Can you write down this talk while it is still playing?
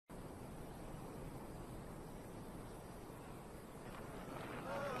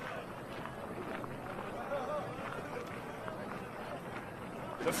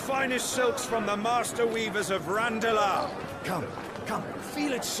The finest silks from the master weavers of Randalar. Come,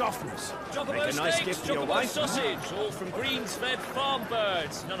 feel its softness. Make a nice gift to your wife. Sausage, all from greens-fed farm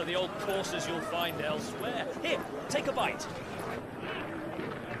birds. None of the old courses you'll find elsewhere. Here, take a bite.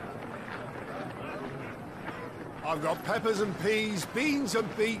 I've got peppers and peas, beans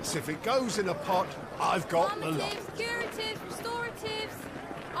and beets. If it goes in a pot, I've got the lot. Curatives, restoratives,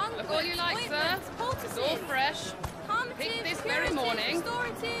 Look all you like, sir. It's all fresh. Pick this very morning.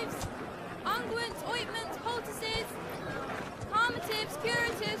 Restoratives, unguents, ointments, poultices, calmatives,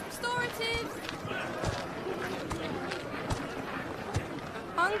 curatives, restoratives.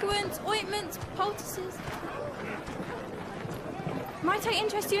 Unguents, ointments, poultices. Might I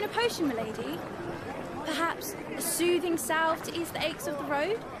interest you in a potion, milady? Perhaps a soothing salve to ease the aches of the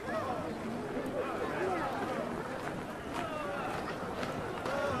road?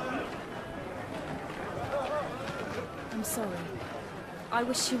 I'm sorry. I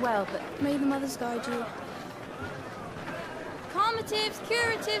wish you well, but may the mothers guide you. Calmatives,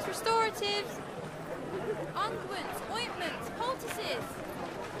 curatives, restoratives, unguents, ointments, poultices.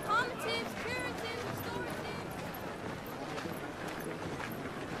 Calmatives, curatives, restoratives.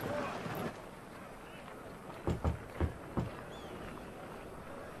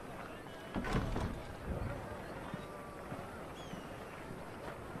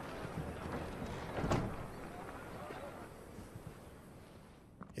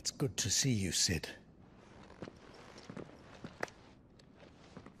 It's good to see you, Cid.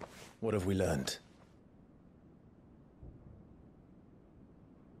 What have we learned?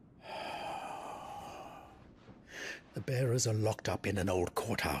 The bearers are locked up in an old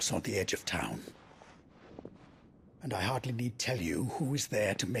courthouse on the edge of town. And I hardly need tell you who is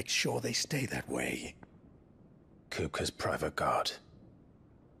there to make sure they stay that way. Kupka's private guard.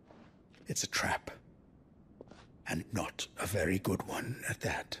 It's a trap. And not a very good one at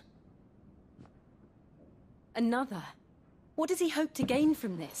that. Another? What does he hope to gain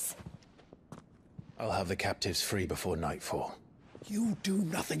from this? I'll have the captives free before nightfall. You do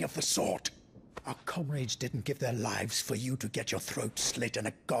nothing of the sort. Our comrades didn't give their lives for you to get your throat slit in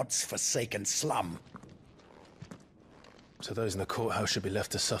a god's forsaken slum. So those in the courthouse should be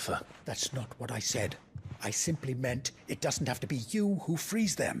left to suffer. That's not what I said. I simply meant it doesn't have to be you who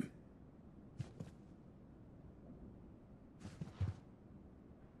frees them.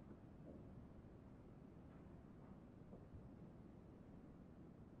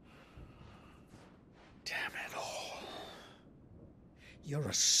 Damn it all. You're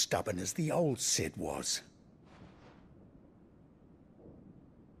as stubborn as the old Cid was.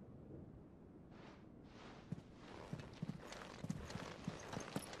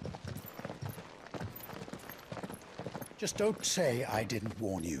 Just don't say I didn't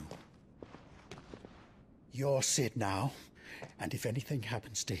warn you. You're Cid now, and if anything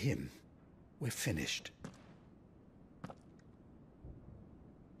happens to him, we're finished.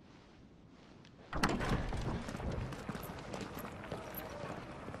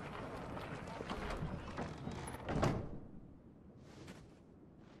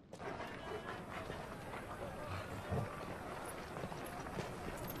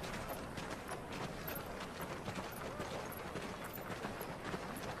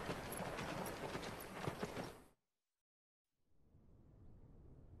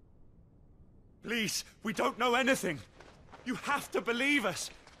 Please, we don't know anything. You have to believe us.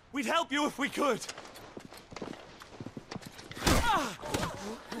 We'd help you if we could.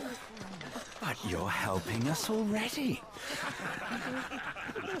 But you're helping us already.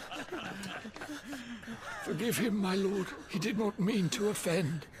 Forgive him, my lord. He did not mean to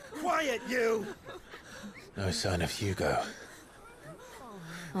offend. Quiet, you! No sign of Hugo.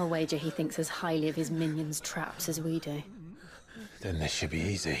 I'll wager he thinks as highly of his minions' traps as we do. Then this should be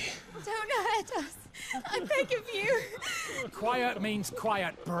easy. Don't hurt us. I beg of you. Quiet means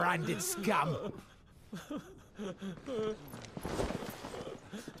quiet, branded scum.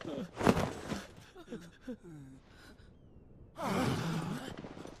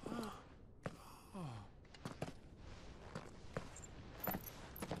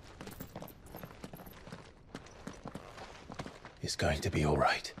 It's going to be all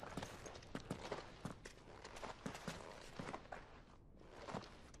right.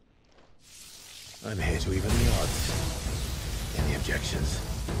 I'm here to even the odds. Any objections?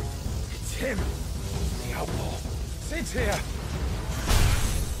 It's him! The outlaw. Sid's here!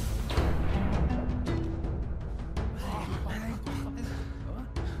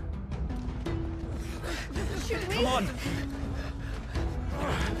 Come on!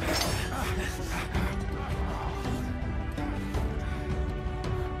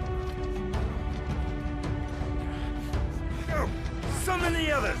 Summon the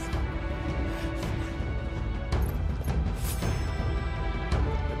the others!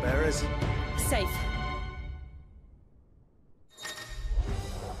 The bearers? Safe.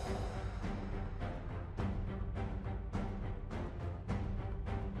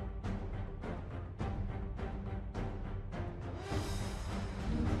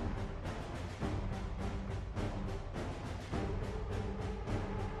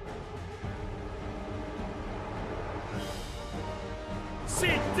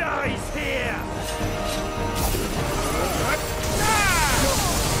 Sid dies here!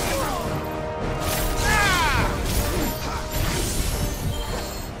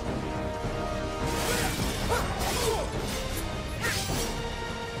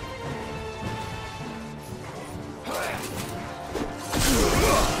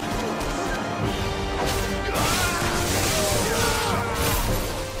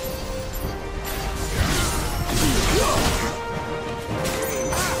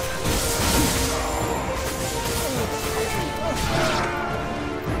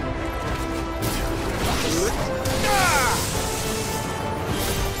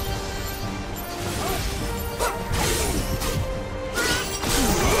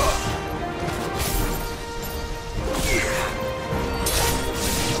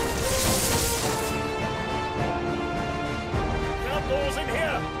 Outlaws in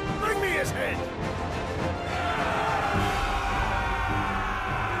here! Bring me his head!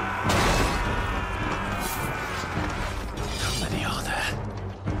 How many are there?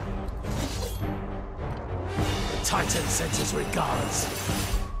 The Titan sends his regards.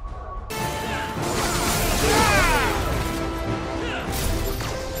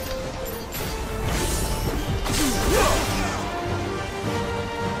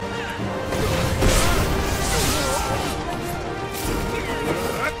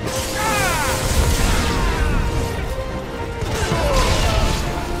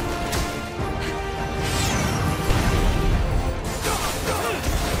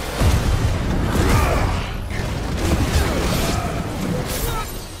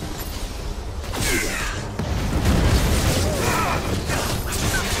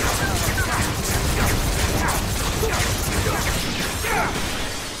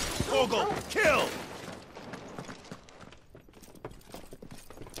 Kill!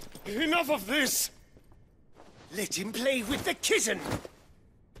 Enough of this! Let him play with the kitten!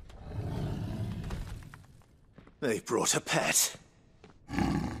 They brought a pet.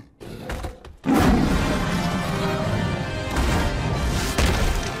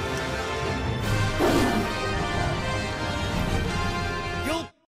 You'll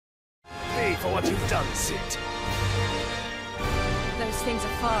pay for what you've done, Sid. Those things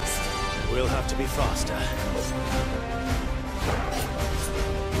are fast. We'll have to be faster.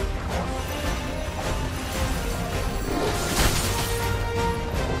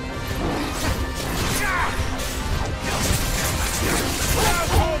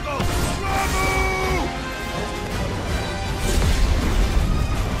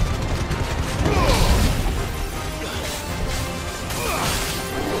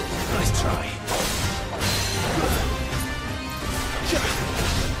 Nice try.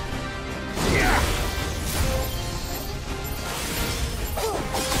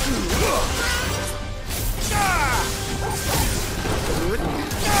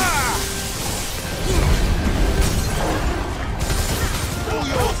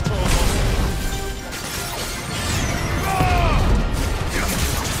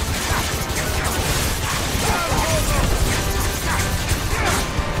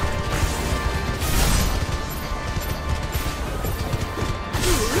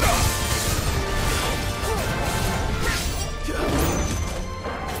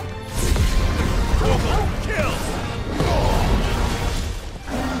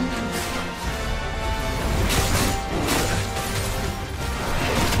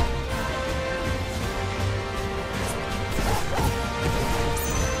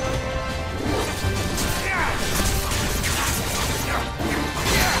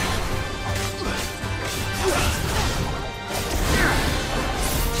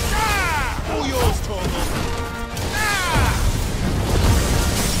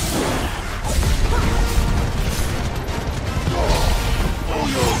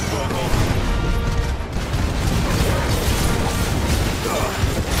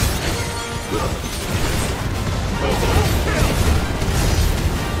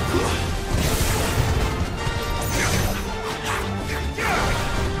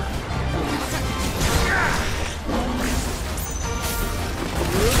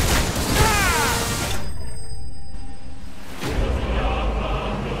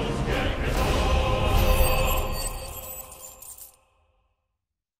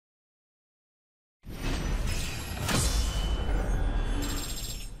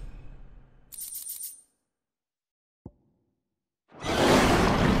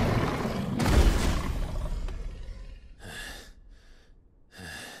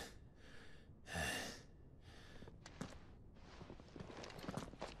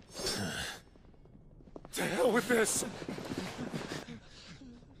 hell with this!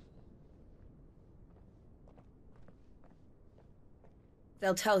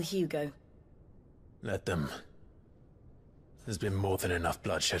 They'll tell Hugo. Let them. There's been more than enough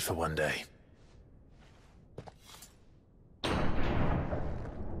bloodshed for one day.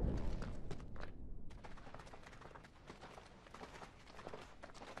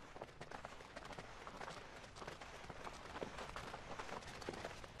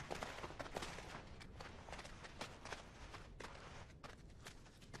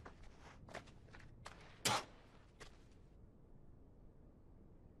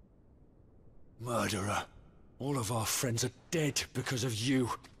 Murderer. All of our friends are dead because of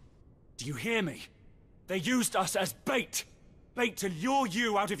you. Do you hear me? They used us as bait. Bait to lure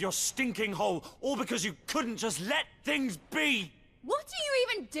you out of your stinking hole, all because you couldn't just let things be. What are you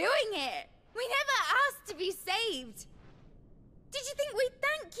even doing here? We never asked to be saved. Did you think we'd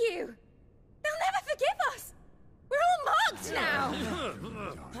thank you? They'll never forgive us. We're all marked now.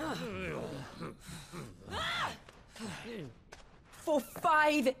 For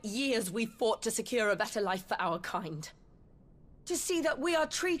 5 years we fought to secure a better life for our kind. To see that we are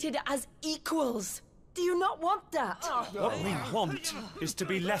treated as equals. Do you not want that? What we want is to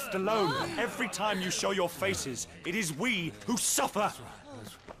be left alone. Every time you show your faces, it is we who suffer.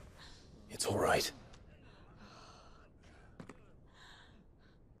 It's all right.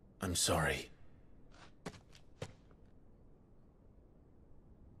 I'm sorry.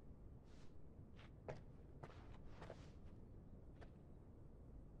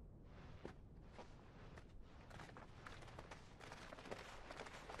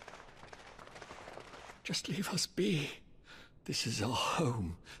 Just leave us be. This is our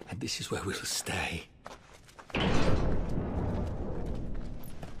home, and this is where we'll stay.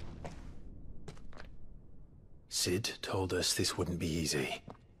 Sid told us this wouldn't be easy.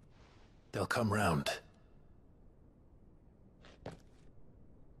 They'll come round.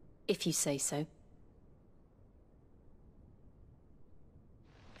 If you say so.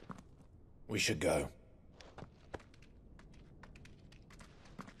 We should go.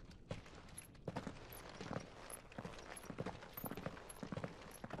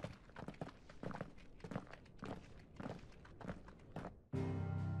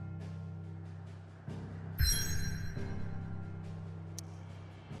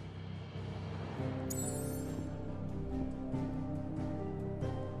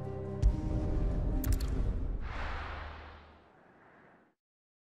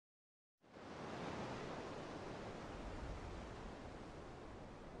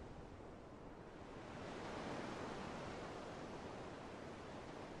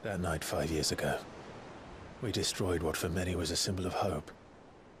 That night 5 years ago, we destroyed what for many was a symbol of hope.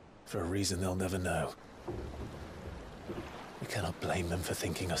 For a reason they'll never know. We cannot blame them for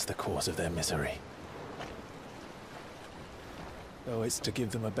thinking us the cause of their misery. Though it's to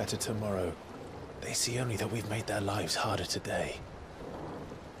give them a better tomorrow, they see only that we've made their lives harder today.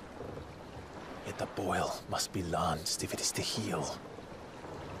 Yet the boil must be lanced if it is to heal.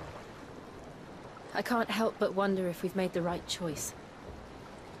 I can't help but wonder if we've made the right choice.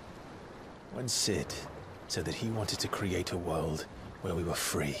 When Sid said that he wanted to create a world where we were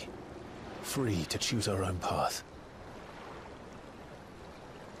free. Free to choose our own path.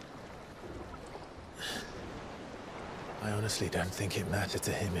 I honestly don't think it mattered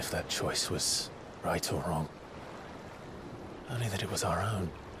to him if that choice was right or wrong. Only that it was our own.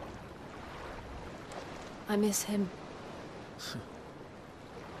 I miss him.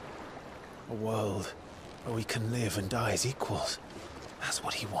 A world where we can live and die as equals. That's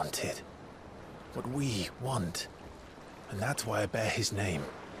what he wanted. What we want. And that's why I bear his name.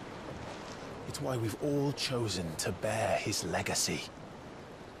 It's why we've all chosen to bear his legacy.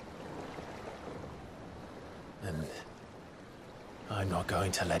 And I'm not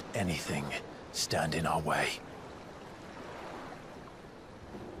going to let anything stand in our way.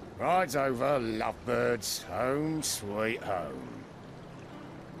 Rides over, lovebirds. Home, sweet home.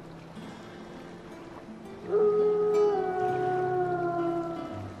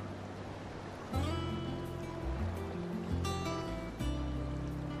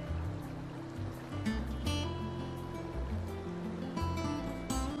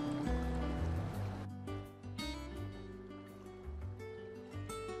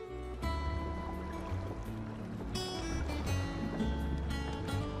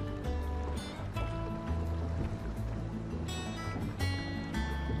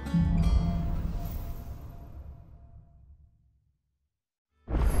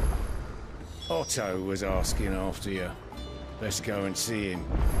 Otto was asking after you. Let's go and see him.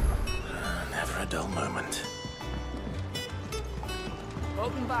 Never a dull moment.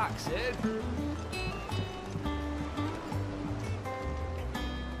 Welcome back, Sid.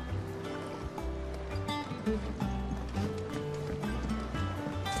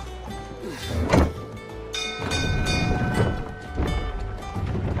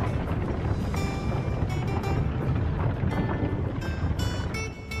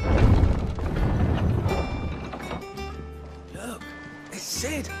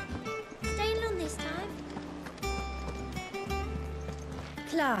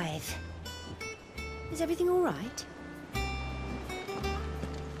 Clive. Is everything all right?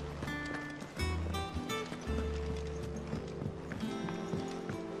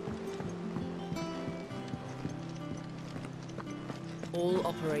 All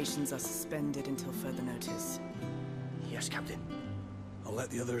operations are suspended until further notice. Yes, Captain. I'll let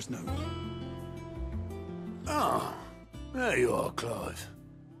the others know. Ah, there you are, Clive.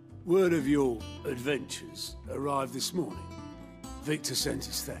 Word of your adventures arrived this morning. Victor sent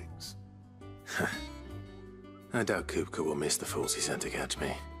his thanks. I doubt Kupka will miss the fools he sent to catch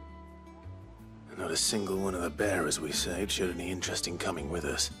me. Not a single one of the bearers we saved showed any interest in coming with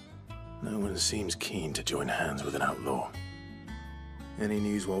us. No one seems keen to join hands with an outlaw. Any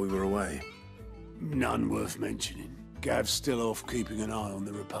news while we were away? None worth mentioning. Gav's still off keeping an eye on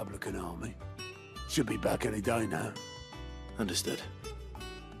the Republican army. Should be back any day now. Understood.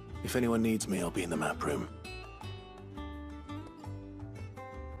 If anyone needs me, I'll be in the map room.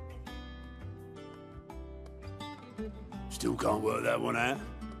 Still can't work that one out.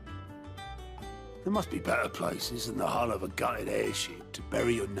 There must be better places than the hull of a gutted airship to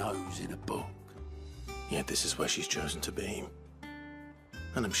bury your nose in a book. Yet this is where she's chosen to be.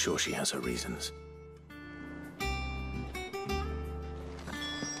 And I'm sure she has her reasons.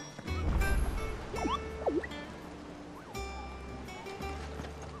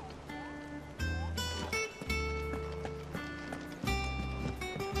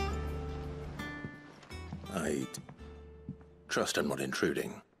 I trust I'm not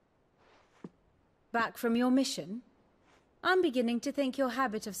intruding. Back from your mission? I'm beginning to think your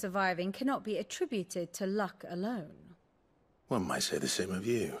habit of surviving cannot be attributed to luck alone. One might say the same of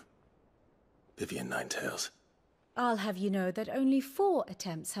you, Vivian Ninetails. I'll have you know that only 4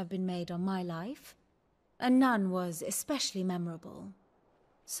 attempts have been made on my life, and none was especially memorable.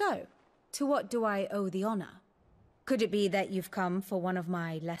 So, to what do I owe the honor? Could it be that you've come for one of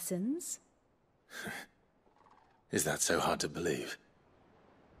my lessons? Is that so hard to believe?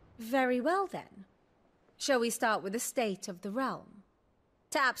 Very well then. Shall we start with the state of the realm?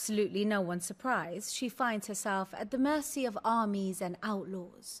 To absolutely no one's surprise, she finds herself at the mercy of armies and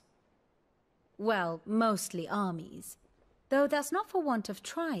outlaws. Well, mostly armies. Though that's not for want of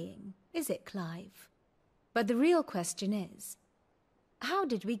trying, is it, Clive? But the real question is, how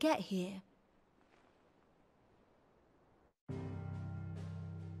did we get here?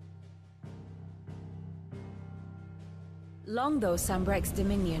 Long though Sambrek's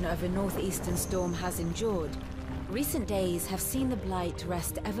dominion over northeastern Storm has endured, recent days have seen the Blight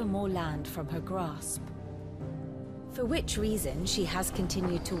wrest ever more land from her grasp. For which reason she has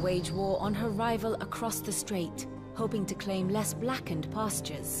continued to wage war on her rival across the strait, hoping to claim less blackened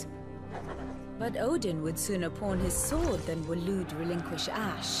pastures. But Odin would sooner pawn his sword than Waloed relinquish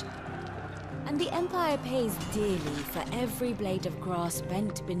Ash. And the Empire pays dearly for every blade of grass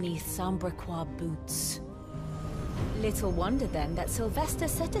bent beneath Sambrequois boots. Little wonder then that Sylvester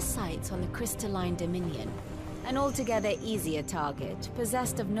set his sights on the crystalline dominion, an altogether easier target,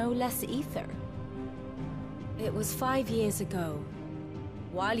 possessed of no less ether. It was 5 years ago,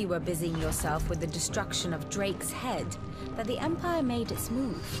 while you were busying yourself with the destruction of Drake's head, that the Empire made its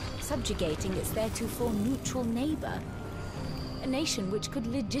move, subjugating its theretofore neutral neighbor. A nation which could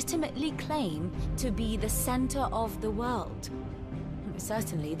legitimately claim to be the center of the world.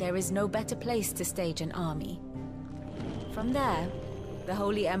 Certainly, there is no better place to stage an army. From there, the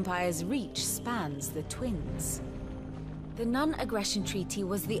Holy Empire's reach spans the Twins. The non-aggression treaty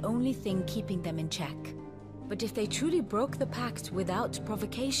was the only thing keeping them in check. But if they truly broke the pact without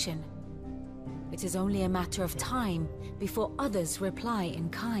provocation, it is only a matter of time before others reply in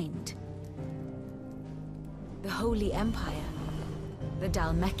kind. The Holy Empire, the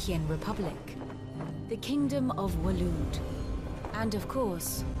Dhalmekian Republic, the Kingdom of Waloed, and of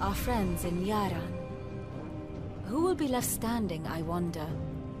course, our friends in Yaran. Who will be left standing, I wonder,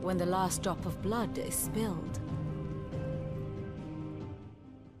 when the last drop of blood is spilled?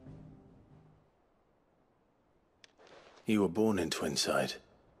 You were born in Twinside.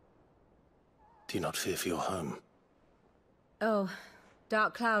 Do you not fear for your home? Oh,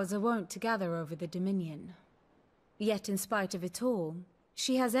 dark clouds are wont to gather over the Dominion. Yet in spite of it all,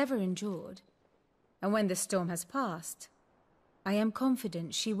 she has ever endured. And when the storm has passed, I am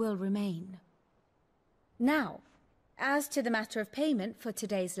confident she will remain. Now, as to the matter of payment for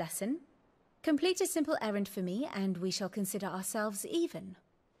today's lesson, complete a simple errand for me and we shall consider ourselves even.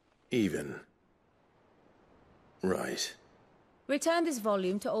 Even? Right. Return this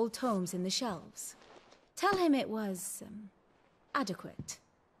volume to old tomes in the shelves. Tell him it was, adequate.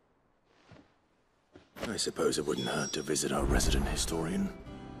 I suppose it wouldn't hurt to visit our resident historian.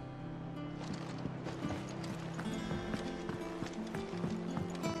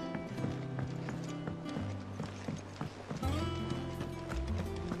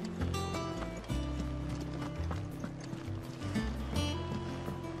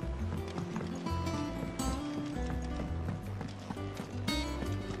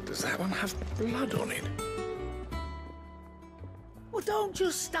 Does that one have blood on it? Well, don't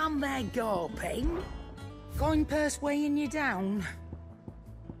just stand there gawping. Coin purse weighing you down.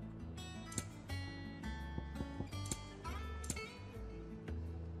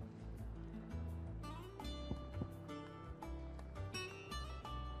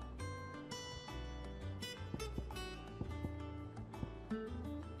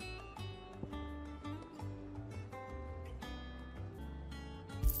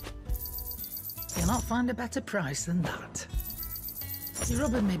 You'll not find a better price than that. You're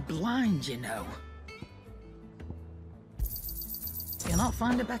rubbing me blind, you know. You'll not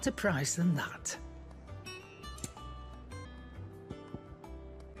find a better price than that.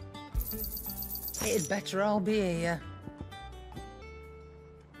 It'd better all be here.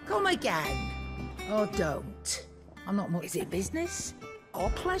 Come again. Or don't. I'm not much. Is it business? Or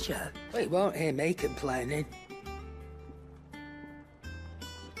pleasure? Well, you won't hear me complaining.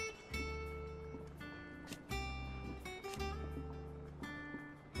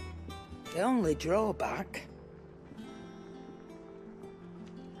 The only drawback...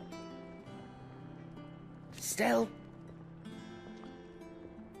 Still...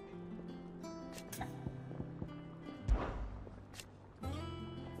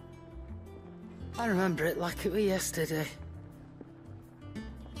 I remember it like it was yesterday.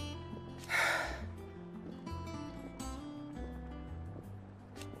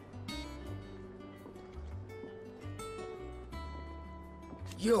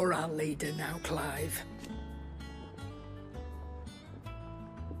 You're our leader now, Clive.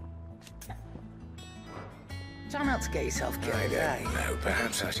 Try not to get yourself killed, eh? No,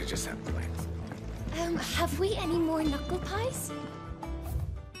 perhaps I should just have a play. Have we any more knuckle pies?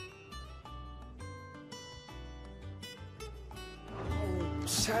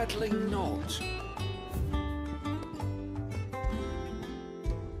 Sadly not.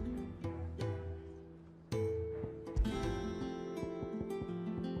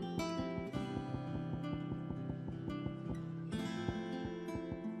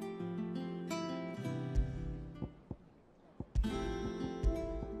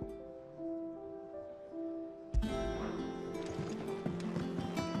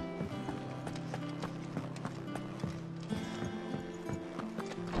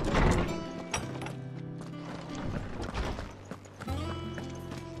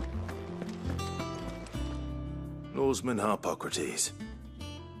 Oarsman Harpocrates.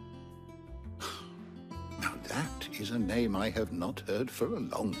 Now that is a name I have not heard for a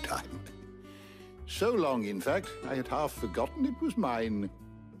long time. So long, in fact, I had half forgotten it was mine.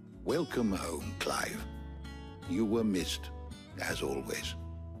 Welcome home, Clive. You were missed, as always.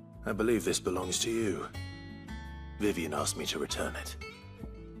 I believe this belongs to you. Vivian asked me to return it.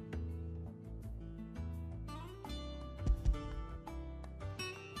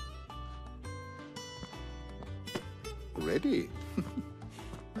 Ready?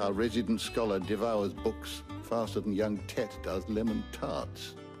 Our resident scholar devours books faster than young Tet does lemon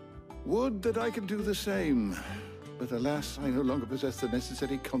tarts. Would that I could do the same, but alas, I no longer possess the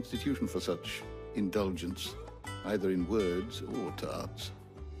necessary constitution for such indulgence, either in words or tarts.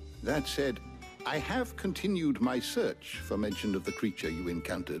 That said, I have continued my search for mention of the creature you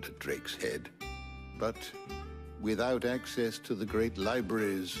encountered at Drake's Head, but without access to the great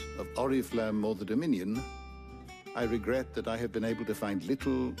libraries of Oriflamme or the Dominion, I regret that I have been able to find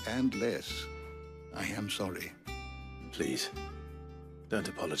little and less. I am sorry. Please, don't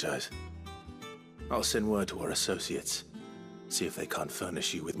apologize. I'll send word to our associates. See if they can't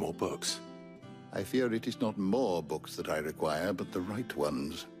furnish you with more books. I fear it is not more books that I require, but the right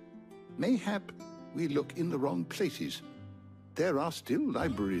ones. Mayhap we look in the wrong places. There are still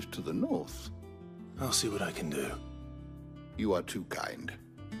libraries to the north. I'll see what I can do. You are too kind.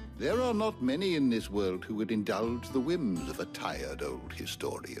 There are not many in this world who would indulge the whims of a tired old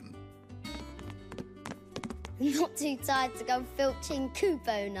historian. Not too tired to go filching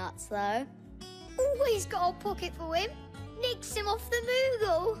Kupo nuts, though. Always got a pocket for him. Nicks him off the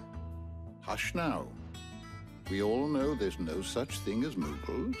Moogle. Hush now. We all know there's no such thing as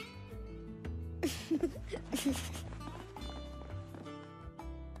Moogles.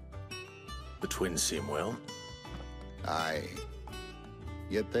 The twins seem well. Aye.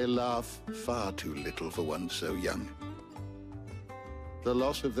 Yet they laugh far too little for one so young. The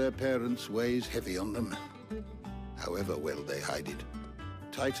loss of their parents weighs heavy on them, however well they hide it.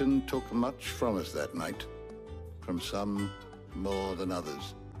 Titan took much from us that night, from some more than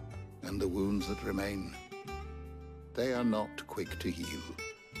others, and the wounds that remain, they are not quick to heal.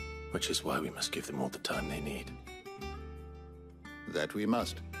 Which is why we must give them all the time they need. That we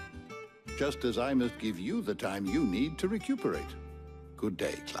must. Just as I must give you the time you need to recuperate. Good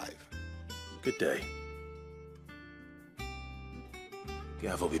day, Clive. Good day.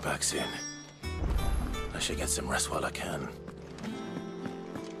 Gav will be back soon. I should get some rest while I can.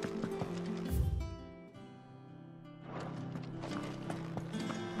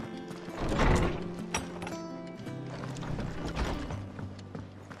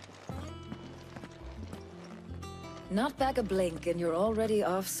 Not back a blink and you're already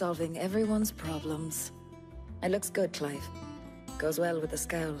off solving everyone's problems. It looks good, Clive. Goes well with the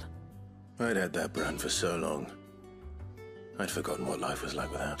scowl. I'd had that brand for so long. I'd forgotten what life was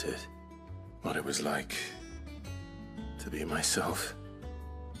like without it. What it was like to be myself.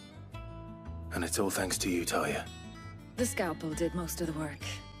 And it's all thanks to you, Talia. The scalpel did most of the work.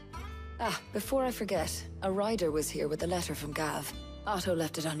 Ah, before I forget, a rider was here with a letter from Gav. Otto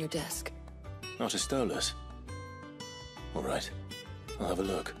left it on your desk. Not a stole us. All right, I'll have a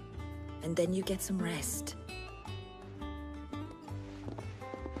look. And then you get some rest.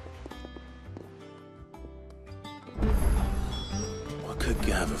 What could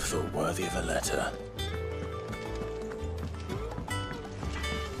Gav have thought worthy of a letter?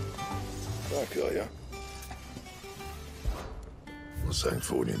 Back, are ya? What's that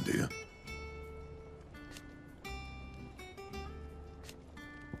for you, dear?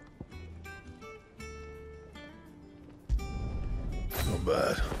 Not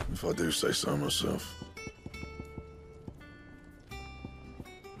bad, if I do say so myself.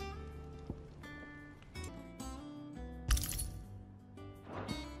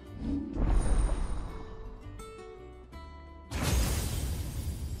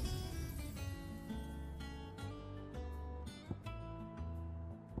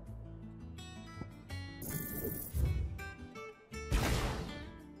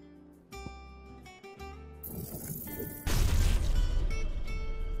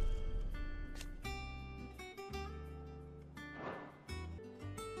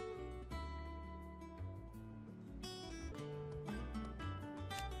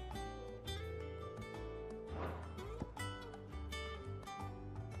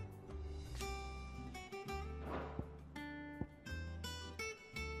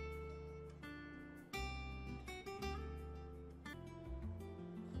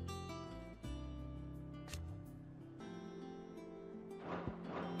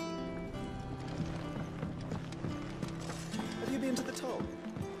 Have you been to the top?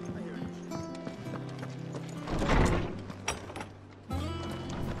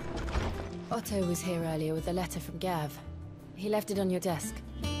 Otto was here earlier with a letter from Gav. He left it on your desk.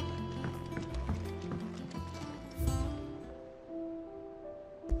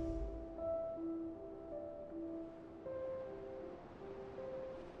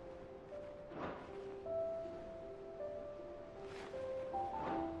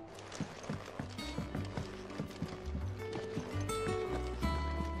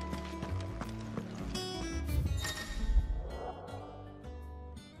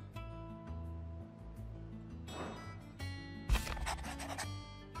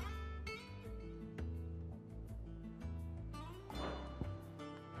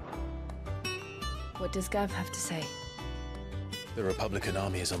 What does Gav have to say? The Republican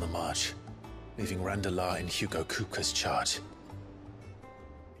army is on the march, leaving Randalar in Hugo Kupka's charge.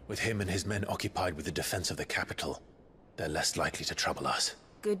 With him and his men occupied with the defense of the capital, they're less likely to trouble us.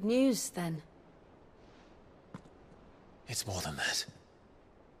 Good news, then. It's more than that.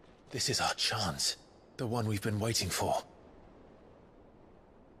 This is our chance. The one we've been waiting for.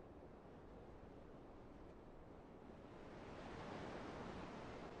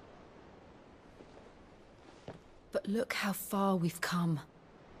 But look how far we've come.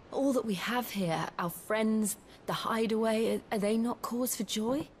 All that we have here, our friends, the hideaway, are they not cause for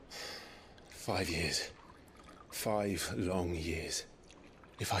joy? 5 years. 5 long years.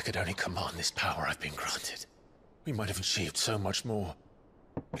 If I could only command this power I've been granted, we might have achieved so much more.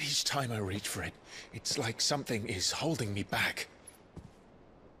 But each time I reach for it, it's like something is holding me back.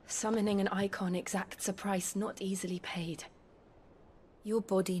 Summoning an icon exacts a price not easily paid. Your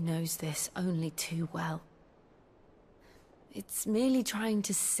body knows this only too well. It's merely trying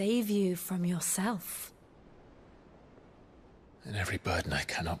to save you from yourself. And every burden I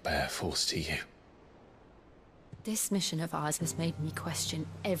cannot bear falls to you. This mission of ours has made me question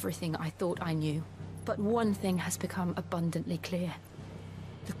everything I thought I knew. But one thing has become abundantly clear.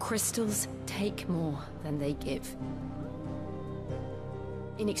 The crystals take more than they give.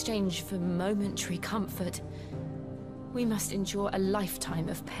 In exchange for momentary comfort, we must endure a lifetime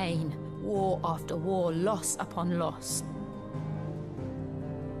of pain, war after war, loss upon loss.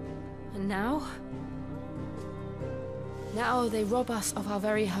 And now they rob us of our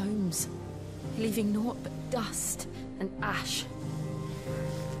very homes, leaving naught but dust and ash.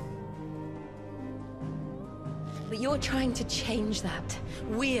 But you're trying to change that.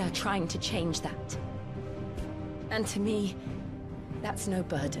 We're trying to change that. And to me, that's no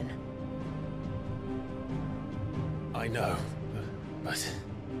burden. I know, but...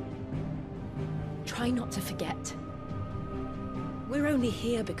 Try not to forget. We're only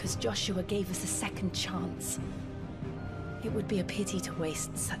here because Joshua gave us a second chance. It would be a pity to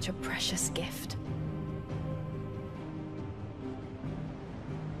waste such a precious gift.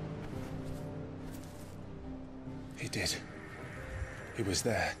 He did. He was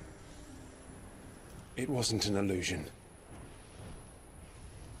there. It wasn't an illusion.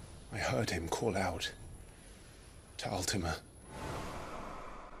 I heard him call out to Ultima.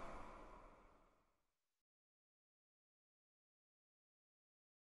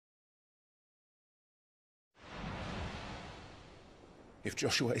 If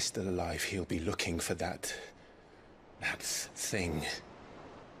Joshua is still alive, he'll be looking for that thing.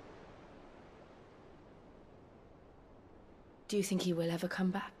 Do you think he will ever come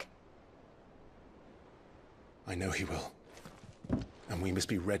back? I know he will. And we must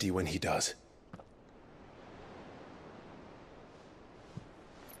be ready when he does.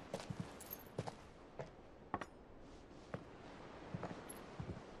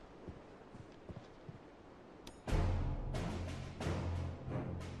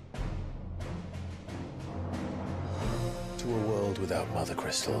 To a world without mother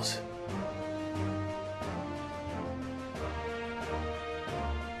crystals.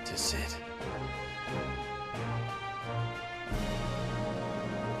 To Sid.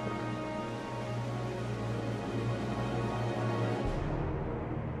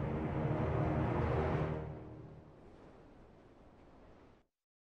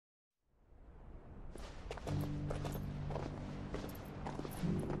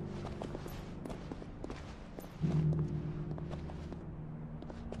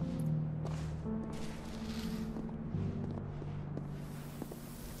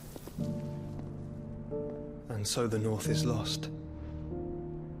 And so the North is lost.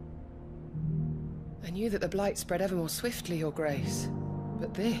 I knew that the Blight spread ever more swiftly, Your Grace.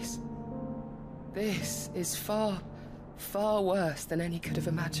 But this is far, far worse than any could have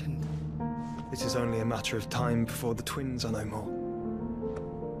imagined. It is only a matter of time before the twins are no more.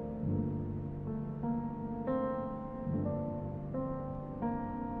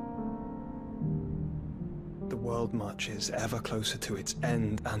 The world marches ever closer to its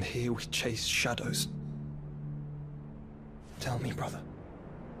end, and here we chase shadows. Tell me, brother,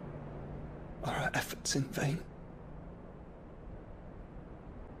 are our efforts in vain?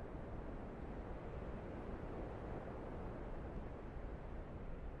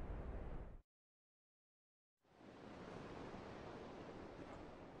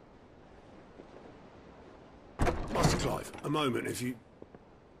 Master Clive, a moment, if you...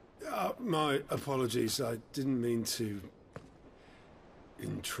 my apologies, I didn't mean to...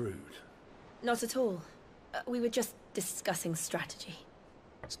 intrude. Not at all. We were just discussing strategy.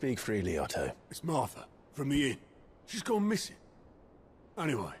 Speak freely, Otto. It's Martha, from the inn. She's gone missing.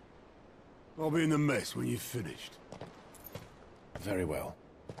 Anyway, I'll be in the mess when you've finished. Very well.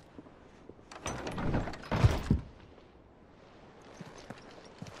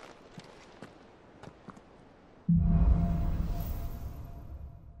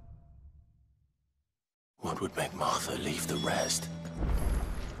 What would make Martha leave the rest?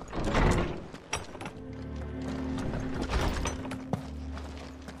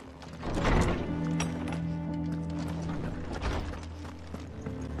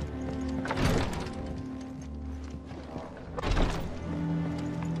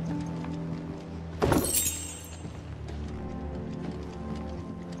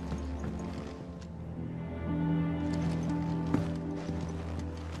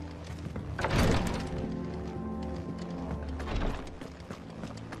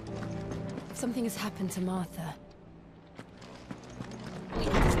 Something has happened to Martha.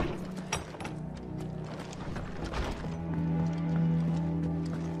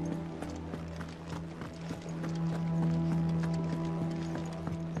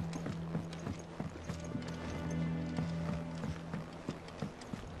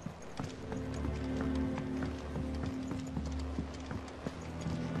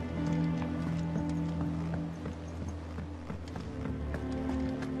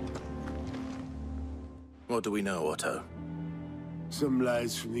 What do we know, Otto? Some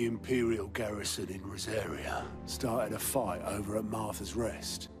lads from the Imperial garrison in Rosaria started a fight over at Martha's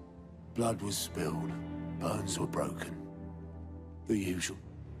Rest. Blood was spilled, bones were broken. The usual.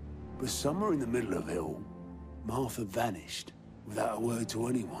 But somewhere in the middle of it all, Martha vanished without a word to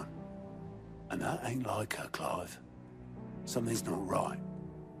anyone. And that ain't like her, Clive. Something's not right.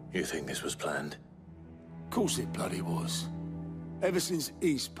 You think this was planned? Course it bloody was. Ever since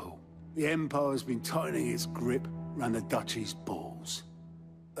Eastpool, the Empire's been tightening its grip round the Duchy's balls.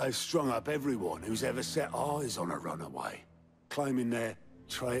 They've strung up everyone who's ever set eyes on a runaway, claiming they're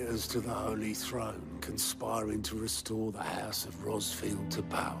traitors to the Holy Throne, conspiring to restore the House of Rosfield to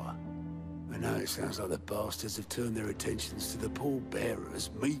power. And now it sounds like the bastards have turned their attentions to the pallbearers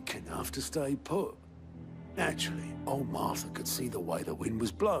meek enough to stay put. Naturally, old Martha could see the way the wind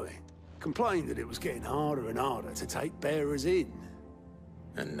was blowing, complained that it was getting harder and harder to take bearers in.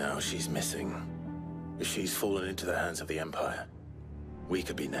 And now she's missing. If she's fallen into the hands of the Empire, we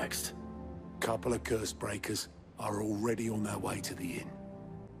could be next. Couple of curse breakers are already on their way to the inn.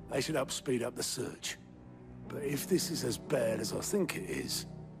 They should speed up the search. But if this is as bad as I think it is,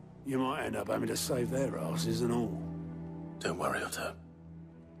 you might end up having to save their asses and all. Don't worry, Otto.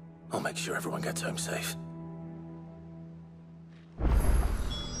 I'll make sure everyone gets home safe.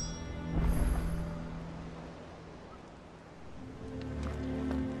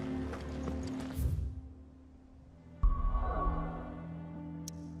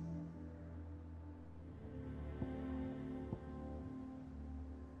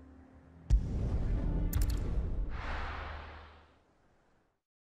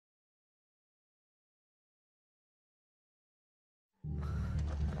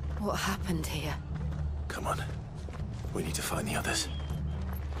 What happened here? Come on. We need to find the others.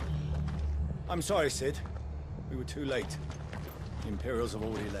 I'm sorry, Sid. We were too late. The Imperials have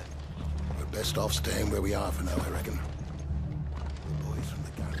already left. We're best off staying where we are for now, I reckon. The boys from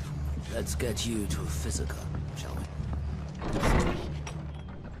the garrison. Let's get you to a physical, shall we?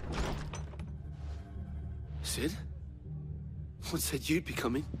 Sid? What said you'd be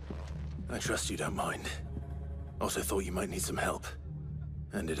coming? I trust you don't mind. Also thought you might need some help.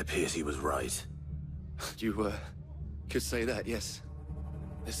 And it appears he was right. You, could say that, yes.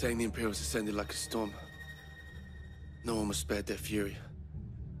 They're saying the Imperials descended like a storm. No one was spared their fury.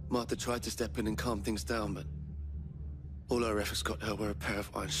 Martha tried to step in and calm things down, but all our efforts got her were a pair of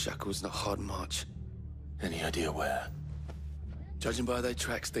iron shackles and a hard march. Any idea where? Judging by their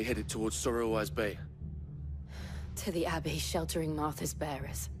tracks, they headed towards Sorrowwise Bay. To the Abbey, sheltering Martha's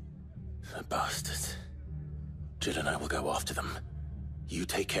bearers. The bastards. Jill and I will go after them. You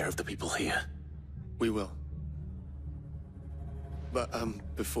take care of the people here. We will. But,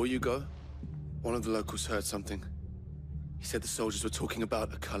 before you go, one of the locals heard something. He said the soldiers were talking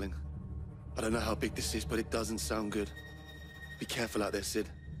about a culling. I don't know how big this is, but it doesn't sound good. Be careful out there, Sid.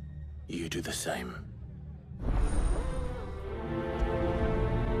 You do the same.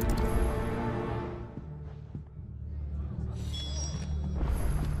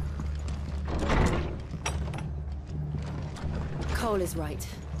 Cole is right.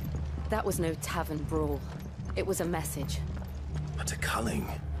 That was no tavern brawl. It was a message. But a culling.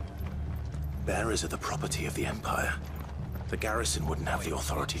 Bearers are the property of the Empire. The garrison wouldn't have the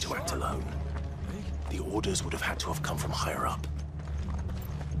authority to act alone. The orders would have had to have come from higher up.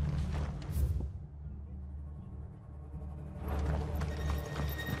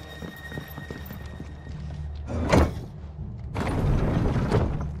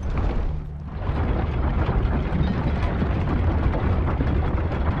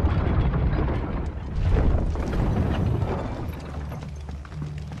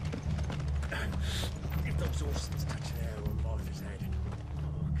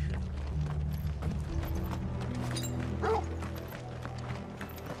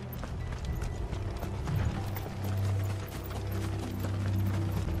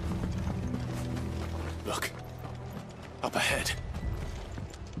 Look. Up ahead.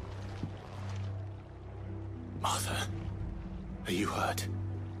 Martha, are you hurt?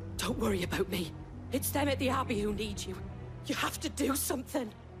 Don't worry about me. It's them at the Abbey who need you. You have to do something.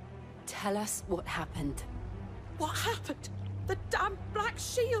 Tell us what happened. What happened? The damn Black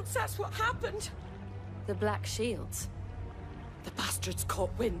Shields, that's what happened. The Black Shields? The bastards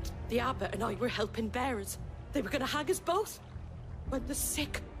caught wind. The Abbot and I were helping bearers. They were gonna hang us both. When the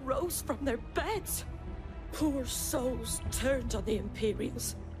sick rose from their beds, poor souls turned on the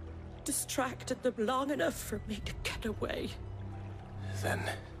Imperials. Distracted them long enough for me to get away. Then,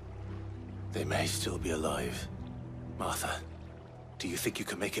 they may still be alive. Martha, do you think you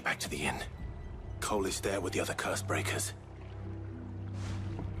can make it back to the inn? Cole is there with the other curse breakers.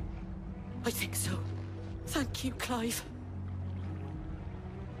 I think so. Thank you, Clive.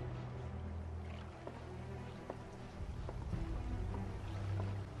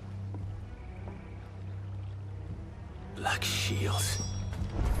 Black Shields?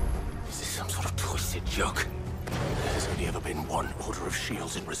 Is this some sort of twisted joke? There's only ever been one Order of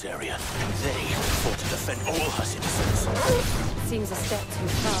Shields in Rosaria, and they fought to defend all her citizens. Seems a step too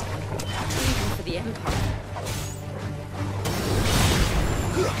far, even for the Empire.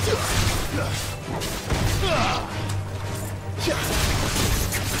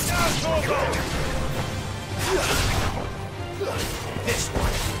 This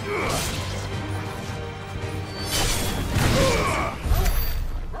one.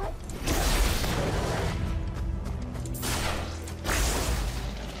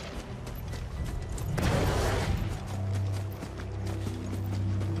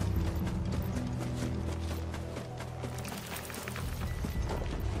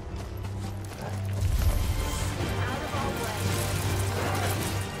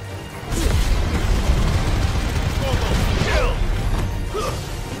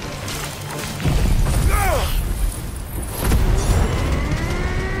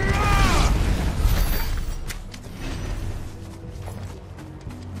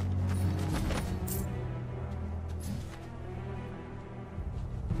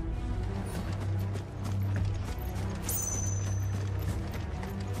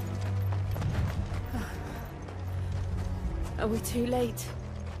 Are we too late?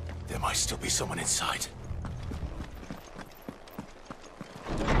 There might still be someone inside.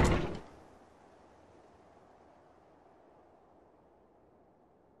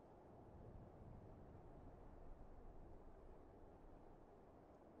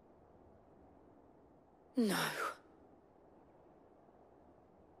 No.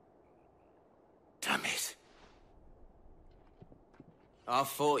 Damn it. I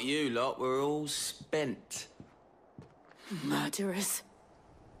thought you lot were all spent. Murderers.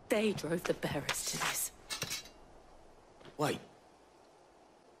 They drove the bearers to this. Wait.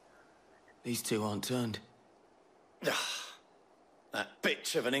 These two aren't turned. That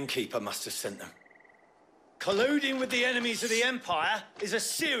bitch of an innkeeper must have sent them. Colluding with the enemies of the Empire is a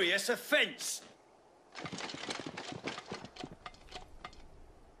serious offence.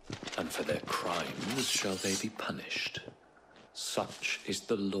 And for their crimes shall they be punished. Such is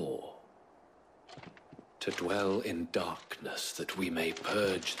the law. To dwell in darkness, that we may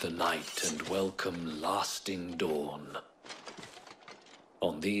purge the night and welcome lasting dawn.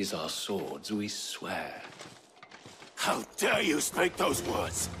 On these our swords we swear. How dare you speak those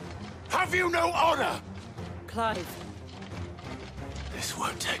words? Have you no honor? Clive. This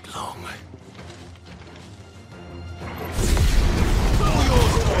won't take long.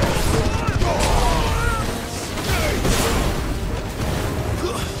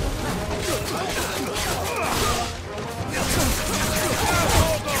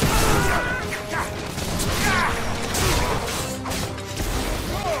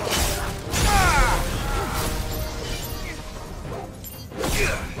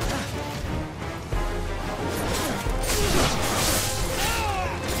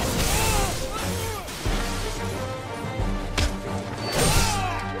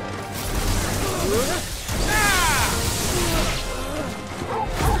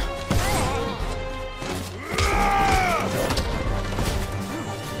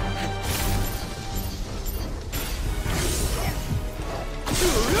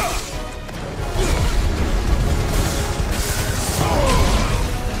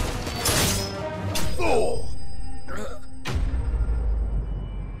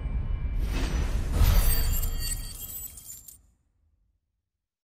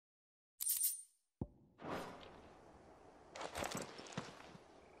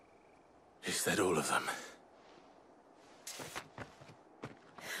 Is that all of them?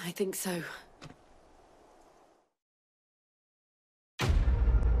 I think so.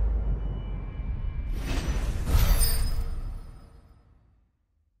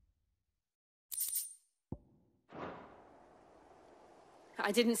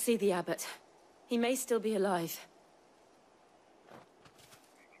 I didn't see the abbot. He may still be alive.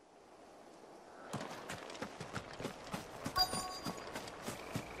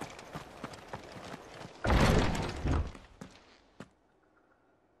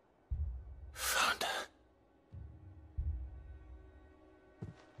 Found her.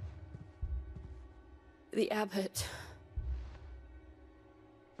 The abbot.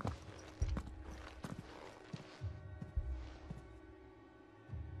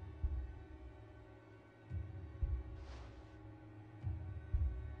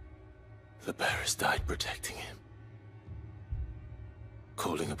 The bearers died protecting him.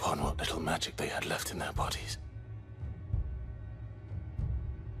 Calling upon what little magic they had left in their bodies.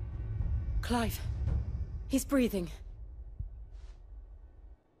 Clive. He's breathing.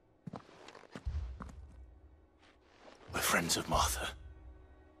 We're friends of Martha.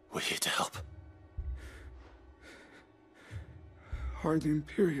 We're here to help. Are the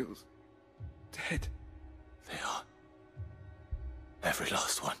Imperials dead? They are. Every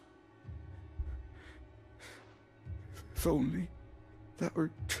last one. If only that were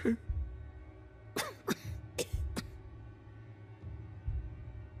true.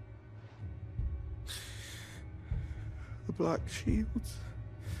 The Black Shields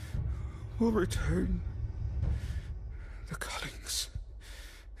will return. The Cullings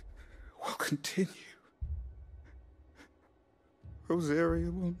will continue. Rosaria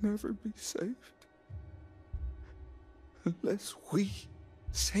will never be saved unless we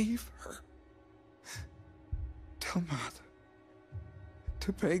save her. Tell Mother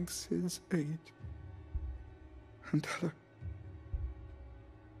to beg Sid's aid and tell her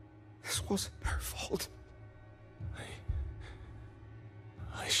this wasn't her fault.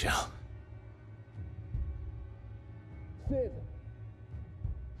 I shall. Sid,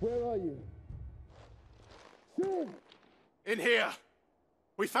 where are you? Sid! In here!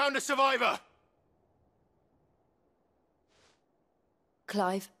 We found a survivor!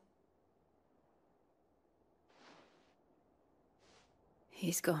 Clive.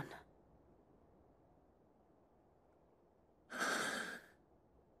 He's gone.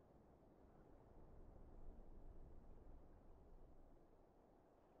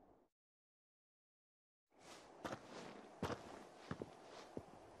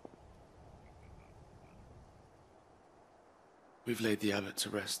 We've laid the abbot to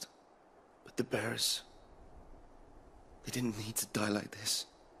rest. But the bearers... they didn't need to die like this.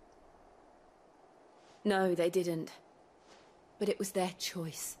 No, they didn't. But it was their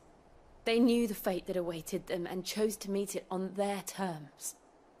choice. They knew the fate that awaited them and chose to meet it on their terms,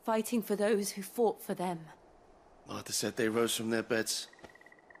 fighting for those who fought for them. Martha said they rose from their beds,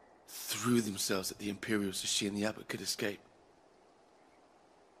 threw themselves at the Imperials so she and the abbot could escape.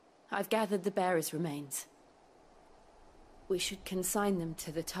 I've gathered the bearers' remains. We should consign them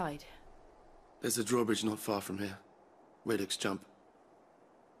to the tide. There's a drawbridge not far from here. Radix jump.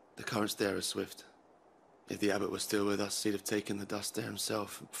 The currents there are swift. If the abbot was still with us, he'd have taken the dust there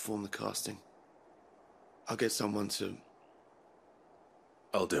himself and performed the casting. I'll get someone to...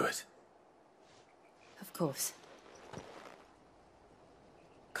 I'll do it. Of course.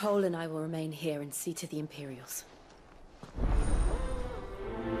 Cole and I will remain here and see to the Imperials.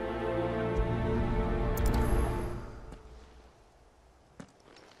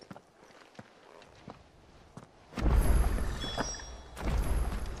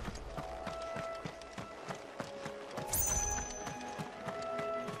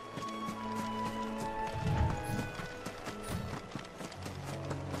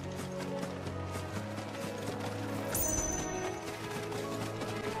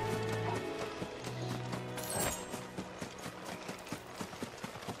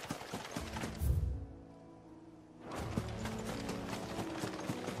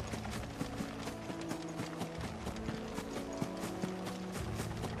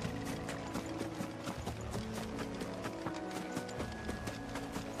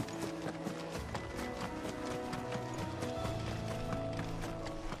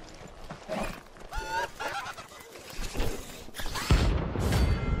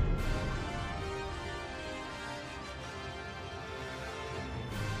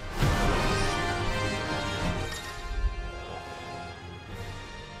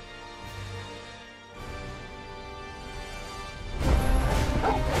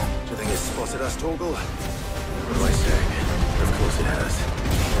 Spotted us, Torgal? What am I saying? Of course it has.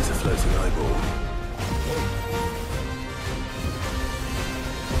 There's a floating eyeball.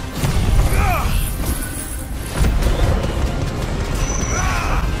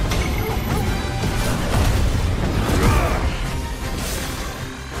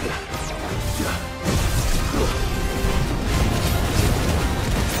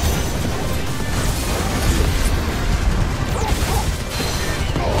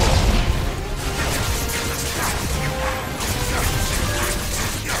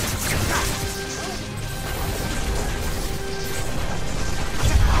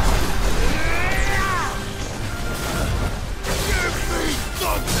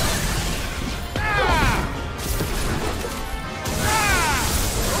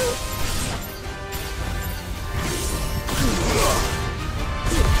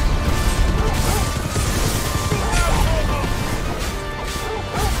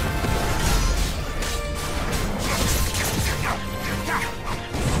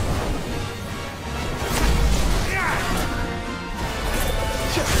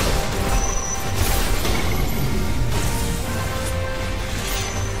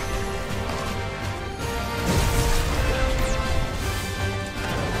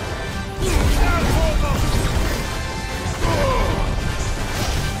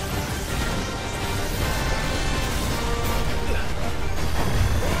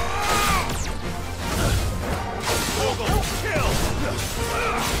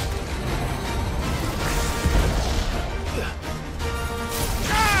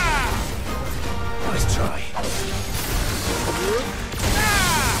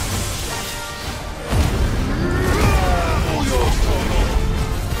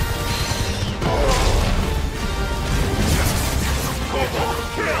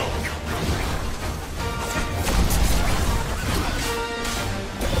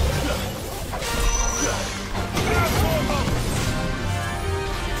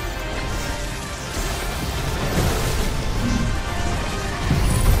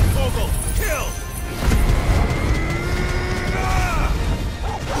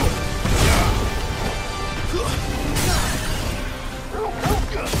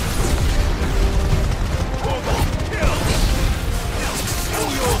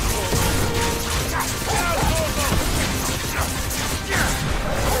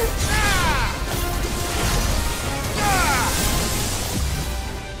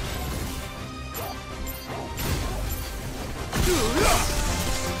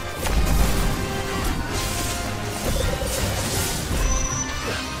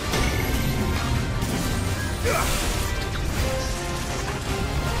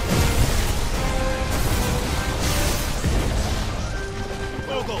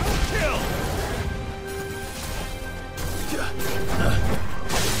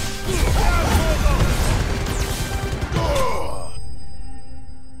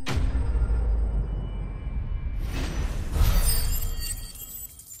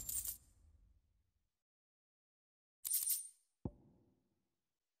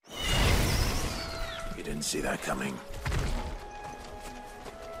 You didn't see that coming.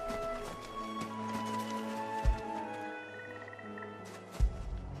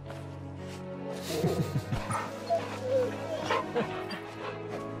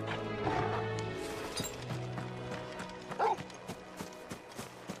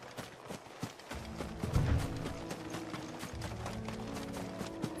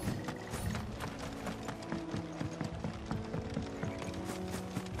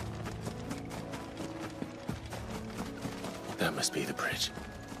 That must be the bridge.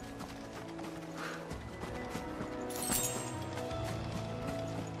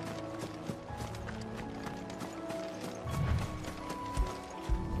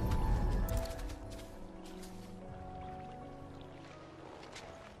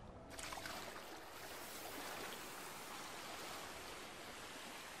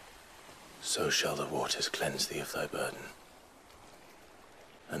 So shall the waters cleanse thee of thy burden,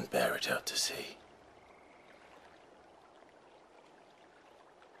 and bear it out to sea.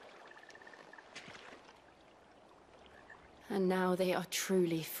 And now they are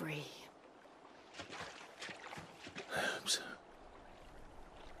truly free. I hope so.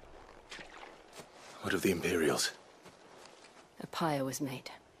 What of the Imperials? A pyre was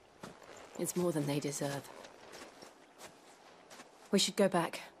made. It's more than they deserve. We should go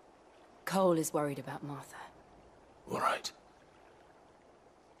back. Cole is worried about Martha. All right.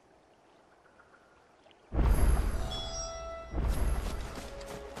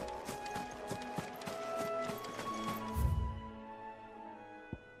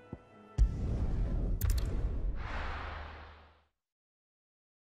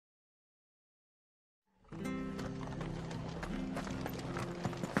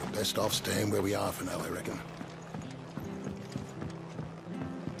 Best off staying where we are for now, I reckon.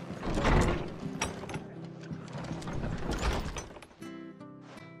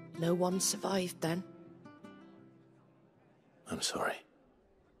 No one survived then? I'm sorry.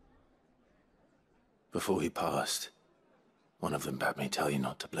 Before he passed, one of them bade me tell you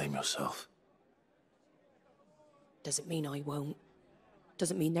not to blame yourself. Doesn't mean I won't.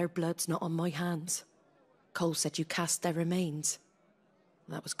 Doesn't mean their blood's not on my hands. Cole said you cast their remains.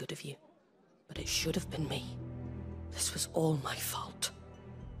 That was good of you. But it should have been me. This was all my fault.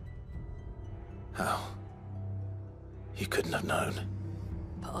 How? You couldn't have known.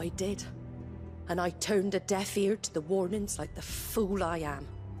 But I did. And I turned a deaf ear to the warnings like the fool I am.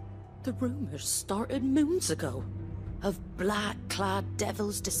 The rumors started moons ago. Of black-clad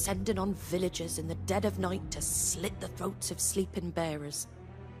devils descending on villages in the dead of night to slit the throats of sleeping bearers.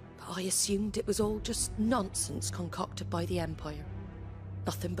 But I assumed it was all just nonsense concocted by the Empire.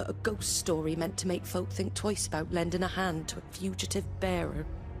 Nothing but a ghost story meant to make folk think twice about lending a hand to a fugitive bearer.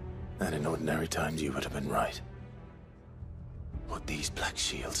 And in ordinary times you would have been right. What these Black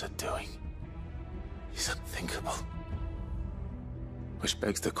Shields are doing is unthinkable. Which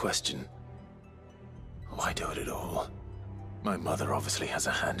begs the question, why do it at all? My mother obviously has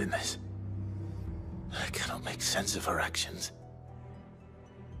a hand in this. I cannot make sense of her actions.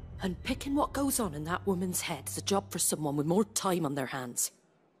 And picking what goes on in that woman's head is a job for someone with more time on their hands.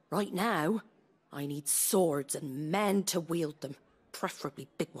 Right now, I need swords and men to wield them, preferably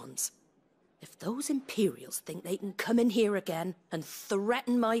big ones. If those Imperials think they can come in here again and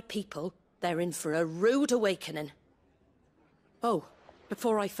threaten my people, they're in for a rude awakening. Oh,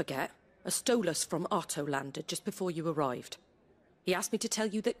 before I forget, a Stolas from Otto landed just before you arrived. He asked me to tell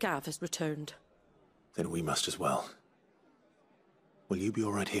you that Gav has returned. Then we must as well. Will you be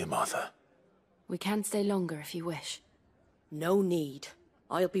all right here, Martha? We can stay longer if you wish. No need.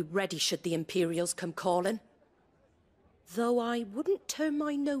 I'll be ready should the Imperials come calling. Though I wouldn't turn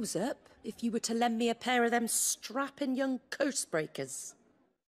my nose up if you were to lend me a pair of them strapping young curse-breakers.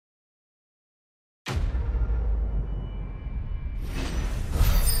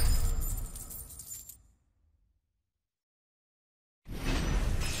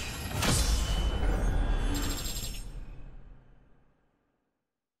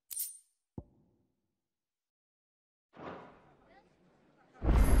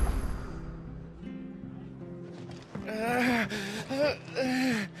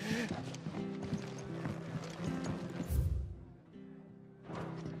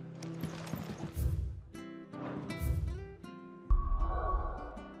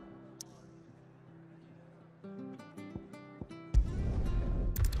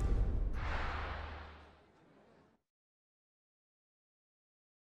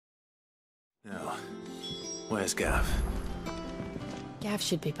 Now, where's Gav? Gav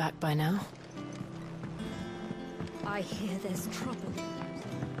should be back by now. I hear there's trouble.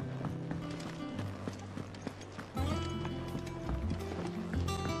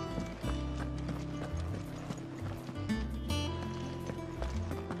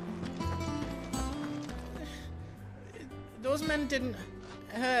 Those men didn't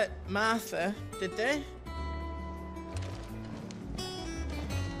hurt Martha, did they?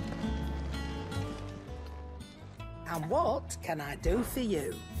 And what can I do for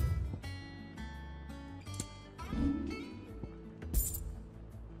you?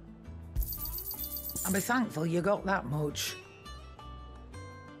 I'll be thankful you got that much.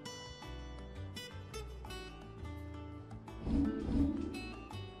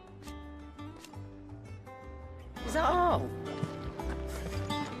 Is that all?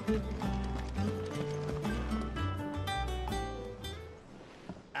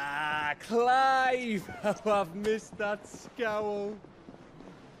 Ah, Clive! How I've missed that scowl.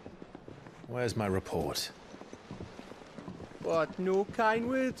 Where's my report? What, no kind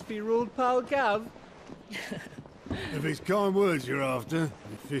words for your old pal Gav? If it's kind words you're after,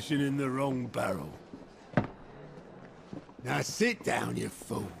 you're fishing in the wrong barrel. Now sit down, you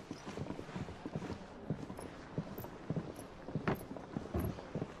fool.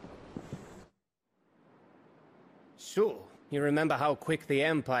 So, you remember how quick the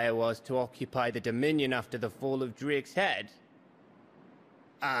Empire was to occupy the Dominion after the fall of Drake's head?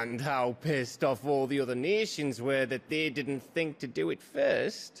 And how pissed off all the other nations were that they didn't think to do it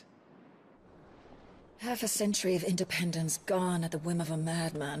first? Half a century of independence gone at the whim of a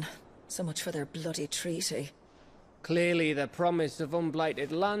madman. So much for their bloody treaty. Clearly, the promise of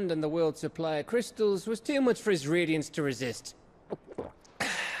unblighted land and the world's supply of crystals was too much for his radiance to resist.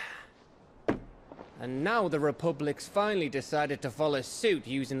 And now the Republic's finally decided to follow suit,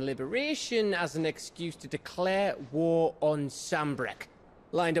 using liberation as an excuse to declare war on Sambrek.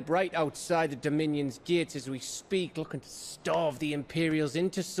 Lined up right outside the Dominion's gates as we speak, looking to starve the Imperials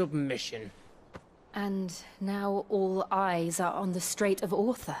into submission. And now all eyes are on the Strait of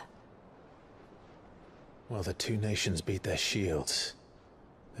Author. While the two nations beat their shields,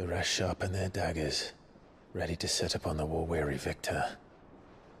 the rest sharpen their daggers, ready to set upon the war-weary victor.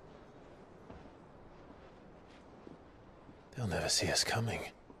 They'll never see us coming.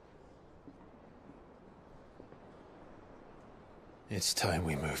 It's time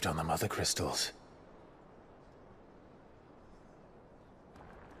we moved on the Mother Crystals.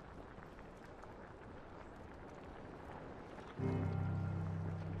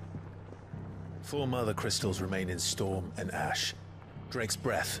 Four Mother Crystals remain in Storm and Ash. Drake's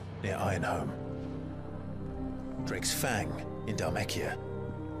Breath, near Ironhome. Drake's Fang, in Dhalmekia.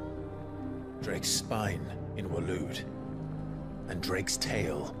 Drake's Spine, in Waloed. And Drake's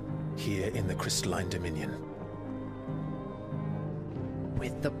Tail, here in the Crystalline Dominion.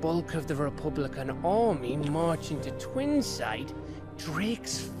 With the bulk of the Republican army marching to Twinside,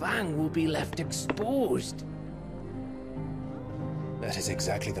 Drake's Fang will be left exposed. That is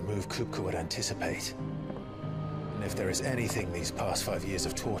exactly the move Kupka would anticipate. And if there is anything these past 5 years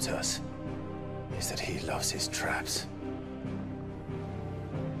have taught us, is that he loves his traps.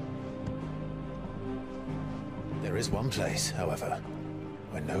 There is one place, however,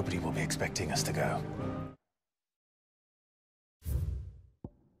 where nobody will be expecting us to go.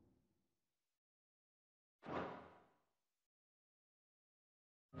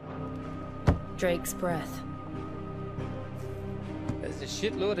 Drake's Breath. There's a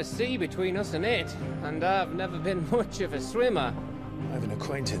shitload of sea between us and it, and I've never been much of a swimmer. I have an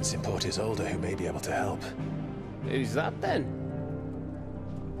acquaintance in Port Isolde who may be able to help. Who's that then?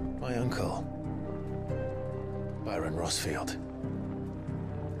 My uncle, Byron Rosfield.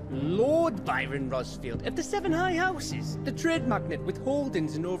 Lord Byron Rosfield of the Seven High Houses, the trade magnate with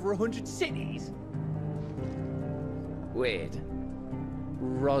holdings in over 100 cities. Wait,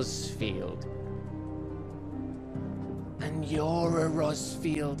 Rosfield. And you're a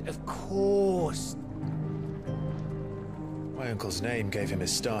Rosfield, of course. My uncle's name gave him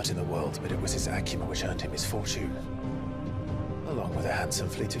his start in the world, but it was his acumen which earned him his fortune. Along with a handsome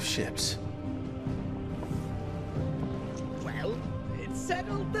fleet of ships. Well, it's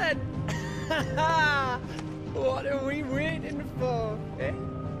settled then. What are we waiting for, eh?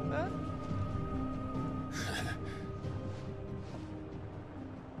 Huh?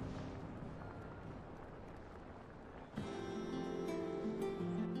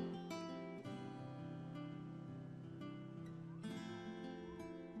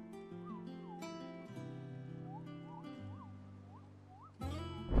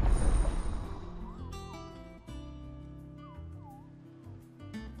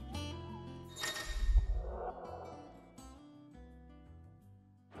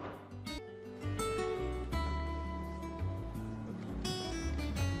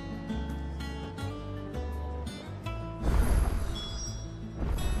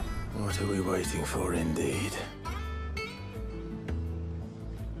 What are we waiting for, indeed?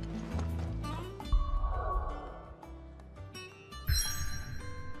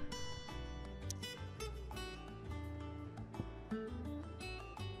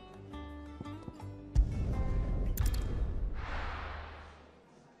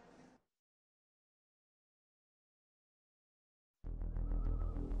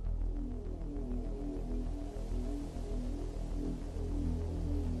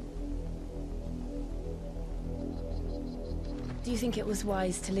 Do you think it was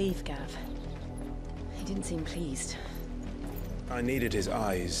wise to leave, Gav? He didn't seem pleased. I needed his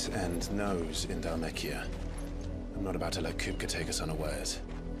eyes and nose in Dhalmekia. I'm not about to let Kupka take us unawares.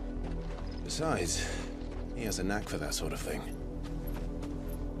 Besides, he has a knack for that sort of thing.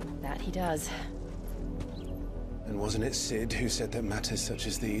 That he does. And wasn't it Sid who said that matters such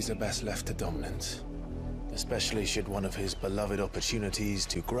as these are best left to dominance? Especially should one of his beloved opportunities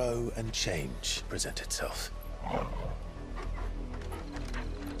to grow and change present itself.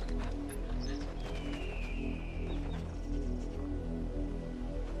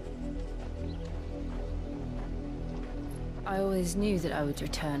 I always knew that I would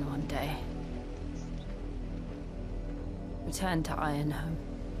return one day. Return to Ironhome.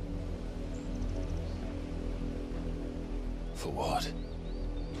 For what?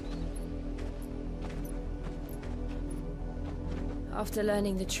 After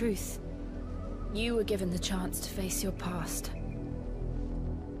learning the truth, you were given the chance to face your past.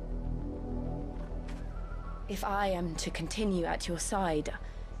 If I am to continue at your side,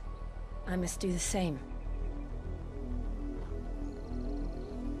 I must do the same.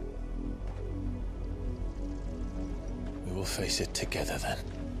 We will face it together then.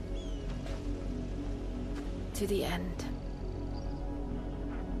 To the end.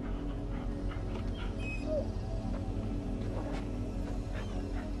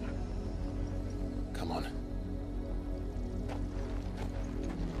 Come on.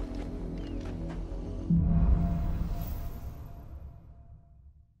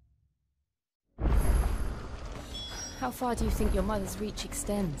 How far do you think your mother's reach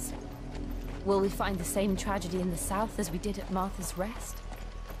extends? Will we find the same tragedy in the south as we did at Martha's Rest?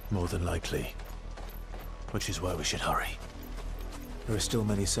 More than likely. Which is why we should hurry. There are still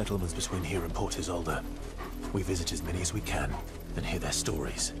many settlements between here and Port Isolde. We visit as many as we can and hear their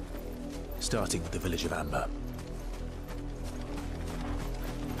stories. Starting with the village of Amber.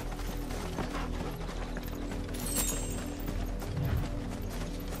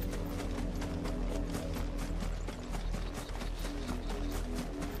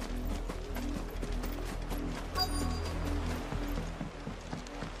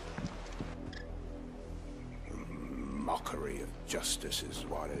 Mockery of justice is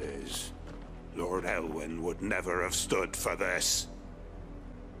what it is. Lord Elwyn would never have stood for this.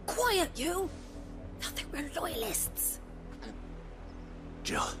 Quiet, you! Thought they were loyalists.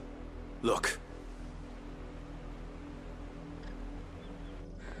 Jill, look.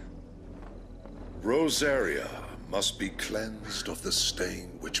 Rosaria must be cleansed of the stain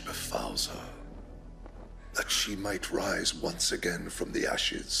which befouls her, that she might rise once again from the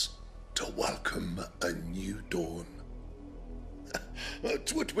ashes to welcome a new dawn.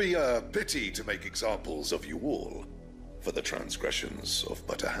 'Twould be a pity to make examples of you all, for the transgressions of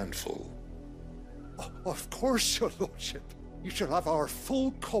but a handful. Of course, your lordship. You shall have our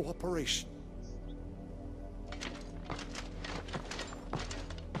full cooperation.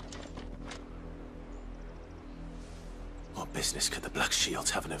 What business could the Black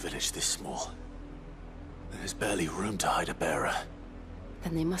Shields have in a village this small? There's barely room to hide a bearer.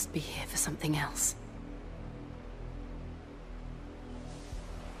 Then they must be here for something else.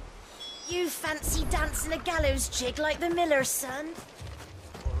 You fancy dancing a gallows jig like the miller's son?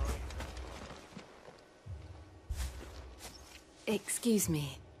 Excuse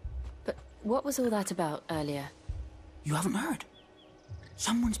me, but what was all that about earlier? You haven't heard?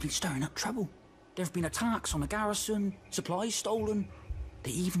 Someone's been stirring up trouble. There have been attacks on the garrison, supplies stolen.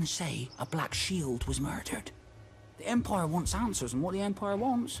 They even say a Black Shield was murdered. The Empire wants answers, and what the Empire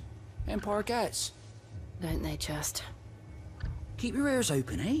wants, Empire gets. Don't they just? Keep your ears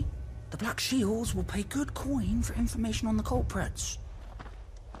open, eh? The Black Shields will pay good coin for information on the culprits.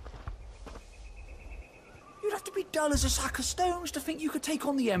 You'd have to be dull as a sack of stones to think you could take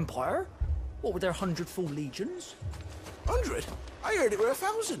on the Empire. What with their 100 full legions? 100? I heard it were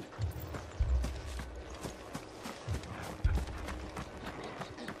 1,000.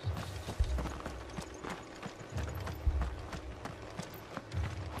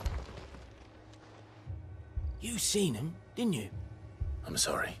 You seen him, didn't you? I'm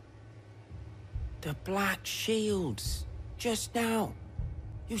sorry. The Black Shields. Just now.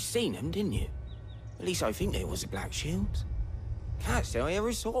 You seen them, didn't you? At least I think they was the Black Shields. Can't say I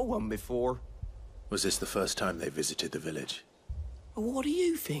ever saw one before. Was this the first time they visited the village? What do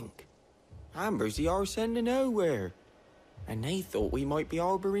you think? Amber's the arse end of nowhere. And they thought we might be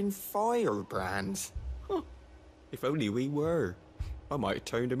harbouring firebrands. Huh. If only we were. I might have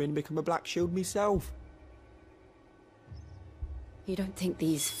turned them in and become a Black Shield myself. You don't think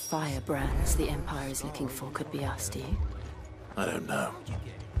these firebrands the Empire is looking for could be us, do you? I don't know.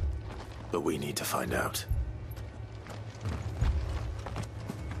 But we need to find out.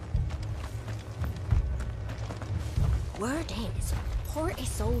 Word is, Port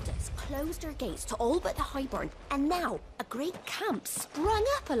Isolde's closed her gates to all but the Highborn, and now a great camp sprung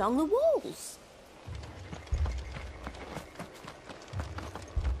up along the walls.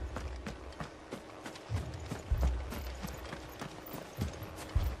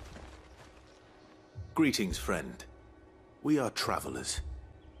 Greetings, friend. We are travelers.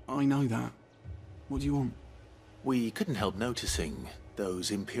 I know that. What do you want? We couldn't help noticing those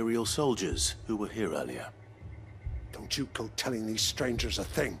Imperial soldiers who were here earlier. Don't you go telling these strangers a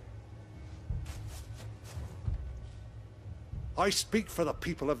thing. I speak for the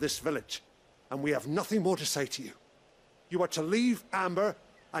people of this village, and we have nothing more to say to you. You are to leave Amber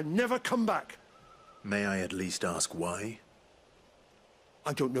and never come back. May I at least ask why?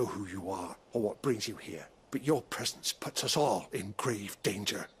 I don't know who you are or what brings you here, but your presence puts us all in grave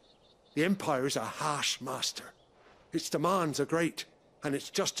danger. The Empire is a harsh master. Its demands are great, and its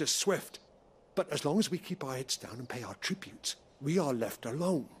justice swift. But as long as we keep our heads down and pay our tributes, we are left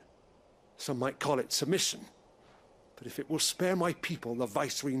alone. Some might call it submission. But if it will spare my people the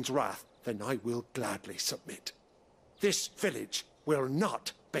Viceroy's wrath, then I will gladly submit. This village will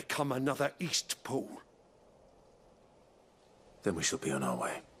not become another East Pool. Then we shall be on our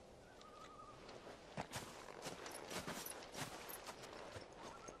way.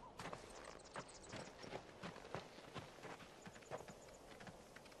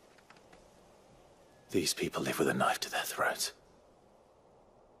 These people live with a knife to their throats.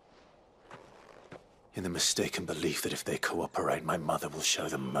 In the mistaken belief that if they cooperate, my mother will show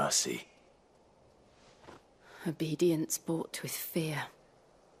them mercy. Obedience bought with fear.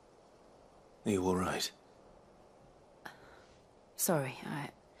 Are you all right? Sorry,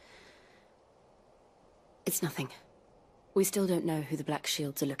 It's nothing. We still don't know who the Black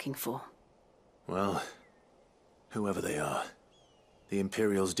Shields are looking for. Well, whoever they are, the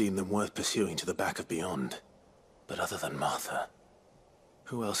Imperials deem them worth pursuing to the back of beyond. But other than Martha,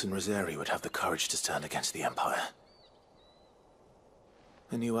 who else in Rosari would have the courage to stand against the Empire?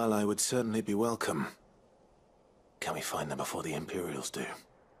 A new ally would certainly be welcome. Can we find them before the Imperials do?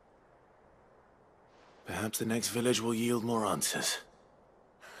 Perhaps the next village will yield more answers.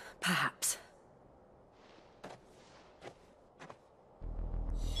 Perhaps.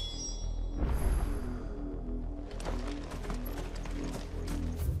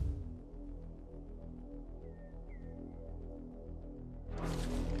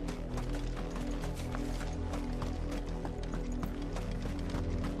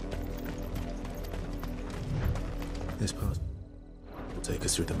 This path will take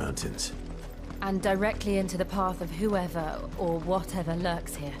us through the mountains. And directly into the path of whoever or whatever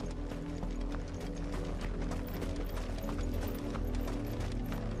lurks here.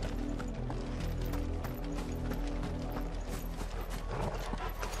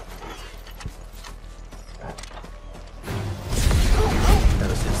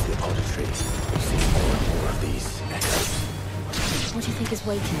 Ever since the Apollo tree, we've seen more and more of these echoes. What do you think is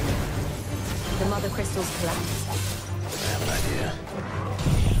waking them? The mother crystals collapse. I have an idea.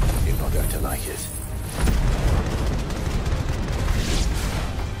 You're not going to like it.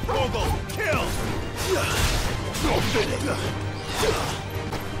 Vogel, kill! You're finished!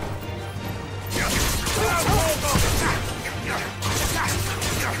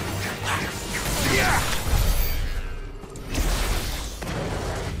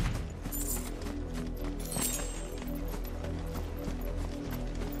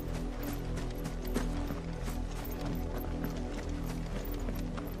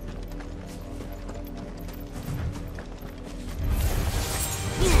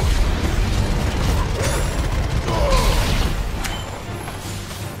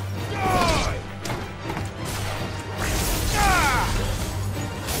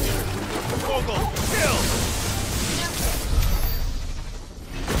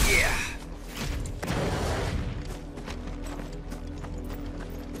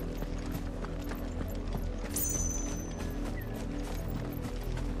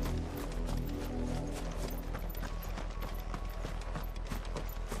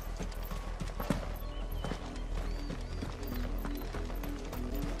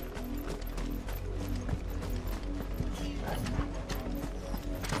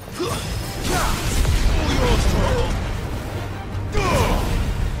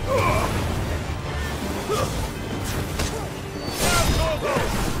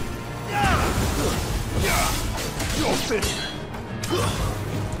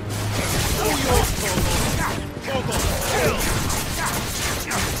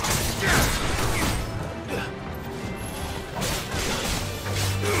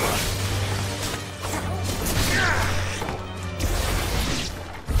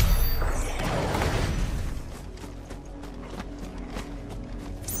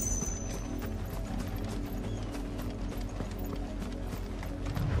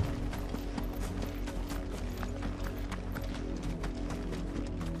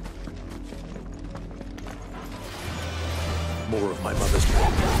 more of my mother's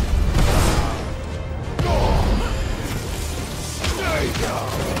blood.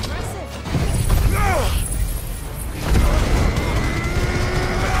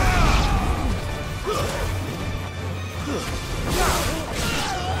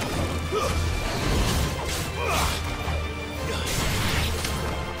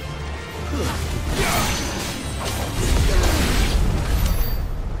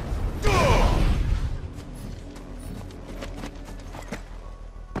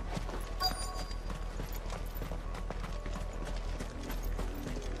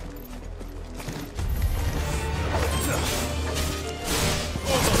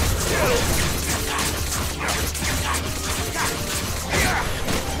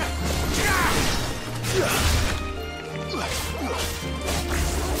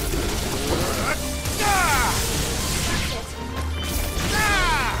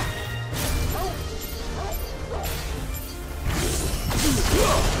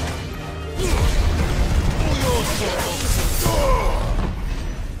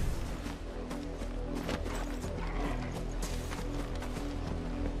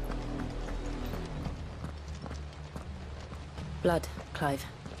 Blood, Clive.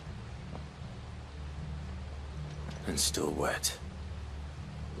 And still wet.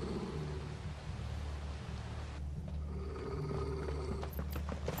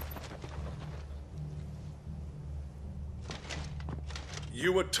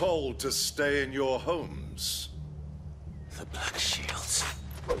 You were told to stay in your homes. The Black Shields.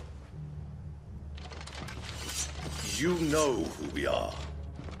 You know who we are.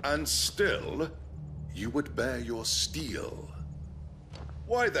 And still, you would bear your steel.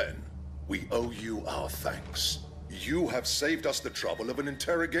 Why then? We owe you our thanks. You have saved us the trouble of an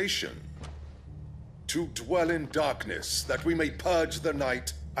interrogation. To dwell in darkness, that we may purge the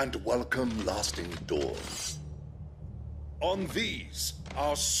night and welcome lasting dawn. On these,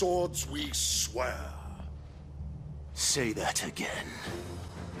 our swords we swear. Say that again.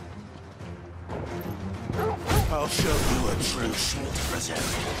 I'll show you a true shield of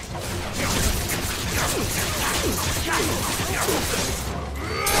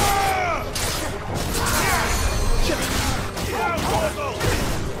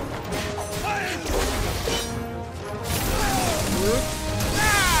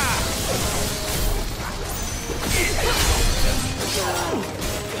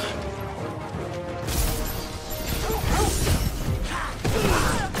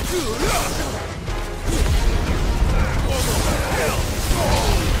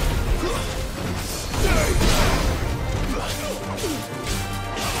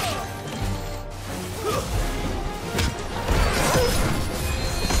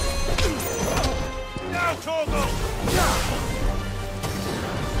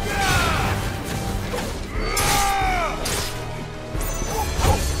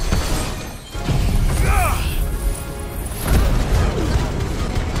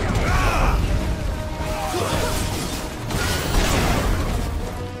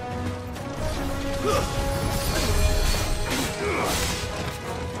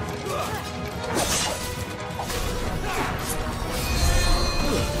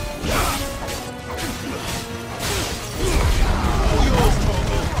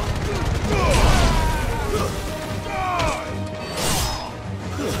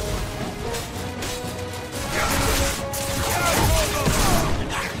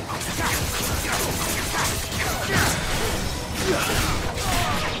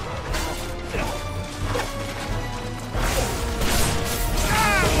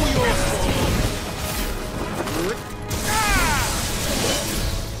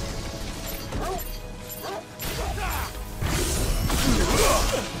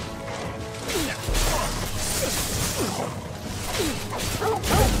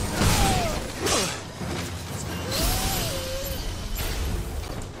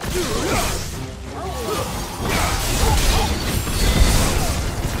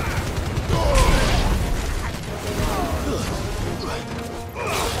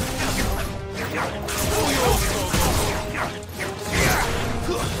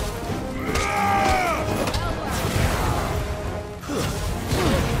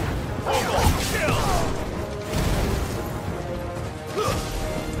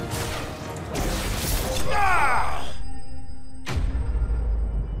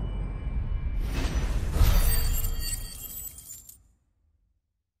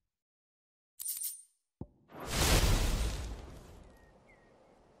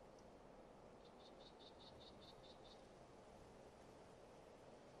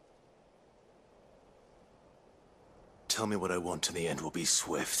Tell me what I want and the end will be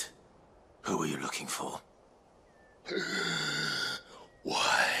swift. Who are you looking for?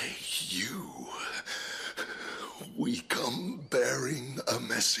 Why, you... We come bearing a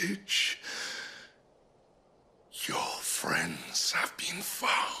message. Your friends have been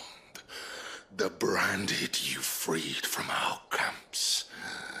found. The branded you freed from our camps.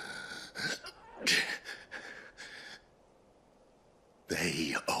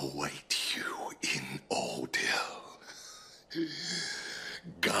 They await you in Ordeal.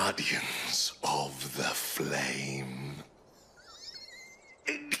 Guardians of the Flame.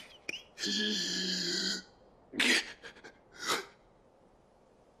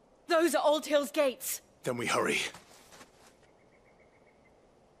 Those are Old Hill's gates. Then we hurry.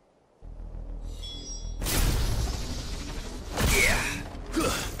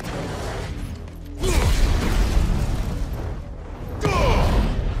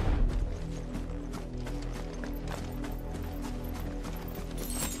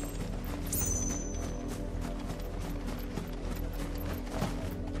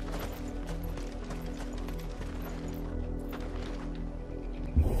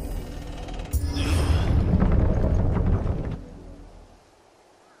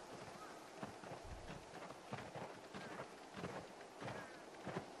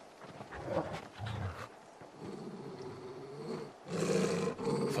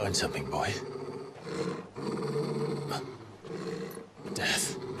 Find something, boy.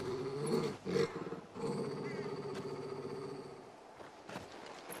 Death.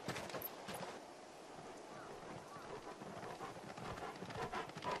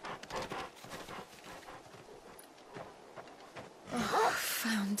 Oh,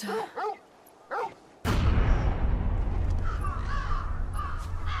 found her.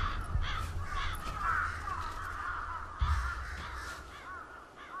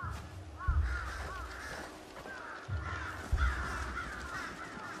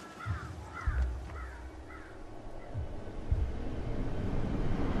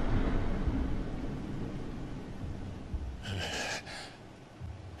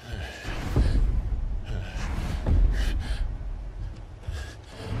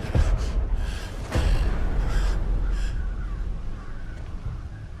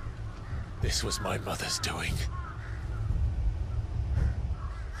 This was my mother's doing.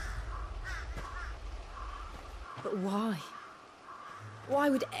 But why? Why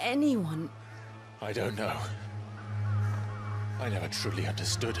would anyone... I don't know. I never truly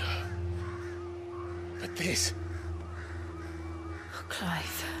understood her. But this... Oh,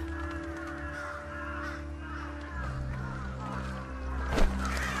 Clive.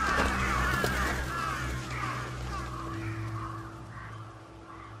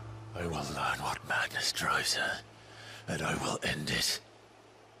 I will learn what madness drives her, and I will end it.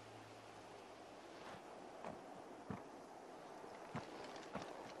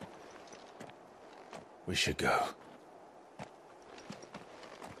 We should go.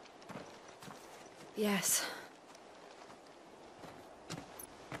 Yes.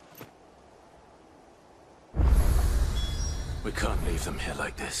 We can't leave them here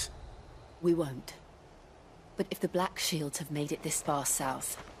like this. We won't. But if the Black Shields have made it this far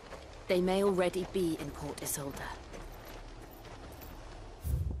south, they may already be in Port Isolde.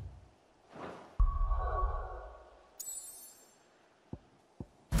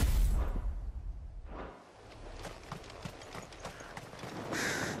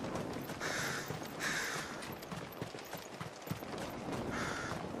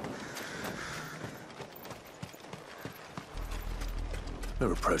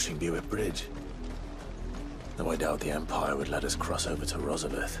 We're approaching Buick Bridge. Though I doubt the Empire would let us cross over to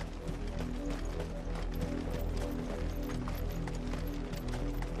Rosabeth.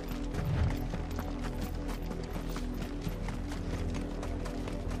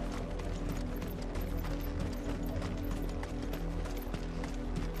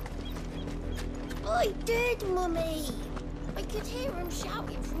 I did, Mummy! I could hear him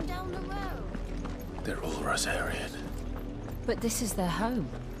shouting from down the road. They're all Rosarian. But this is their home.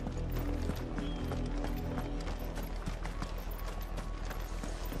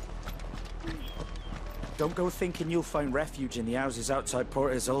 Don't go thinking you'll find refuge in the houses outside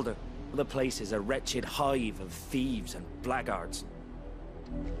Port Isolde. The place is a wretched hive of thieves and blackguards.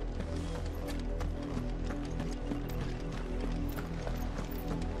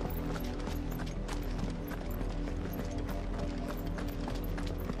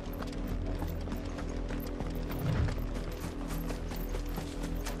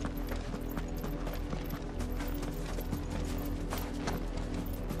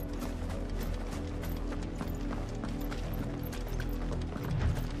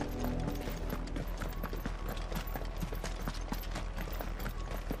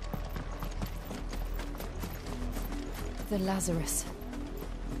 The Lazarus.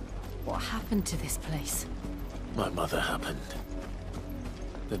 What happened to this place? My mother happened.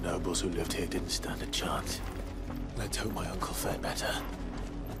 The nobles who lived here didn't stand a chance. Let's hope my uncle fared better.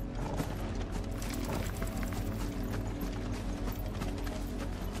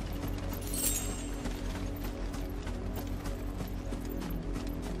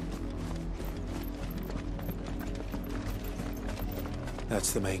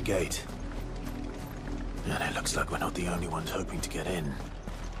 That's the main gate. And it looks like we're not the only ones hoping to get in.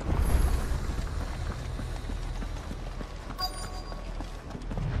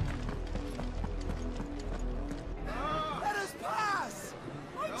 Let us pass!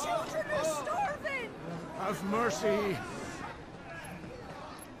 My children are starving! Have mercy!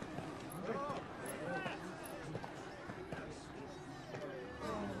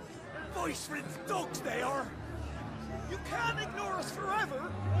 Voice-ridden dogs they are! You can't ignore us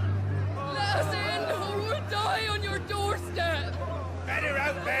forever! Let us in, or we'll die on your doorstep! Better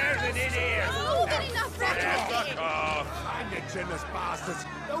out there than in here! Oh, get enough Fuck off! Hang it, chinless bastards!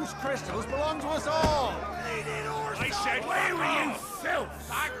 Those crystals belong to us all! I said, where were you, filth?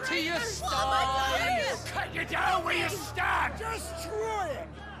 Back to your stalls! Cut you down where you stand! Just try it!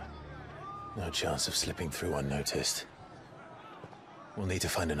 No chance of slipping through unnoticed. We'll need to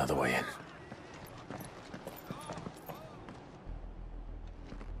find another way in.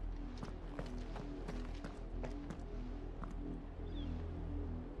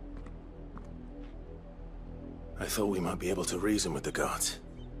 I thought we might be able to reason with the guards.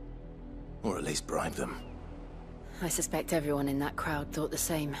 Or at least bribe them. I suspect everyone in that crowd thought the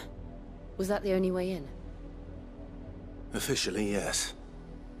same. Was that the only way in? Officially, yes.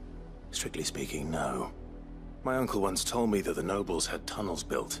 Strictly speaking, no. My uncle once told me that the nobles had tunnels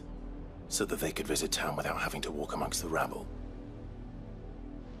built, so that they could visit town without having to walk amongst the rabble.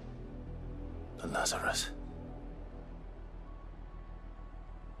 But Lazarus...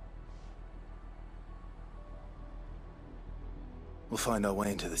 We'll find our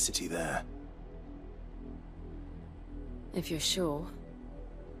way into the city there. If you're sure.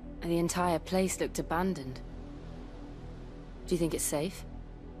 The entire place looked abandoned. Do you think it's safe?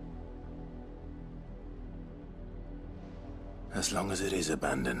 As long as it is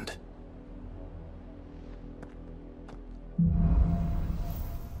abandoned.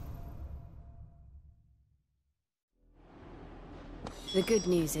 The good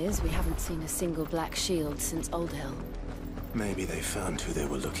news is we haven't seen a single black shield since Old Hill. Maybe they found who they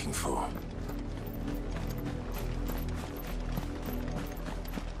were looking for.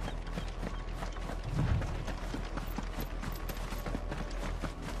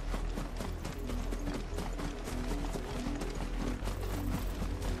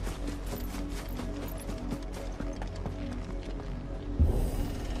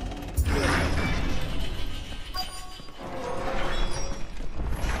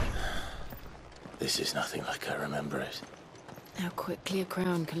 This is nothing like I remember it. How quickly a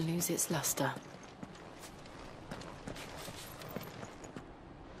crown can lose its luster.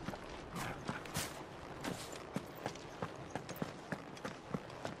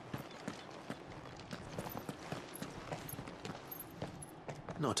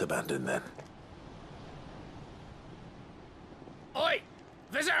 Not abandoned, then. Oi!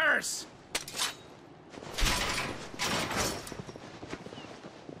 Visitors!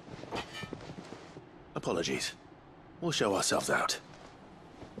 Apologies. We'll show ourselves out.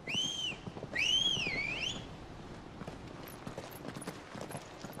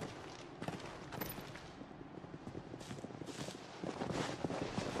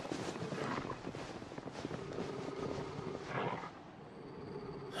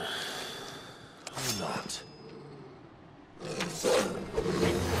 Or not.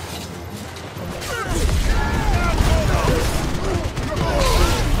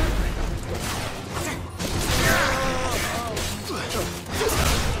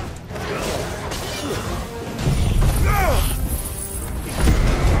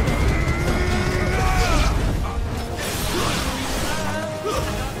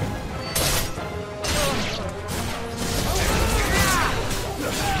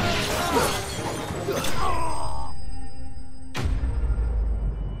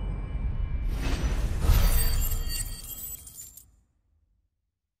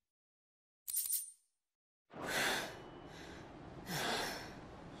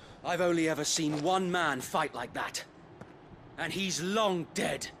 I've only ever seen one man fight like that. And he's long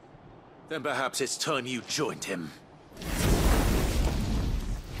dead. Then perhaps it's time you joined him.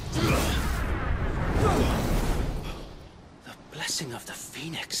 The blessing of the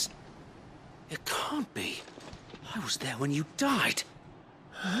Phoenix. It can't be. I was there when you died.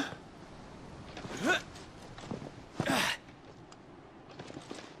 Huh?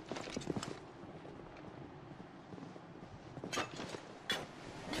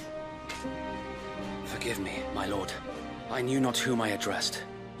 Forgive me, my lord. I knew not whom I addressed.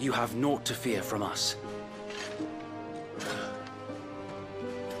 You have naught to fear from us.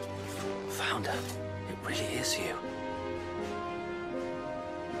 Founder, it really is you.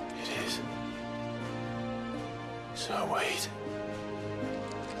 It is. So wait.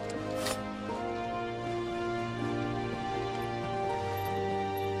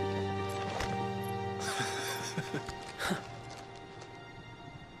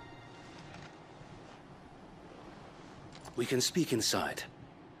 We can speak inside.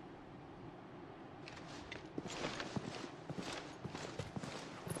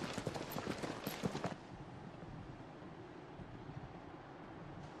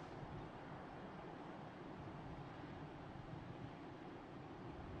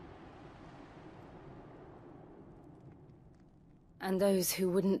 And those who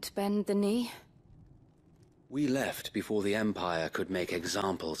wouldn't bend the knee? We left before the Empire could make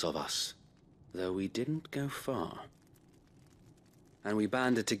examples of us, though we didn't go far. And we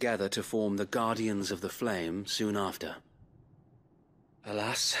banded together to form the Guardians of the Flame soon after.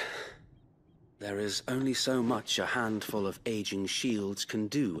 Alas, there is only so much a handful of aging shields can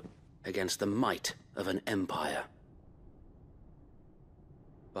do against the might of an empire.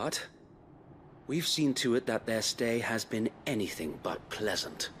 But we've seen to it that their stay has been anything but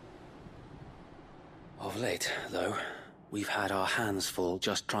pleasant. Of late, though, we've had our hands full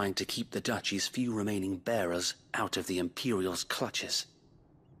just trying to keep the Duchy's few remaining bearers out of the Imperial's clutches.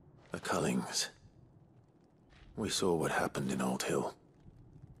 The Cullings. We saw what happened in Old Hill.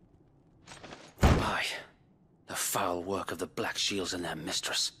 Aye. The foul work of the Black Shields and their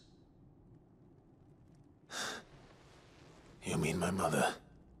mistress. You mean my mother?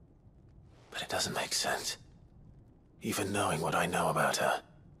 But it doesn't make sense. Even knowing what I know about her.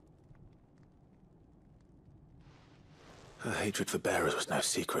 Her hatred for bearers was no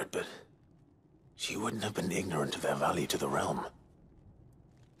secret, but she wouldn't have been ignorant of their value to the realm.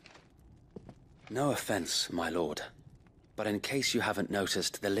 No offense, my lord, but in case you haven't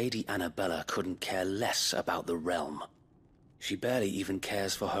noticed, the Lady Annabella couldn't care less about the realm. She barely even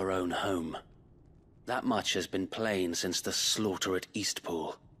cares for her own home. That much has been plain since the slaughter at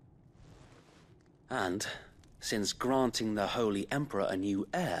Eastpool. And, since granting the Holy Emperor a new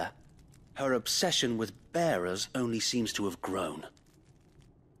heir, her obsession with bearers only seems to have grown.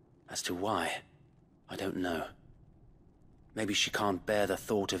 As to why, I don't know. Maybe she can't bear the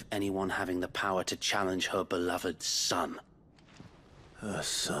thought of anyone having the power to challenge her beloved son. Her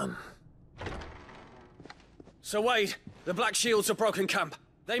son. Sir Wade, the Black Shields have broken camp.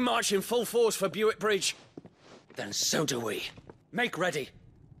 They march in full force for Buick Bridge. Then so do we. Make ready.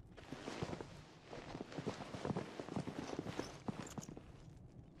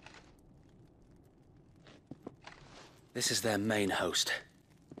 This is their main host.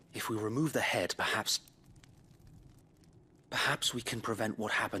 If we remove the head, perhaps we can prevent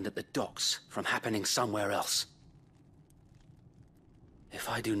what happened at the docks from happening somewhere else. If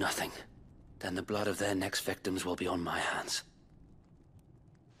I do nothing, then the blood of their next victims will be on my hands.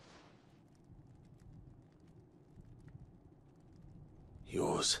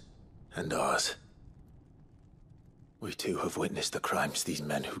 Yours and ours. We too have witnessed the crimes these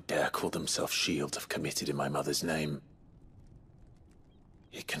men who dare call themselves shields have committed in my mother's name.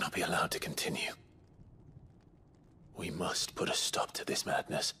 It cannot be allowed to continue. We must put a stop to this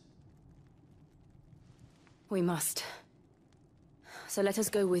madness. We must. So let us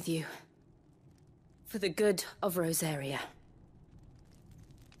go with you. For the good of Rosaria.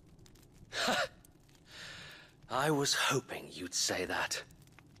 I was hoping you'd say that.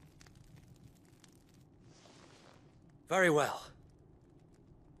 Very well.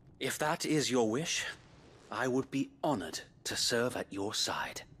 If that is your wish, I would be honored to serve at your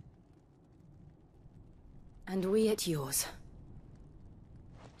side. And we at yours.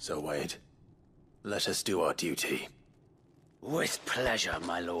 So, Wade, let us do our duty. With pleasure,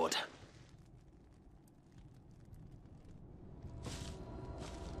 my lord.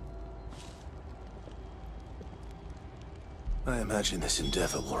 I imagine this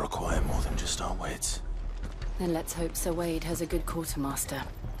endeavor will require more than just our wits. Then let's hope Sir Wade has a good quartermaster.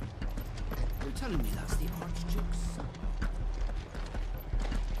 You're telling me that's the Archduke's son?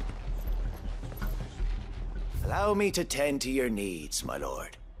 Allow me to tend to your needs, my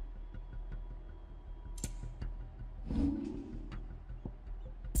lord.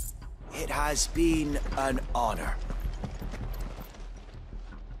 It has been an honor.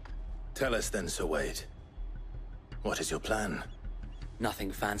 Tell us then, Sir Wade. What is your plan?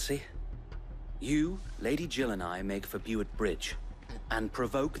 Nothing fancy. You, Lady Jill and I make for Buick Bridge, and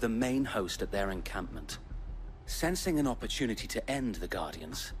provoke the main host at their encampment. Sensing an opportunity to end the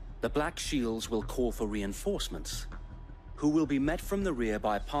Guardians, The Black Shields will call for reinforcements, who will be met from the rear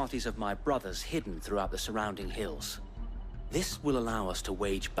by parties of my brothers hidden throughout the surrounding hills. This will allow us to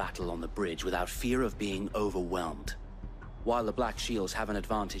wage battle on the bridge without fear of being overwhelmed. While the Black Shields have an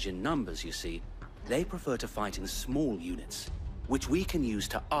advantage in numbers, you see, they prefer to fight in small units, which we can use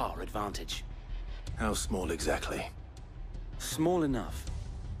to our advantage. How small exactly? Small enough,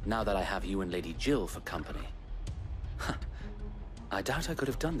 now that I have you and Lady Jill for company. I doubt I could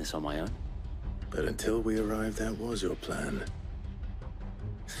have done this on my own. But until we arrived, that was your plan.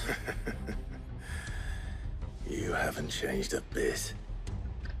 You haven't changed a bit.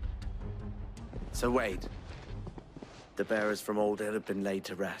 So wait. The bearers from Old Hill have been laid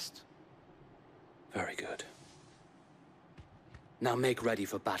to rest. Very good. Now make ready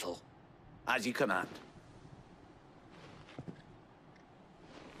for battle. As you command.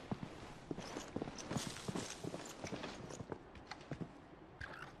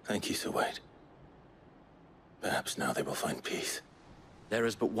 Thank you, Sir Wade. Perhaps now they will find peace. There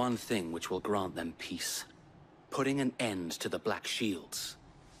is but one thing which will grant them peace. Putting an end to the Black Shields.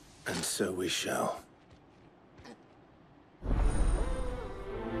 And so we shall.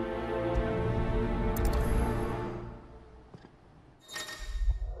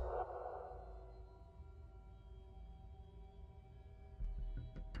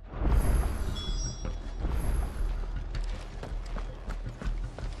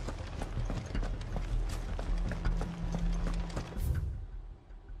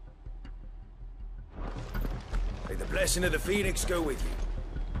 May the blessing of the Phoenix go with you.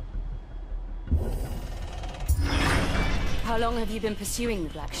 How long have you been pursuing the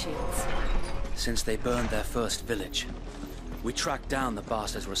Black Shields? Since they burned their first village. We tracked down the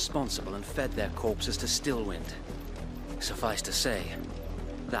bastards responsible and fed their corpses to Stillwind. Suffice to say,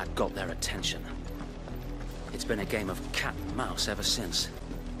 that got their attention. It's been a game of cat and mouse ever since.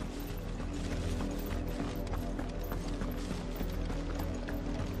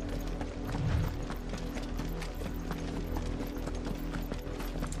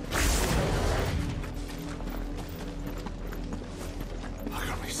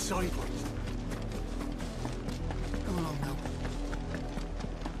 Sideways. Come along now.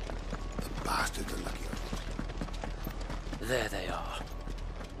 The bastards are lucky. There they are.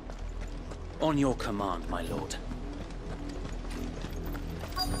 On your command, my lord.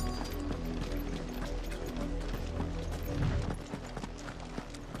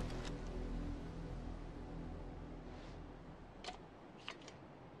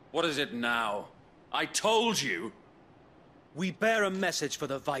 What is it now? I told you! We bear a message for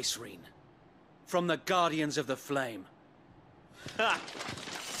the Vicereine. From the Guardians of the Flame. Ha!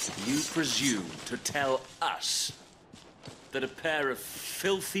 You presume to tell us that a pair of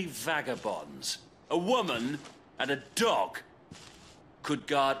filthy vagabonds, a woman and a dog, could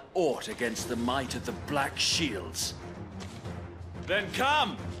guard aught against the might of the Black Shields? Then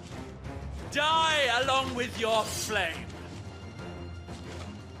come! Die along with your flame!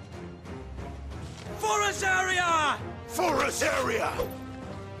 For Azaria! For Azaria!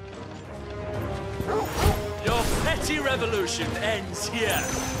 Your petty revolution ends here.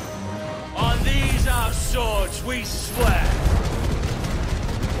 On these our swords we swear.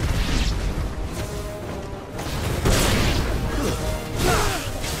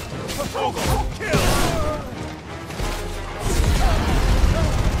 Kill!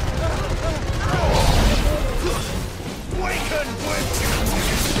 Waken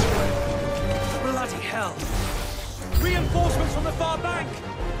Bloody hell! Reinforcements from the far bank!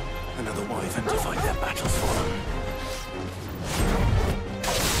 Another wyvern to fight their battles for them.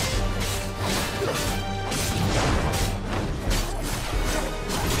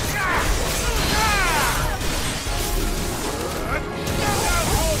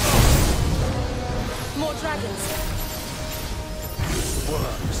 More dragons.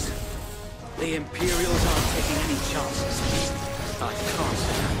 Worms. The Imperials aren't taking any chances. I can't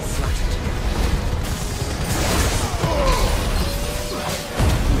say I'm flattered.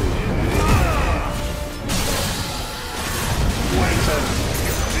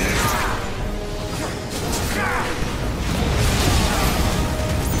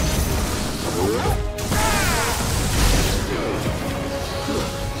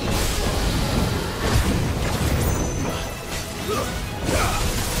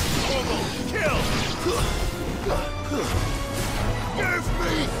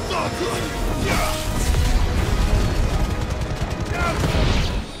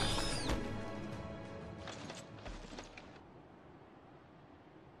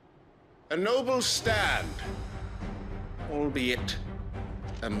 A noble stand, albeit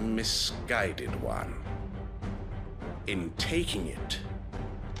a misguided one. In taking it,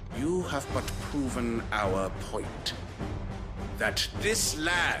 You have but proven our point. That this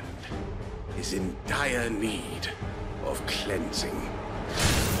land is in dire need of cleansing.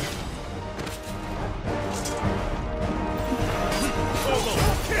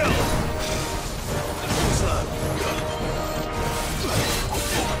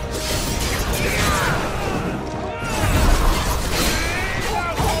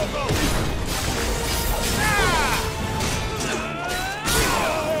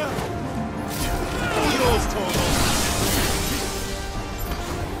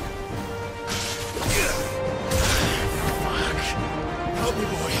 Help me,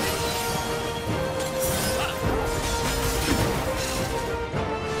 boy.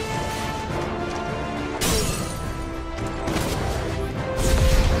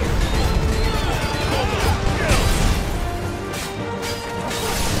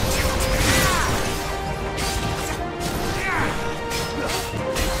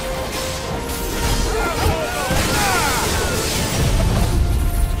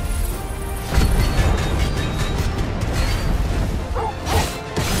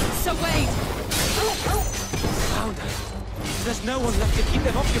 There's no one left to keep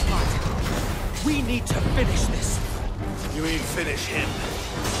them occupied. We need to finish this. You mean finish him?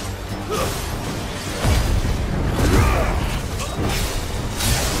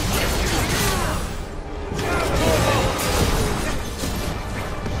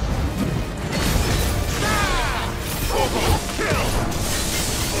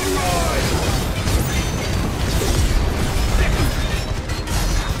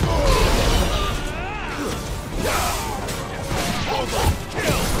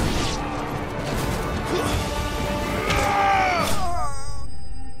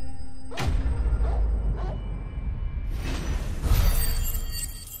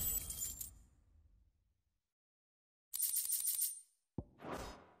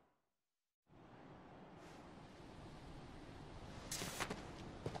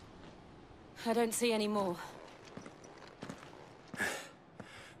 I don't see any more.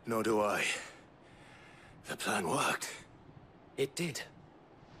 Nor do I. The plan worked. It did.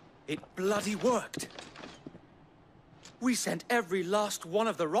 It bloody worked. We sent every last one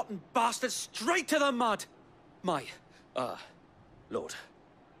of the rotten bastards straight to the mud! Lord,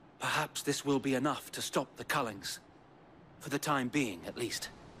 perhaps this will be enough to stop the Cullings. For the time being, at least.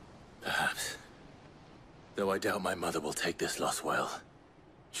 Perhaps. Though I doubt my mother will take this loss well.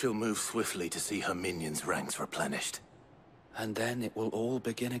 She'll move swiftly to see her minions' ranks replenished. And then it will all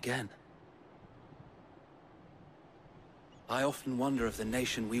begin again. I often wonder if the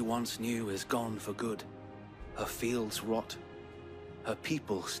nation we once knew is gone for good. Her fields rot. Her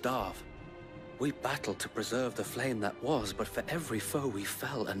people starve. We battled to preserve the flame that was, but for every foe we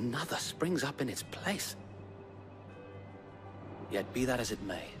fell, another springs up in its place. Yet be that as it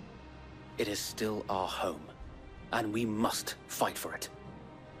may, it is still our home, and we must fight for it.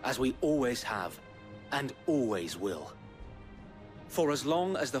 As we always have, and always will. For as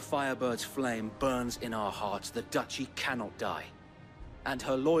long as the Firebird's flame burns in our hearts, the Duchy cannot die. And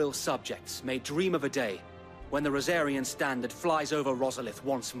her loyal subjects may dream of a day when the Rosarian standard flies over Rosalith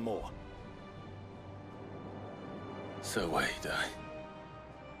once more. So wait,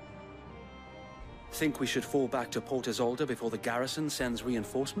 Think we should fall back to Port Isolde before the garrison sends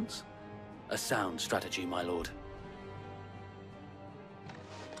reinforcements? A sound strategy, my lord.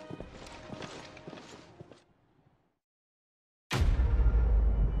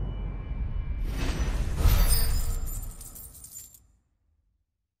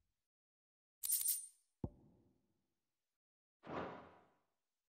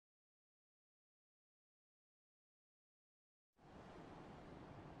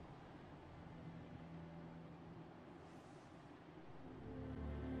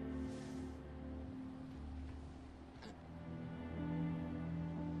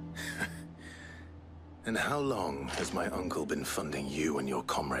 And how long has my uncle been funding you and your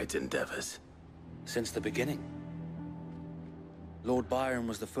comrades' endeavors? Since the beginning. Lord Byron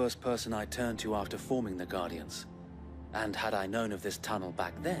was the first person I turned to after forming the Guardians. And had I known of this tunnel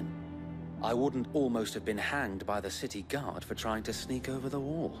back then, I wouldn't almost have been hanged by the city guard for trying to sneak over the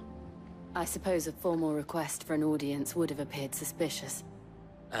wall. I suppose a formal request for an audience would have appeared suspicious.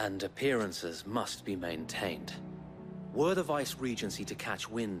 And appearances must be maintained. Were the Vice-Regency to catch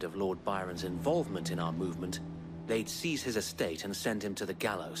wind of Lord Byron's involvement in our movement, they'd seize his estate and send him to the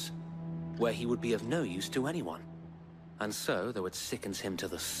gallows, where he would be of no use to anyone. And so, though it sickens him to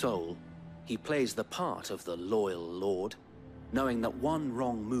the soul, he plays the part of the loyal lord, knowing that one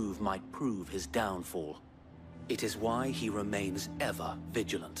wrong move might prove his downfall. It is why he remains ever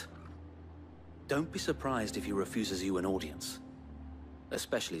vigilant. Don't be surprised if he refuses you an audience.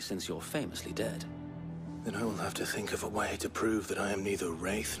 especially since you're famously dead. Then I will have to think of a way to prove that I am neither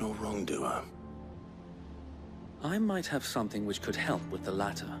wraith nor wrongdoer. I might have something which could help with the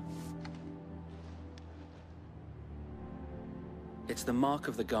latter. It's the mark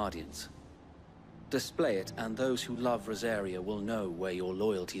of the Guardians. Display it, and those who love Rosaria will know where your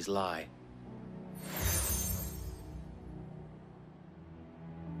loyalties lie.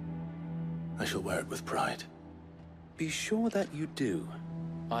 I shall wear it with pride. Be sure that you do.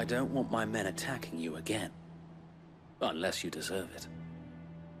 I don't want my men attacking you again. Unless you deserve it.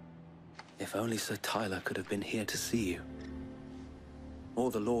 If only Sir Tyler could have been here to see you.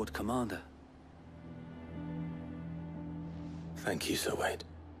 Or the Lord Commander. Thank you, Sir Wade.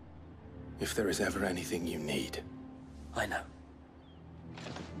 If there is ever anything you need... I know.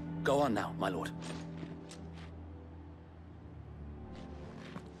 Go on now, my lord.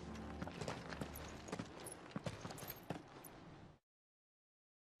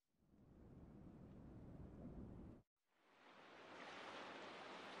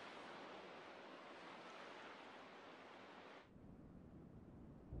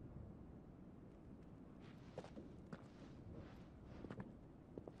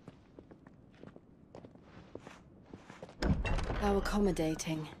 How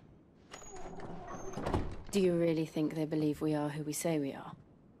accommodating. Do you really think they believe we are who we say we are?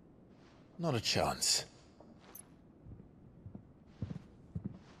 Not a chance.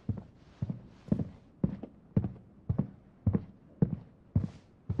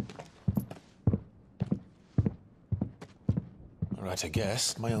 Right, I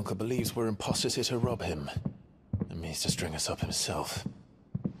guess. My uncle believes we're imposters here to rob him. And means to string us up himself.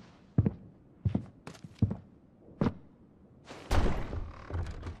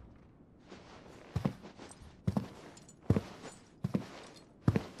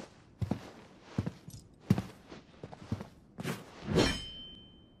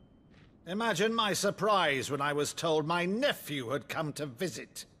 Imagine my surprise when I was told my nephew had come to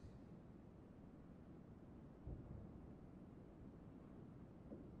visit.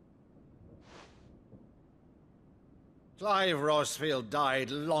 Clive Rosfield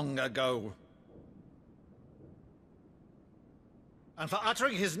died long ago. And for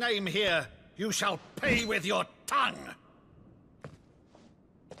uttering his name here, you shall pay with your tongue!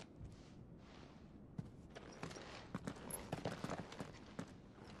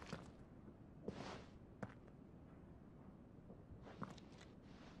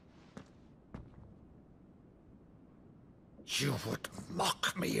 You would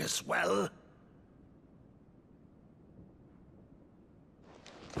mock me as well?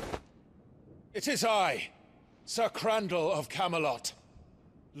 It is I, Sir Crandall of Camelot,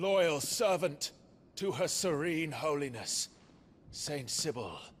 loyal servant to Her Serene Holiness, Saint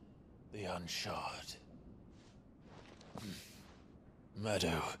Sybil the Unshod.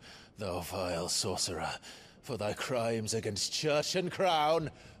 Meadow, thou vile sorcerer, for thy crimes against church and crown,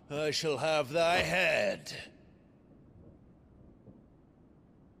 I shall have thy head.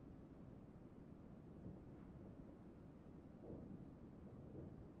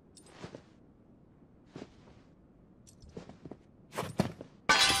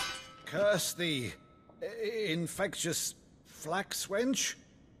 Curse thee, infectious flax wench.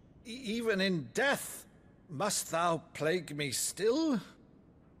 Even in death, must thou plague me still?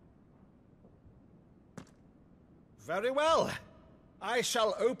 Very well. I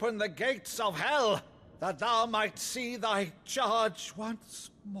shall open the gates of hell, that thou might see thy charge once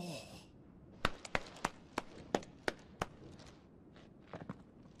more.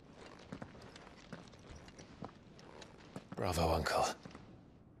 Bravo, Uncle.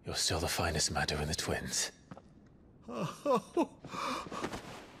 You're still the finest Meadow in the twins. Oh,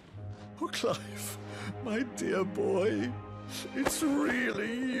 Clive, my dear boy, it's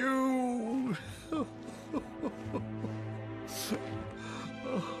really you.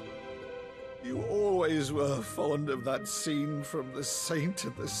 You always were fond of that scene from The Saint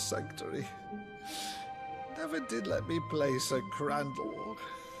in the Sanctuary. Never did let me play Sir Crandall.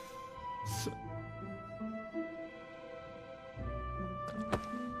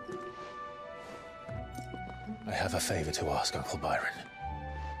 I have a favor to ask, Uncle Byron.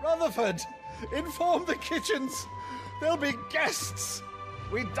 Rutherford, inform the kitchens. There'll be guests.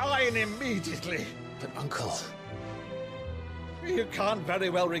 We dine immediately. But, Uncle... You can't very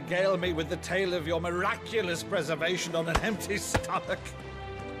well regale me with the tale of your miraculous preservation on an empty stomach.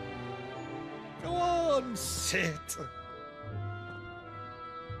 Go on, sit.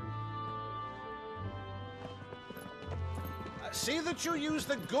 See that you use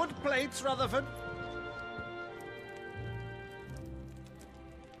the good plates, Rutherford.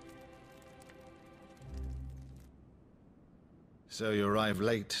 So you arrived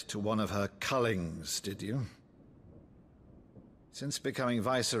late to one of her cullings, did you? Since becoming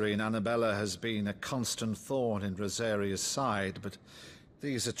Vicereine, Annabella has been a constant thorn in Rosaria's side, but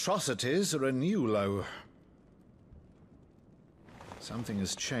these atrocities are a new low. Something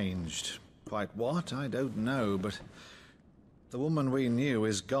has changed. Quite what, I don't know, but the woman we knew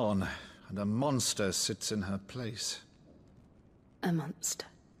is gone, and a monster sits in her place. A monster?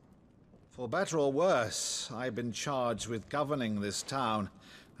 For better or worse, I've been charged with governing this town,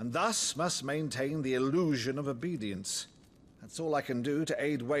 and thus must maintain the illusion of obedience. That's all I can do to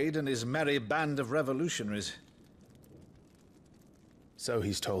aid Wade and his merry band of revolutionaries. So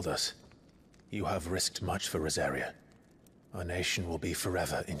he's told us. You have risked much for Rosaria. Our nation will be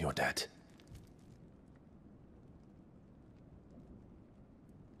forever in your debt.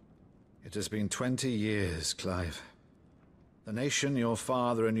 It has been 20 years, Clive. The nation your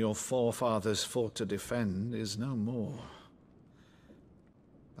father and your forefathers fought to defend is no more.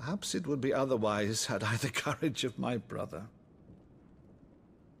 Perhaps it would be otherwise had I the courage of my brother.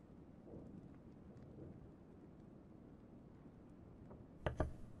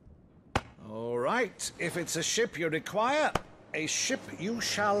 All right, if it's a ship you require, a ship you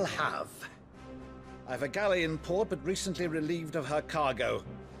shall have. I've a galley in port, but recently relieved of her cargo.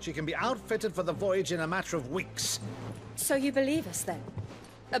 She can be outfitted for the voyage in a matter of weeks. So you believe us, then?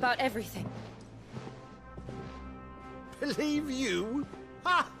 About everything? Believe you?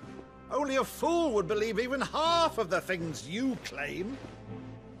 Ha! Only a fool would believe even half of the things you claim.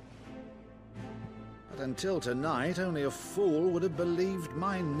 But until tonight, only a fool would have believed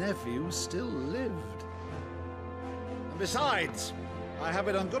my nephew still lived. And besides, I have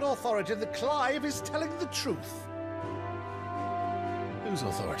it on good authority that Clive is telling the truth. Whose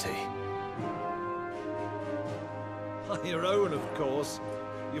authority? On your own, of course.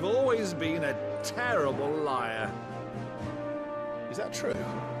 You've always been a terrible liar. Is that true?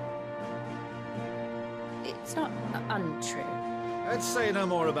 It's not untrue. Let's say no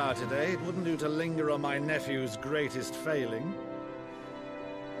more about it, eh? It wouldn't do to linger on my nephew's greatest failing.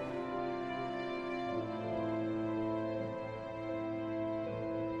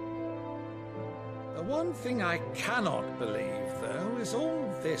 The one thing I cannot believe, though, is all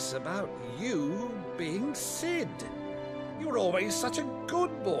this about you being Sid. You were always such a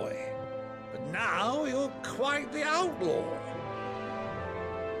good boy, but now you're quite the outlaw.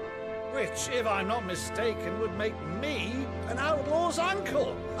 Which, if I'm not mistaken, would make me an outlaw's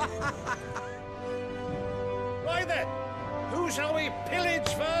uncle. Right then, who shall we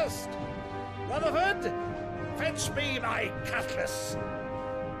pillage first? Rutherford, fetch me my cutlass.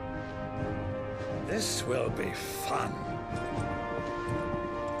 This will be fun.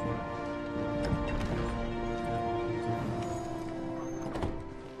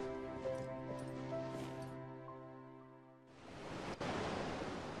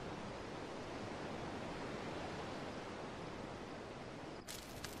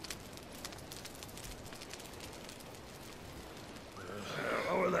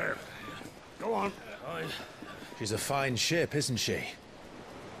 Over there. Go on. She's a fine ship, isn't she?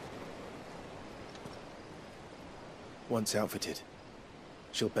 Once outfitted,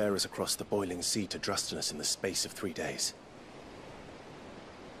 she'll bear us across the boiling sea to Drustinus in the space of 3 days.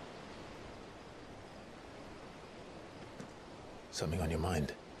 Something on your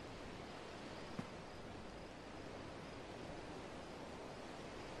mind?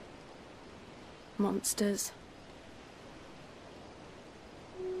 Monsters.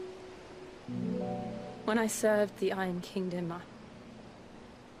 When I served the Iron Kingdom,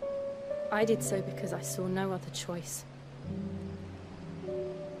 I did so because I saw no other choice.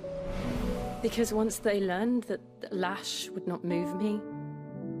 Because once they learned that the lash would not move me,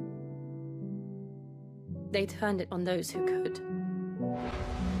 they turned it on those who could.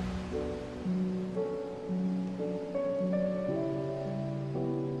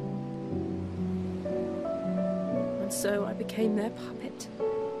 And so I became their puppet.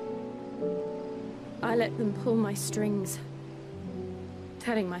 I let them pull my strings,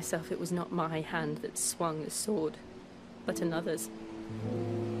 telling myself it was not my hand that swung the sword, but another's.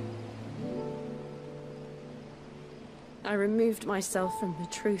 I removed myself from the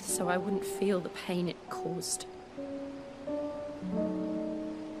truth so I wouldn't feel the pain it caused.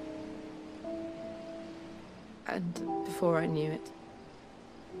 And before I knew it,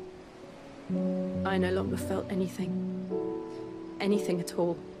 I no longer felt anything. Anything at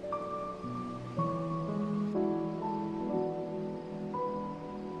all.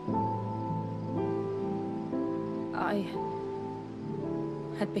 I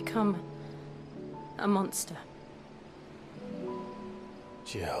had become a monster.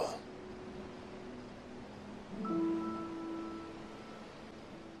 Jill.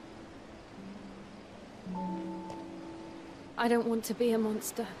 I don't want to be a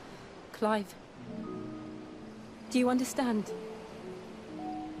monster, Clive. Do you understand?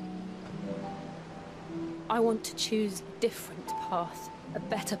 I want to choose a different path, a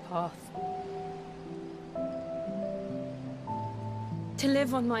better path. To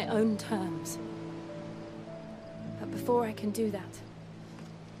live on my own terms. But before I can do that,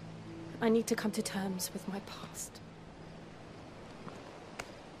 I need to come to terms with my past.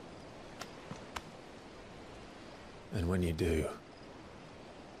 And when you do,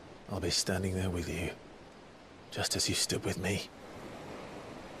 I'll be standing there with you, just as you stood with me.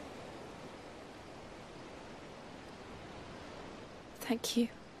 Thank you,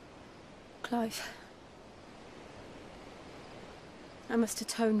 Clive. I must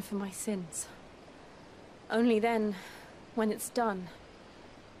atone for my sins. Only then, when it's done,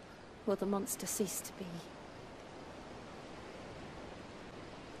 will the monster cease to be.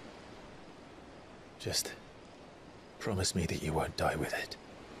 Just promise me that you won't die with it.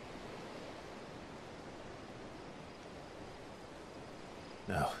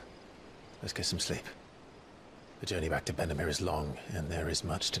 Now, let's get some sleep. The journey back to Benamir is long, and there is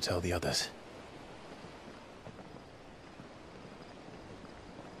much to tell the others.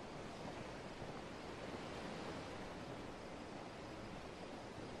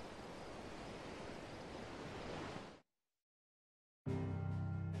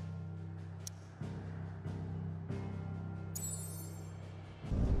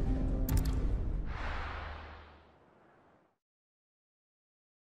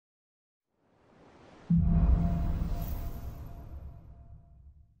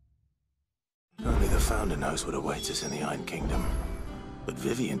 Only the Founder knows what awaits us in the Iron Kingdom. But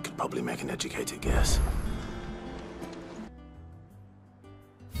Vivian could probably make an educated guess.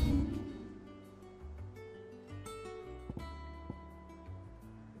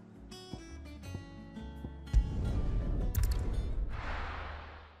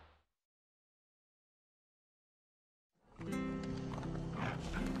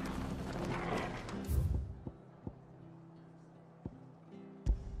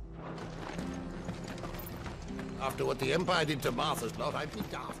 After what the Empire did to Martha's lot, I'd be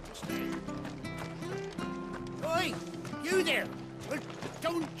daft to stay. Oi! You there! Well,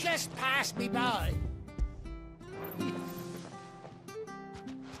 don't just pass me by.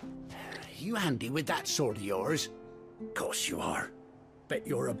 You handy with that sword of yours? Course you are. Bet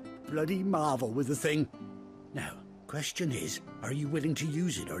you're a bloody marvel with the thing. Now, question is, are you willing to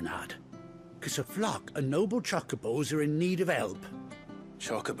use it or not? 'Cause a flock of noble chocobos are in need of help.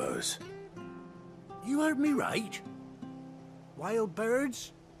 Chocobos? You heard me right. Wild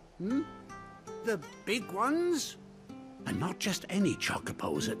birds? Hmm? The big ones? And not just any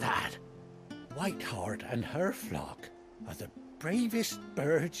chocobos at that. Whiteheart and her flock are the bravest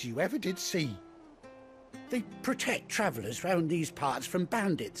birds you ever did see. They protect travellers round these parts from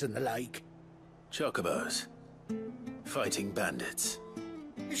bandits and the like. Chocobos? Fighting bandits?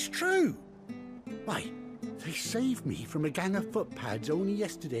 It's true. Why, they saved me from a gang of footpads only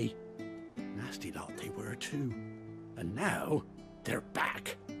yesterday. Nasty lot they were too. And now, they're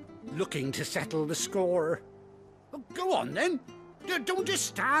back, looking to settle the score. Well, go on then. Don't just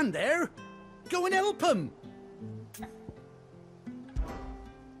stand there. Go and help them.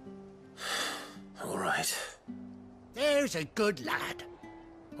 All right. There's a good lad.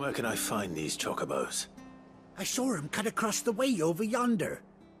 Where can I find these chocobos? I saw him cut across the way over yonder.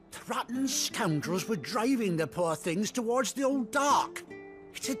 The rotten scoundrels were driving the poor things towards the old dock.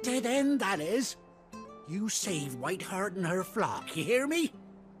 It's a dead end, that is. You save Whiteheart and her flock, you hear me?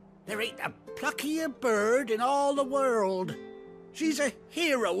 There ain't a pluckier bird in all the world. She's a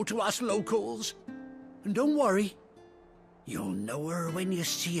hero to us locals. And don't worry, you'll know her when you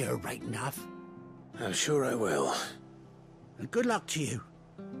see her right enough. I'm sure I will. And good luck to you.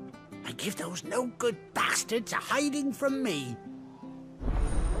 And give those no-good bastards a hiding from me.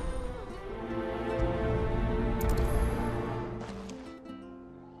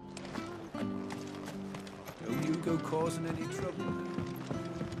 Don't you go causing any trouble.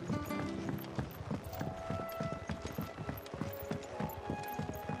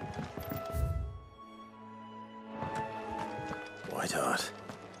 Whiteheart.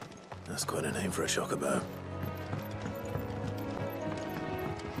 That's quite a name for a chocobo.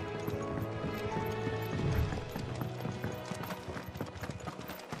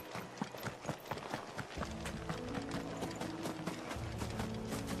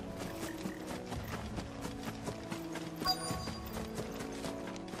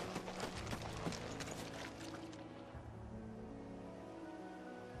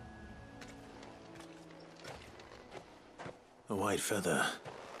 A white feather.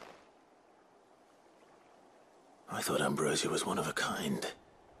 I thought Ambrosia was one of a kind.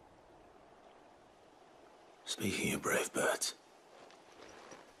 Speaking of brave birds,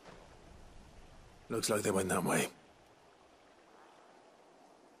 looks like they went that way.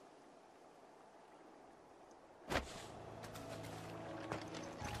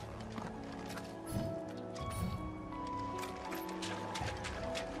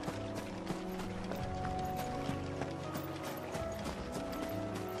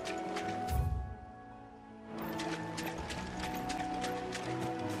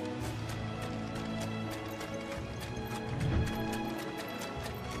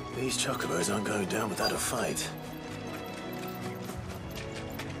 These chocobos aren't going down without a fight.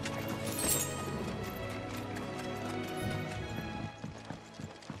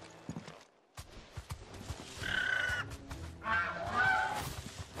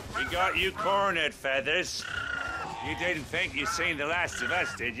 We got you cornered, Feathers. You didn't think you'd seen the last of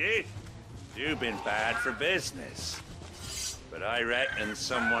us, did you? You've been bad for business. But I reckon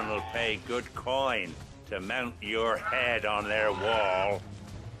someone will pay good coin to mount your head on their wall.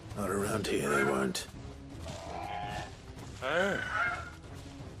 Not around here, they weren't. Her?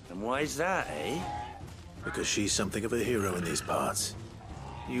 And why's that, eh? Because she's something of a hero in these parts.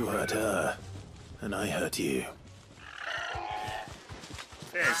 You hurt her, and I hurt you.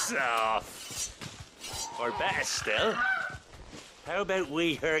 Piss off. Or better still, how about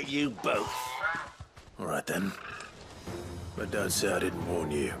we hurt you both? All right then. But don't say I didn't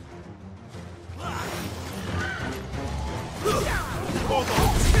warn you.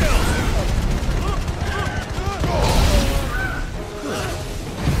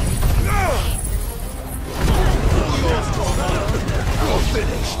 You're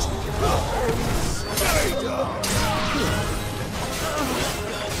finished. Stay down.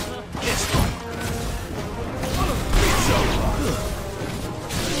 This one. It's over.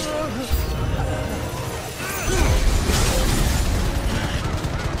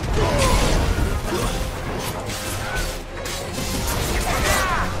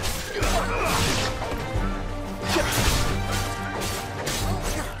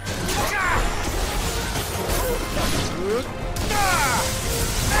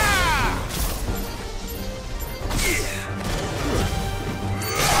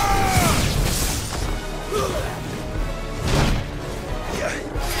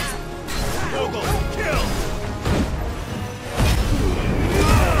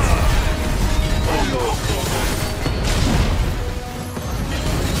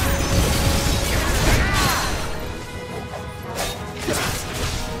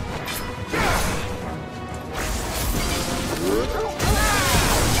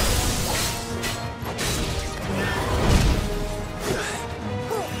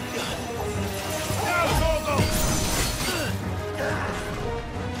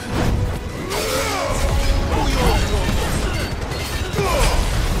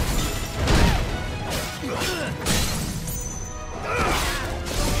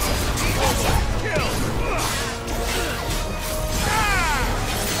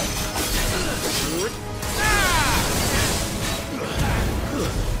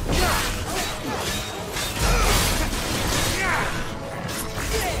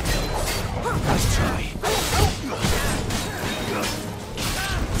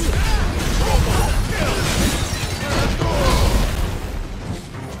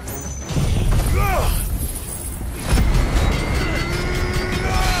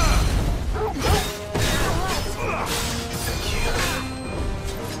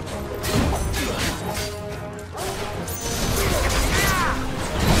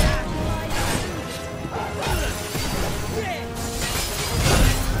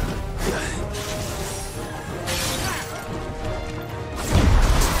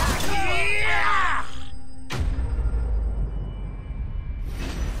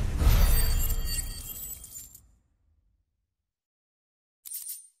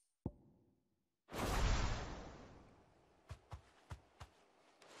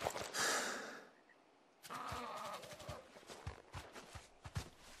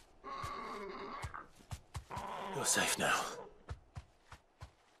 You're safe now.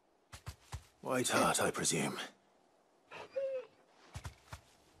 White Heart, I presume.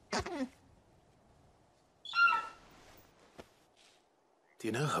 Do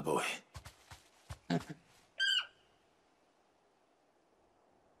you know her, boy? That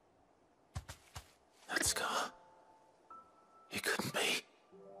scar. It couldn't be.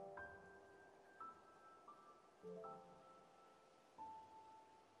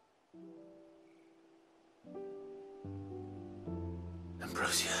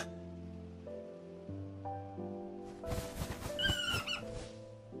 Ambrosia.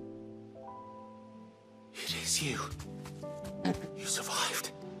 It is. It's you. You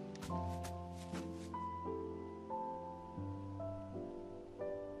survived.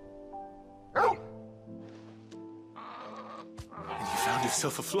 And you found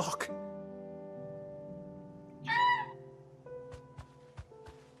yourself a flock.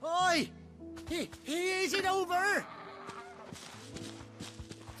 Oi! Is it over?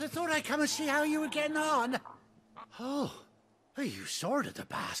 I thought I'd come and see how you were getting on. Oh, you sorted the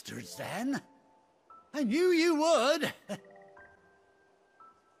bastards then. I knew you would.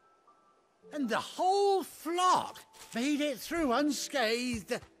 And the whole flock made it through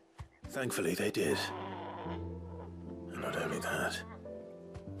unscathed. Thankfully they did. And not only that.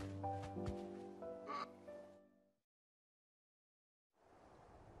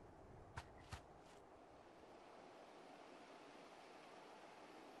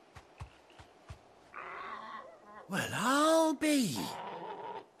 Well, I'll be.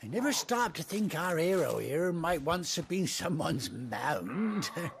 I never stopped to think our hero here might once have been someone's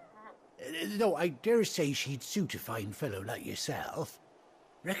mound. Though I dare say she'd suit a fine fellow like yourself.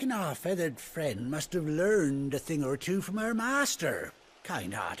 Reckon our feathered friend must have learned a thing or two from her master.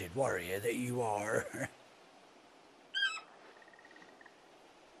 Kind-hearted warrior that you are.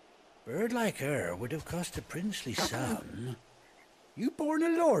 Bird like her would have cost a princely sum. You born a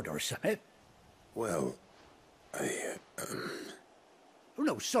lord or something? Well, Oh,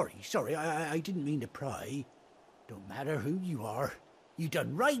 no, sorry. I didn't mean to pry. Don't matter who you are. You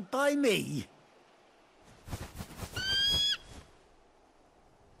done right by me.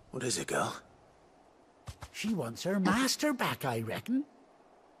 What is it, girl? She wants her master back, I reckon.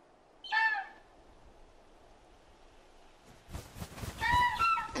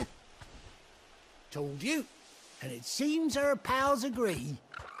 Told you. And it seems her pals agree.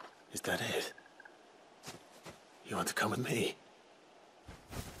 Is that it? You want to come with me?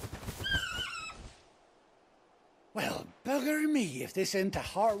 Well, bugger me if this ain't a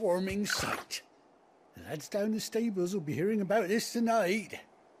heartwarming sight. The lads down the stables will be hearing about this tonight.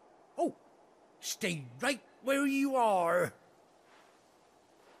 Oh, stay right where you are.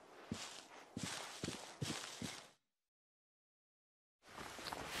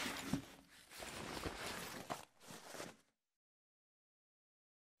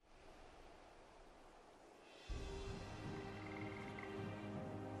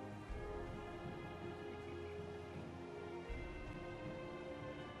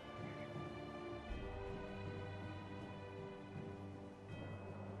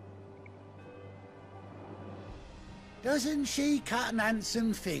 Doesn't she cut an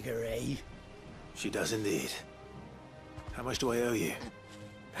handsome figure, eh? She does indeed. How much do I owe you?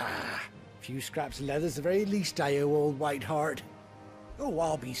 A few scraps of leather's the very least I owe old Whiteheart. Oh,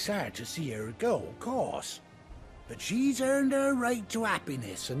 I'll be sad to see her go, of course. But she's earned her right to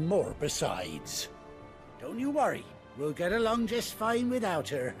happiness and more besides. Don't you worry, we'll get along just fine without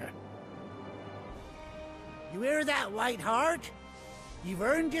her. You hear that, Whiteheart? You've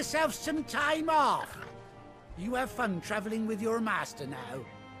earned yourself some time off. You have fun traveling with your master now.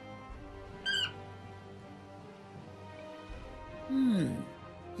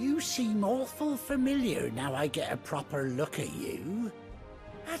 You seem awful familiar now I get a proper look at you.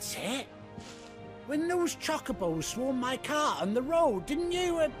 That's it. When those chocobos swarmed my cart on the road, didn't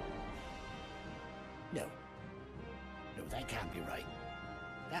you? No, that can't be right.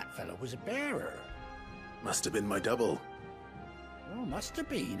 That fellow was a bearer. Must have been my double. Oh, must have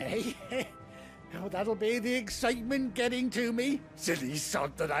been, eh? Oh, that'll be the excitement getting to me. Silly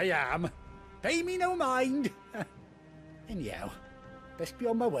sod that I am. Pay me no mind. Anyhow, best be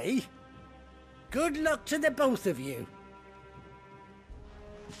on my way. Good luck to the both of you.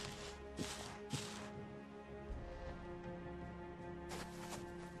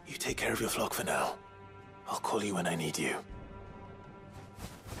 You take care of your flock for now. I'll call you when I need you.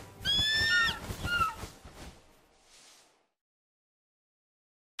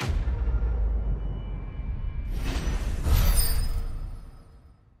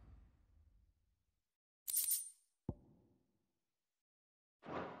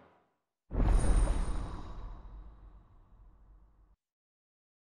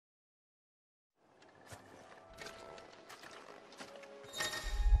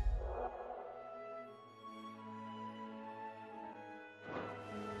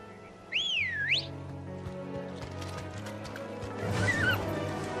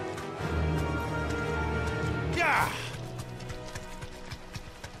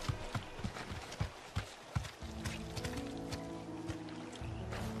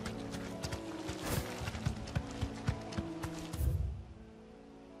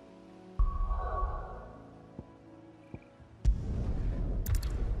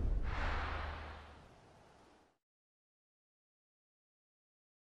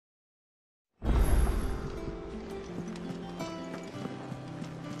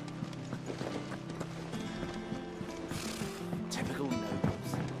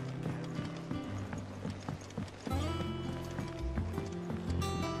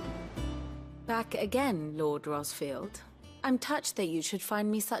 Back again, Lord Rosfield. I'm touched that you should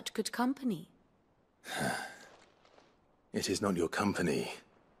find me such good company. It is not your company,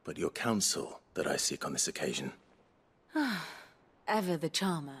 but your counsel that I seek on this occasion. Ever the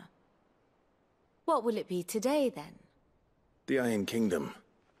charmer. What will it be today, then? The Iron Kingdom.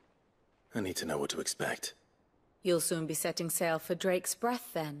 I need to know what to expect. You'll soon be setting sail for Drake's Breath,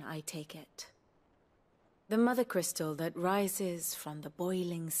 then, I take it. The mother crystal that rises from the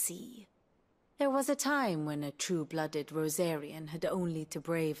boiling sea. There was a time when a true-blooded Rosarian had only to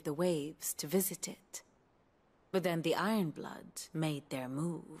brave the waves to visit it. But then the Ironblood made their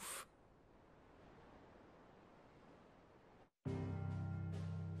move.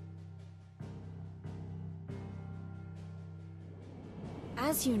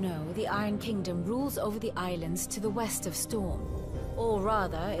 As you know, the Iron Kingdom rules over the islands to the west of Storm. Or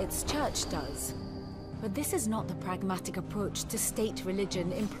rather, its church does. But this is not the pragmatic approach to state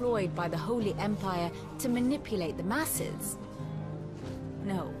religion employed by the Holy Empire to manipulate the masses.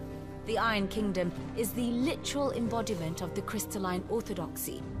 No, the Iron Kingdom is the literal embodiment of the crystalline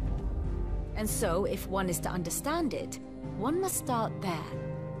orthodoxy. And so, if one is to understand it, one must start there.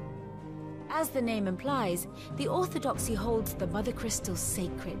 As the name implies, the orthodoxy holds the mother crystals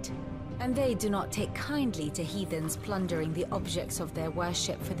sacred, and they do not take kindly to heathens plundering the objects of their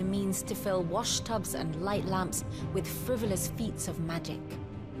worship for the means to fill washtubs and light lamps with frivolous feats of magic.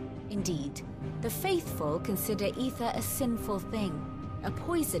 Indeed, the faithful consider ether a sinful thing, a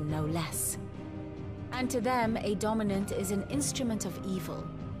poison no less. And to them, a dominant is an instrument of evil,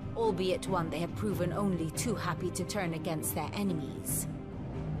 albeit one they have proven only too happy to turn against their enemies.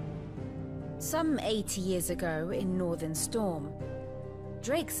 Some 80 years ago, in Northern Storm,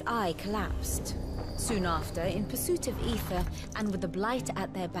 Drake's eye collapsed. Soon after, in pursuit of ether, and with the Blight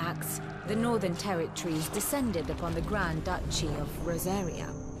at their backs, the Northern Territories descended upon the Grand Duchy of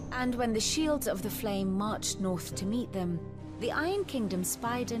Rosaria. And when the Shields of the Flame marched north to meet them, the Iron Kingdom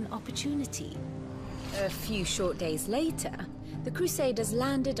spied an opportunity. A few short days later, the Crusaders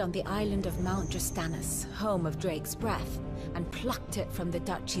landed on the island of Mount Drastanus, home of Drake's Breath, and plucked it from the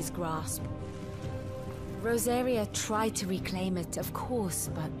Duchy's grasp. Rosaria tried to reclaim it, of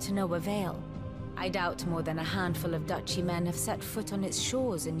course, but to no avail. I doubt more than a handful of Duchy men have set foot on its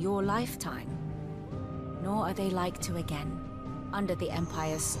shores in your lifetime. Nor are they like to again, under the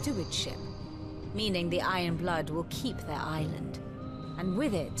Empire's stewardship, meaning the Iron Blood will keep their island. And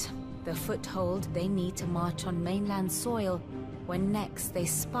with it, the foothold they need to march on mainland soil when next they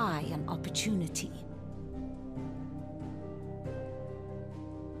spy an opportunity.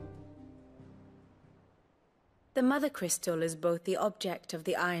 The Mother Crystal is both the object of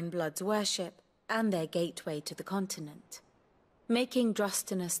the Iron Blood's worship and their gateway to the continent, making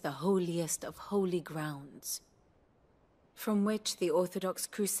Drastanus the holiest of holy grounds, from which the Orthodox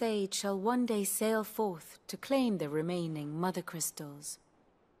Crusade shall one day sail forth to claim the remaining Mother Crystals,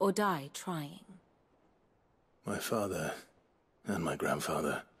 or die trying. My father and my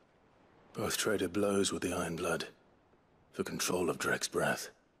grandfather both traded blows with the Iron Blood for control of Drake's Breath.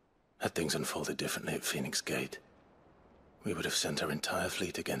 Had things unfolded differently at Phoenix Gate, we would have sent our entire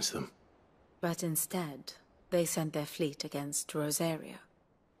fleet against them. But instead, they sent their fleet against Rosaria,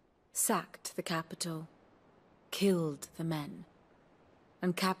 sacked the capital, killed the men,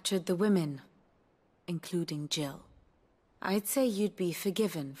 and captured the women, including Jill. I'd say you'd be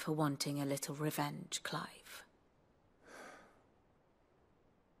forgiven for wanting a little revenge, Clive.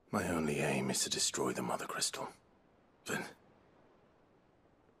 My only aim is to destroy the Mother Crystal. But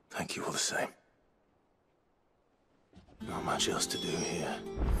thank you all the same. Not much else to do here.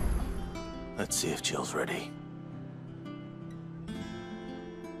 Let's see if Jill's ready.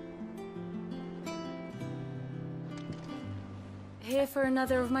 Here for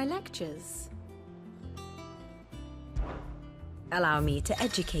another of my lectures? Allow me to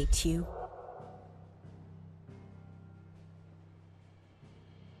educate you.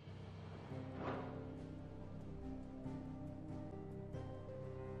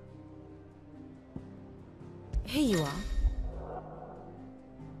 Here you are.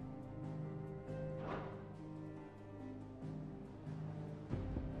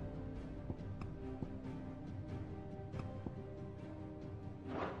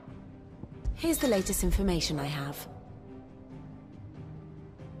 Here's the latest information I have.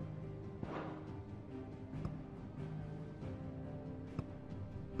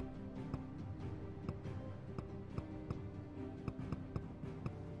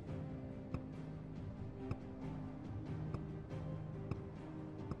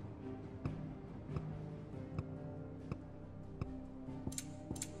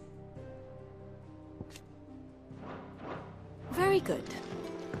 Very good.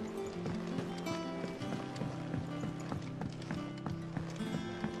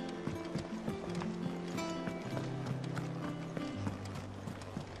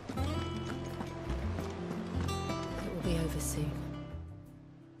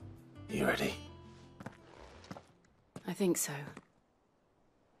 You ready? I think so.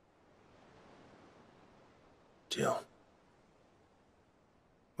 Jill,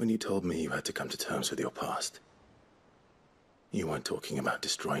 when you told me you had to come to terms with your past, you weren't talking about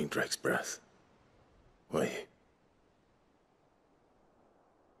destroying Drake's breath, were you?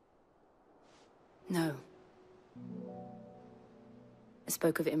 No. I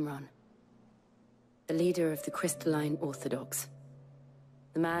spoke of Imran, the leader of the Crystalline Orthodox.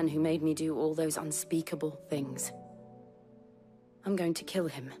 The man who made me do all those unspeakable things. I'm going to kill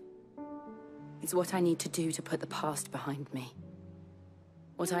him. It's what I need to do to put the past behind me.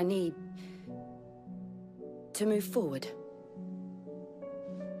 What I need to move forward.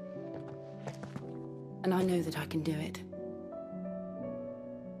 And I know that I can do it.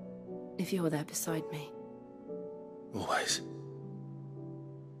 If you're there beside me. Always.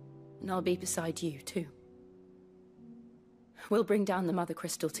 And I'll be beside you, too. We'll bring down the Mother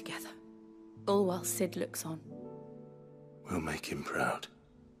Crystal together. All while Sid looks on. We'll make him proud.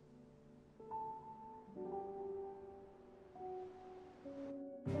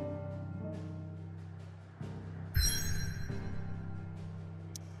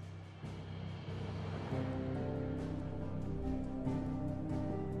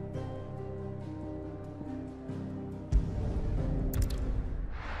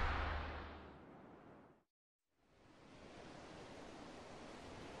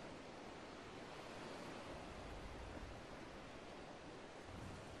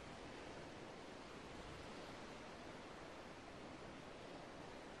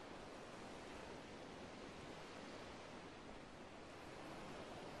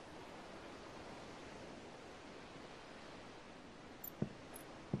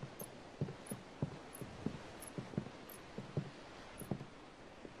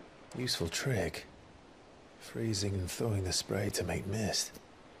 Useful trick. Freezing and thawing the spray to make mist.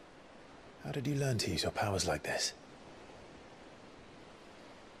 How did you learn to use your powers like this?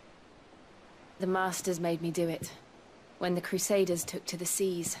 The Masters made me do it. When the Crusaders took to the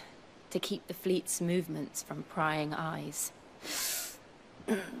seas, to keep the fleet's movements from prying eyes.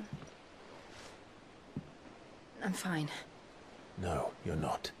 I'm fine. No, you're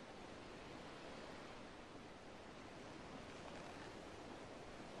not.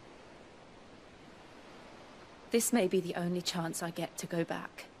 This may be the only chance I get to go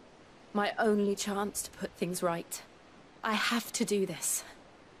back. My only chance to put things right. I have to do this.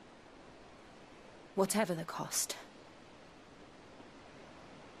 Whatever the cost.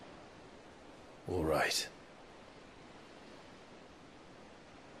 All right.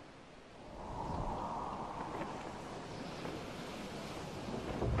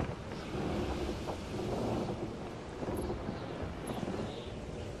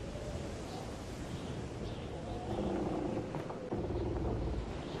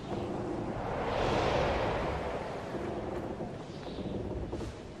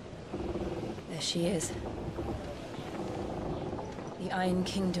 She is. The Iron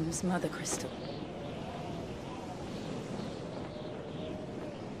Kingdom's Mother Crystal.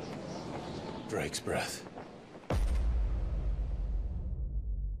 Drake's breath.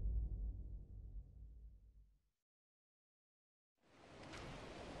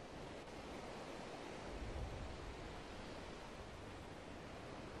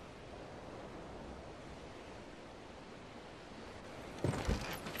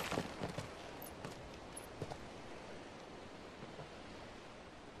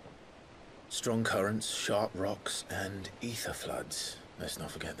 Strong currents, sharp rocks, and ether floods. Let's not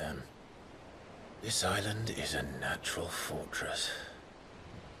forget them. This island is a natural fortress.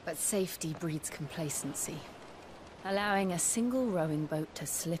 But safety breeds complacency. Allowing a single rowing boat to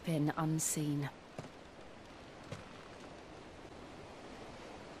slip in unseen.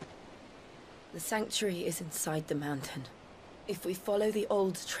 The sanctuary is inside the mountain. If we follow the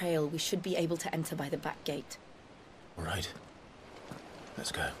old trail, we should be able to enter by the back gate. All right.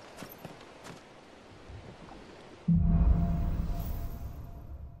 Let's go.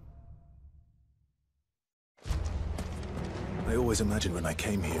 I always imagined when I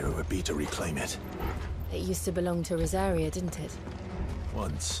came here it would be to reclaim it. It used to belong to Rosaria, didn't it?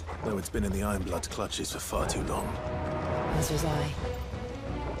 Once, though it's been in the Ironblood's clutches for far too long. As was I.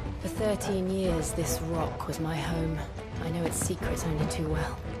 For 13 years, this rock was my home. I know its secrets only too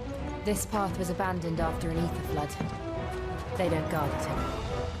well. This path was abandoned after an ether flood. They don't guard it anymore.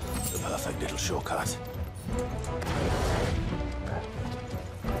 The perfect little shortcut.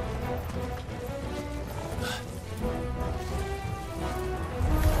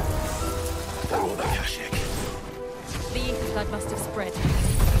 The ether flood must have spread.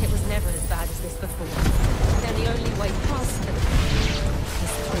 It was never as bad as this before. Then the only way past the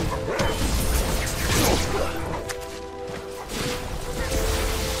is through.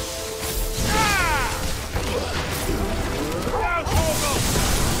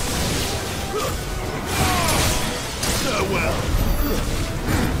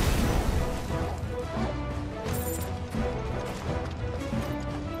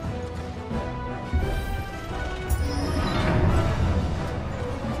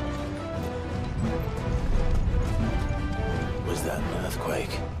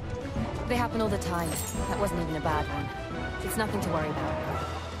 They happen all the time. That wasn't even a bad one. It's nothing to worry about.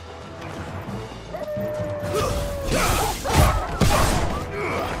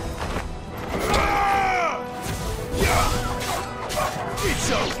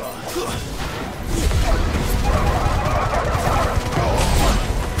 It's over!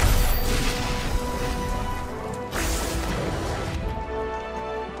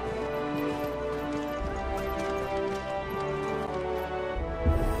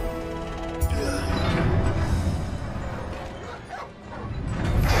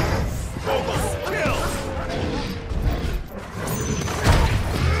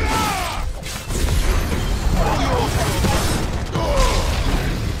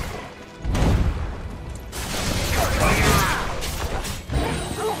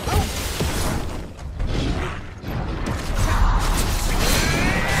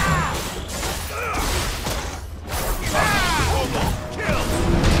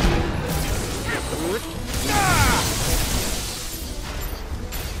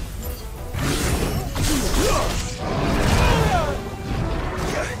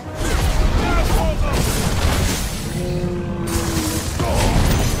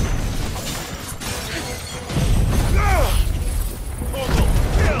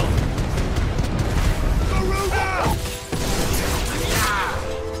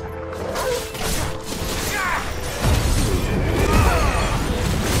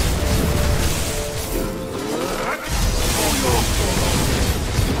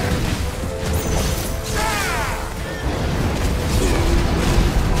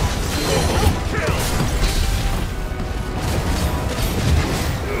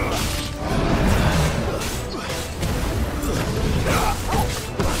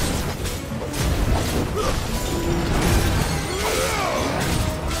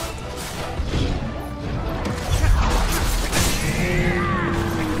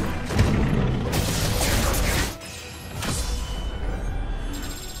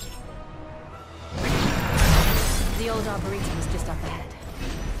 The old arboretum is just up ahead.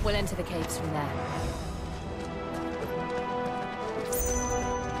 We'll enter the caves from there.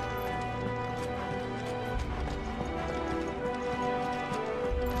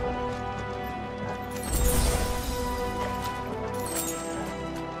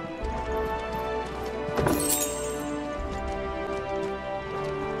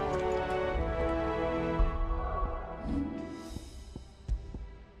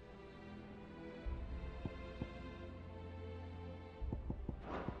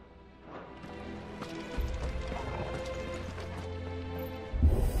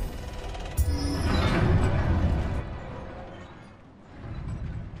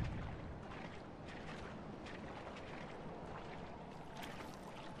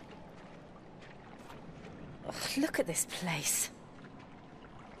 Look at this place.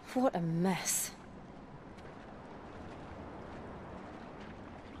 What a mess.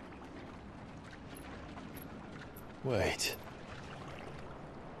 Wait.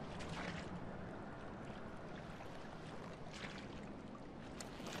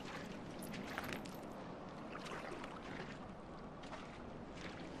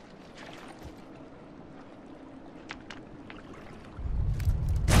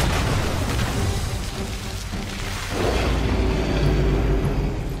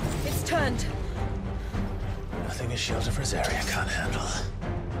 Nothing a shield of Rosaria can't handle.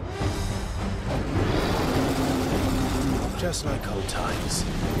 Just like old times.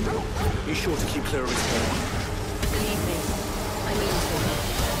 Be sure to keep clear of his head. Believe me, I mean to.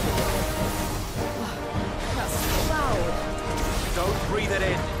 That's loud. Don't breathe it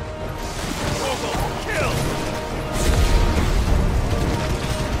in. Kill!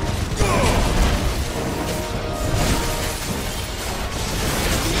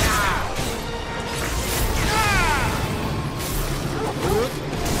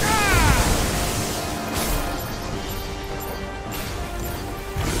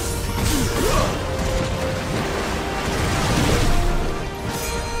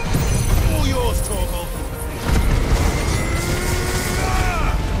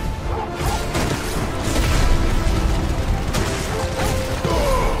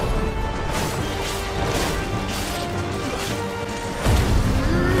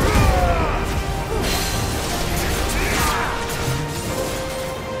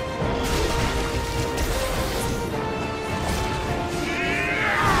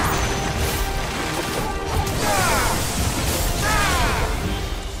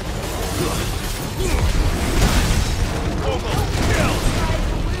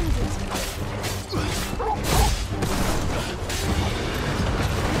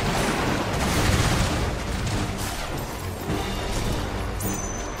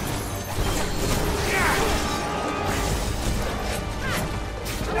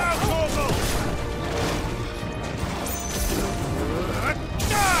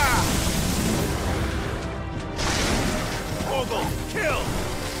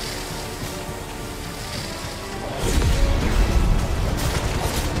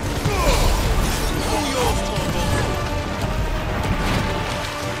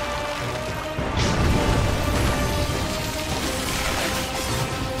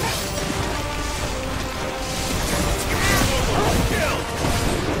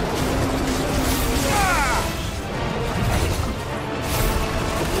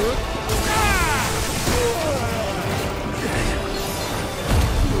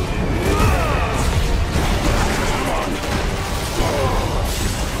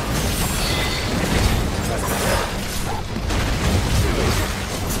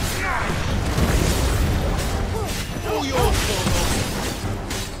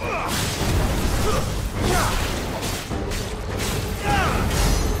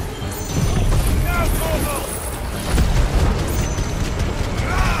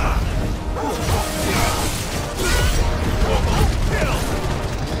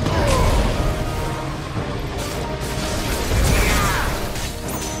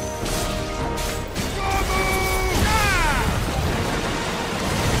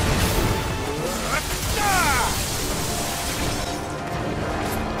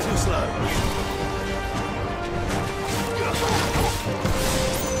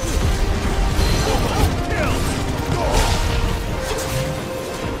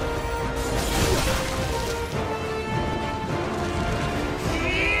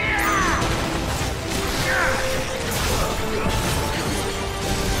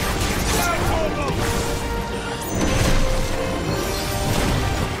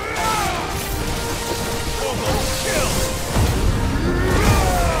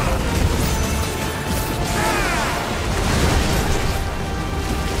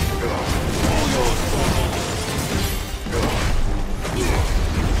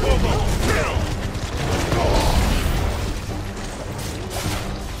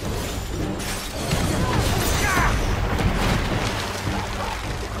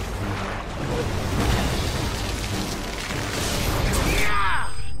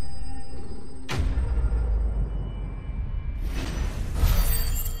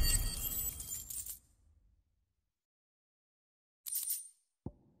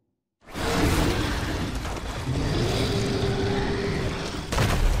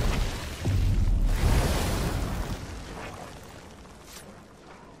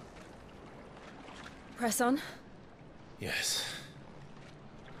 Press on. Yes.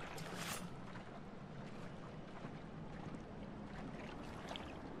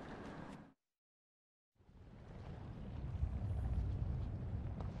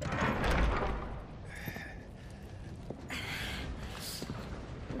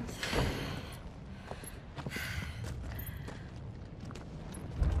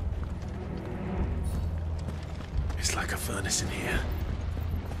 It's like a furnace in here.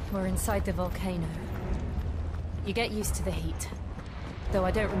 We're inside the volcano. You get used to the heat. Though I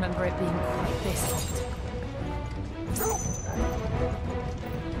don't remember it being quite this hot.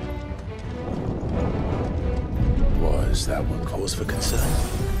 Was that one cause for concern?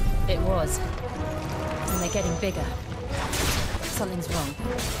 It was. And they're getting bigger. Something's wrong.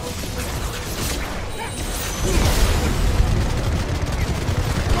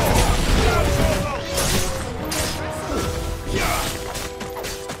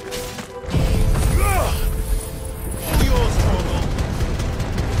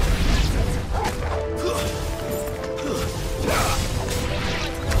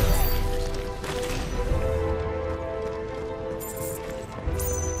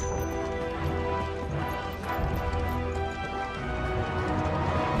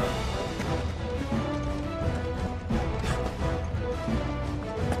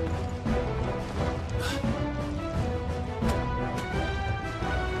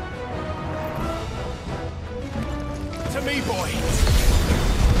 To me, boy!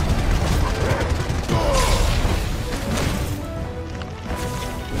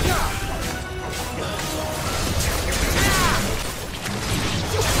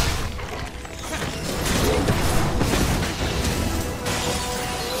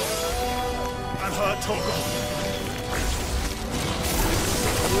 I'm hurt, Torgal.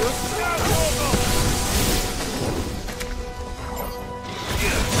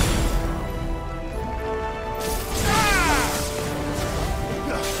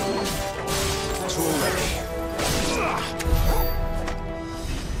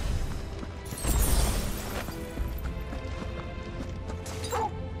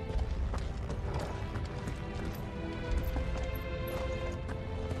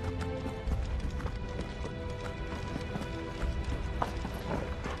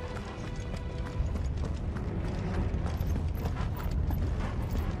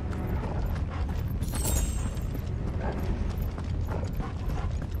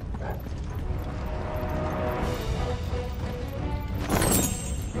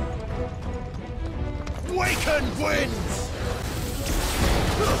 Waken winds!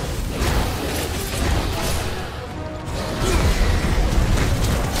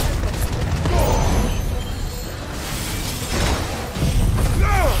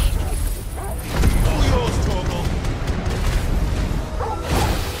 All yours, Torgal.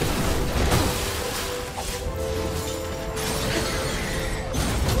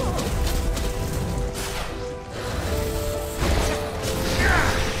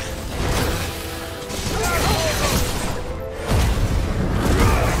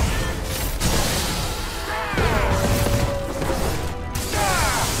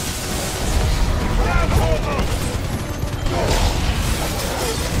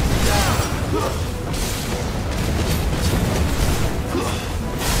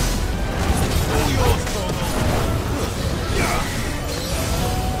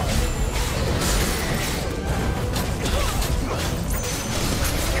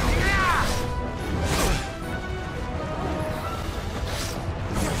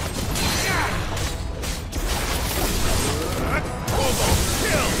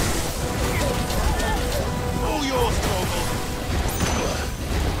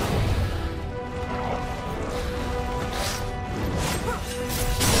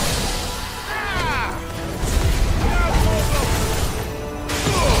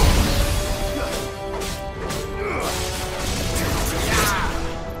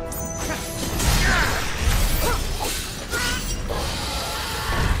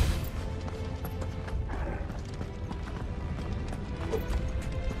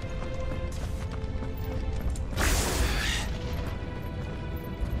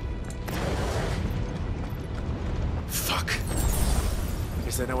 Fuck.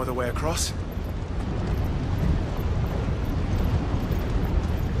 Is there no other way across?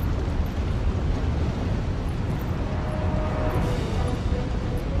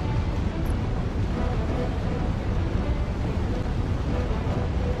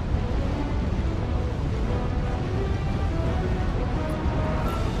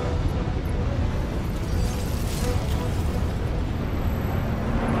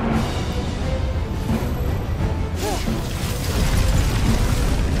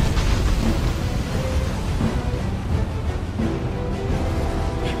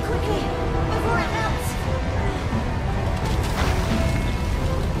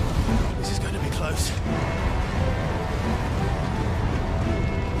 close.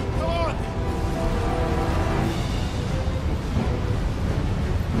 Come on!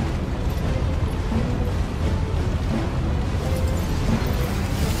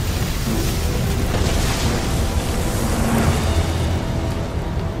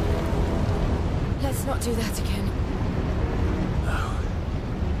 Let's not do that again. No.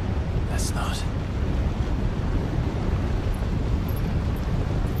 Let's not.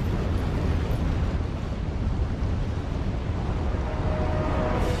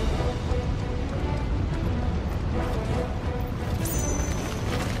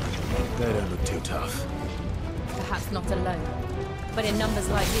 They don't look too tough. Perhaps not alone, but in numbers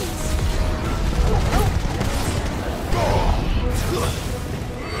like these.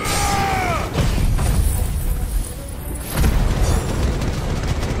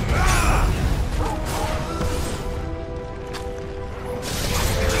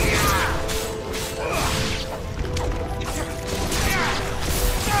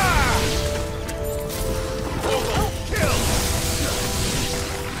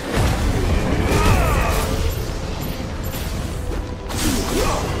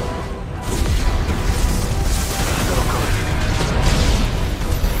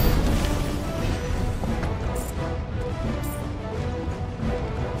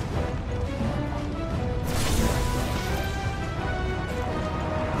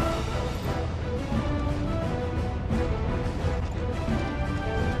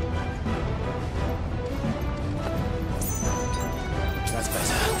 That's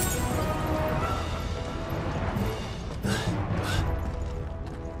better.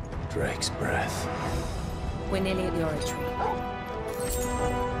 Drake's breath. We're nearly at the oratory.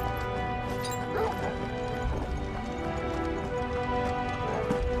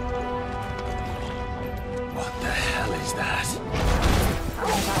 What the hell is that? I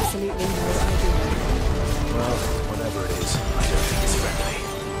have absolutely no idea. Well, whatever it is, I don't think it's friendly.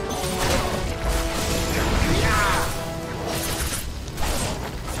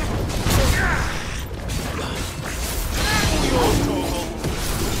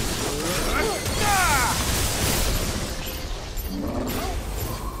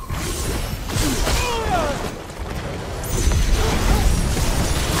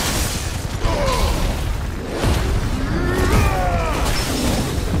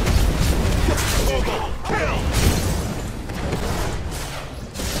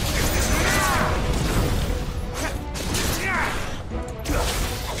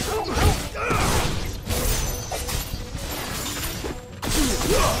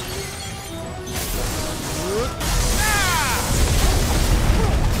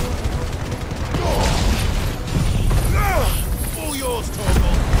 All yours,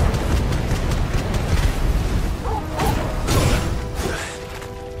 Torgal!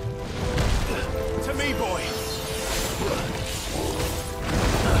 To me, boy!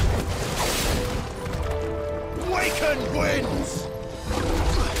 Waken wins!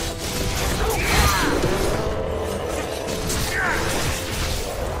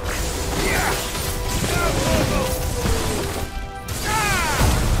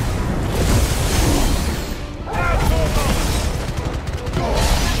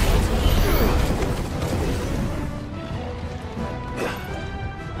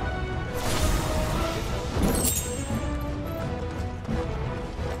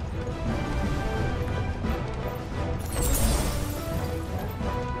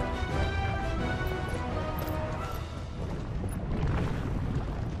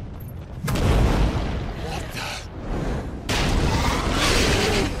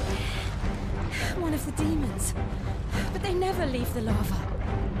 One of the demons. But they never leave the lava.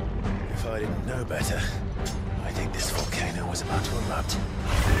 If I didn't know better, I think this volcano was about to erupt.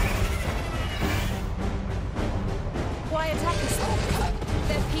 Why attack us then?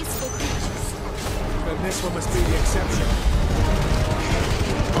 They're peaceful creatures. Then this one must be the exception.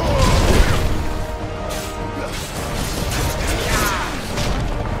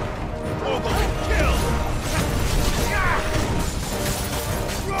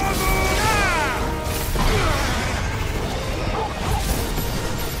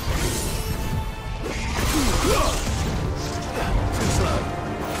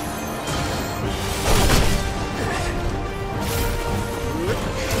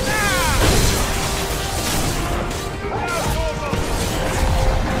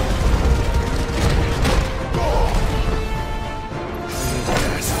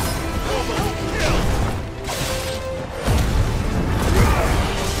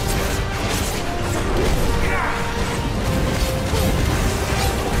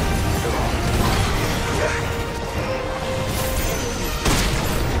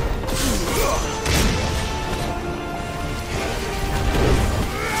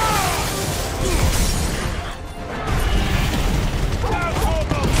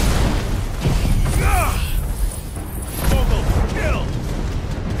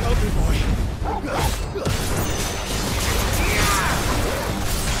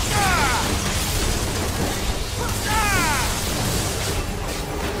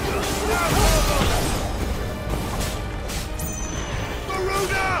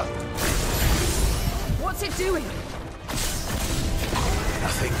 What's it doing?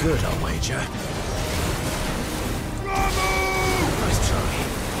 Nothing good, I'll wager. Nice try.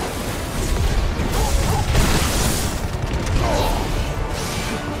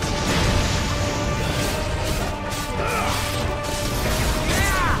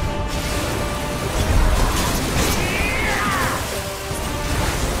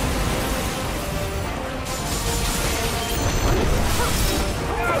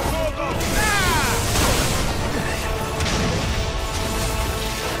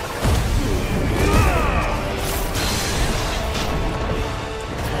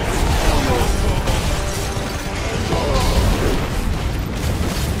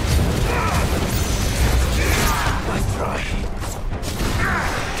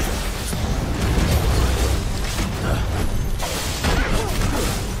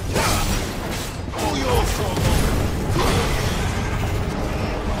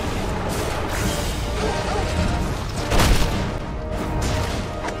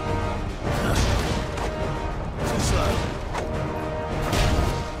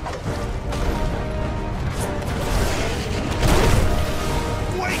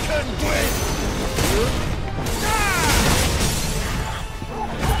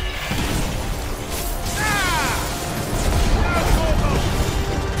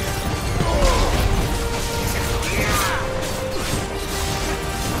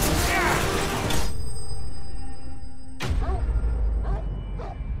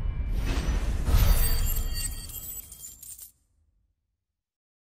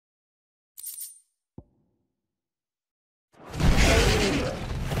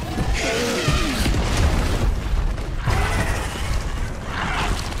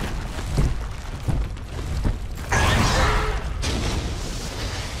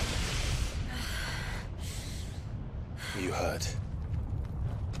 You hurt?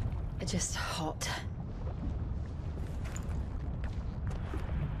 Just hot.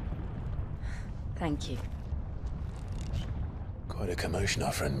 Thank you. Quite a commotion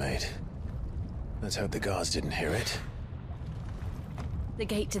our friend made. Let's hope the guards didn't hear it. The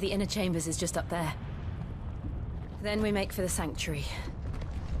gate to the inner chambers is just up there. Then we make for the sanctuary.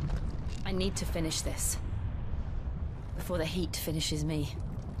 I need to finish this. Before the heat finishes me.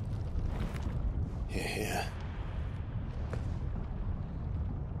 Hear, hear.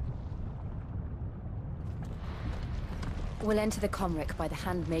 We'll enter the Comric by the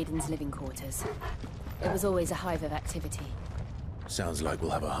Handmaiden's living quarters. It was always a hive of activity. Sounds like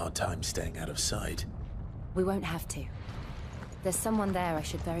we'll have a hard time staying out of sight. We won't have to. There's someone there I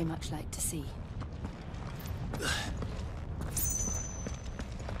should very much like to see.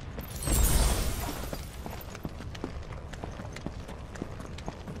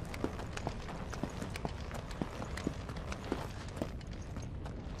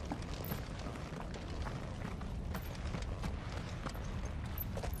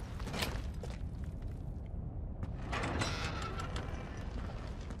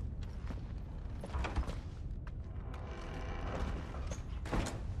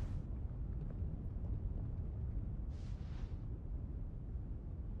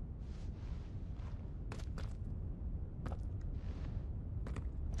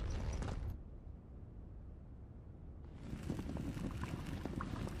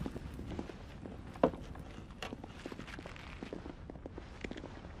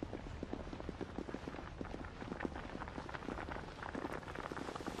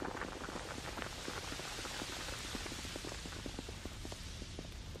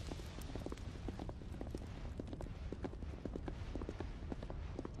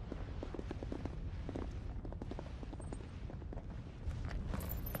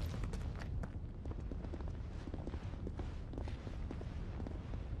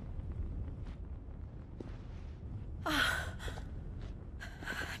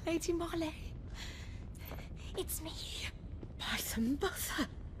 Lady Marley. It's me. By the mother.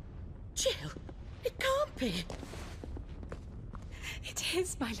 Jill, it can't be. It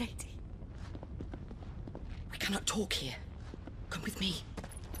is, my lady. We cannot talk here. Come with me.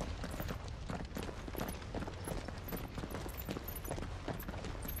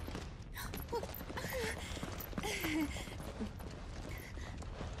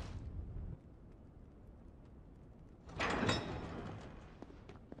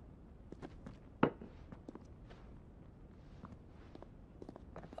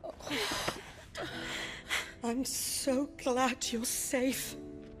 I'm so glad you're safe.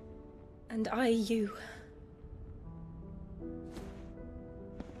 And I you.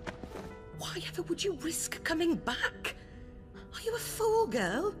 Why ever would you risk coming back? Are you a fool,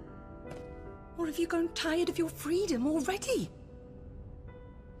 girl? Or have you grown tired of your freedom already?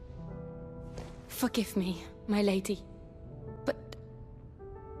 Forgive me, my lady, but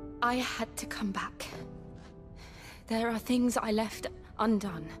I had to come back. There are things I left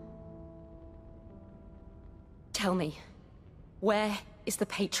undone. Tell me, where is the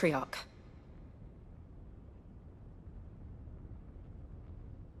Patriarch?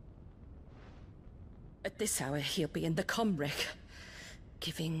 At this hour, he'll be in the Comric,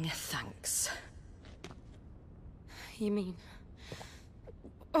 giving thanks. You mean...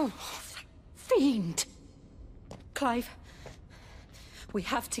 Oh, that fiend! Clive, we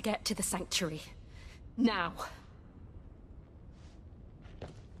have to get to the sanctuary. Now.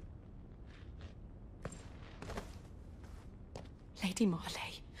 Lady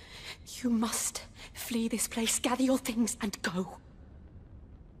Marley, you must flee this place, gather your things, and go.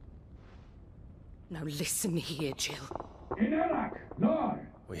 Now listen here, Jill.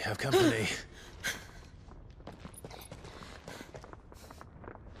 We have company.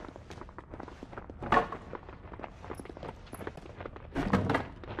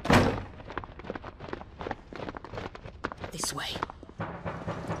 This way.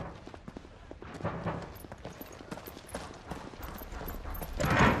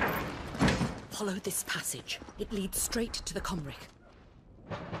 Follow this passage. It leads straight to the Comric.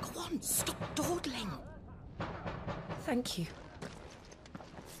 Go on, stop dawdling. Thank you.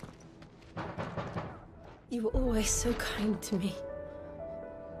 You were always so kind to me.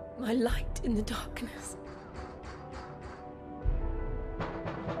 My light in the darkness.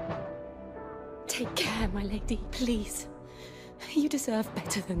 Take care, my lady, please. You deserve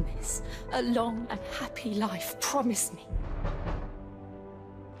better than this. A long and happy life, promise me.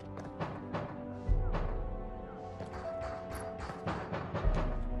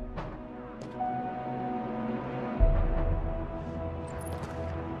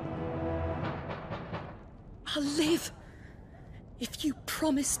 I'll live if you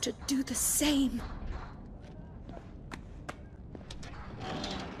promise to do the same.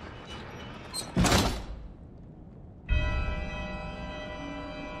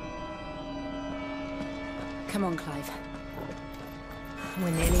 Come on, Clive.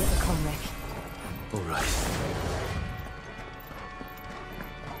 We're nearly at the Comric. All right.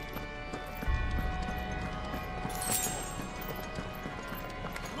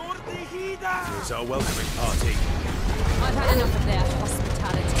 Here's our welcoming party. I've had enough of their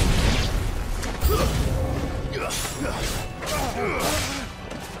hospitality.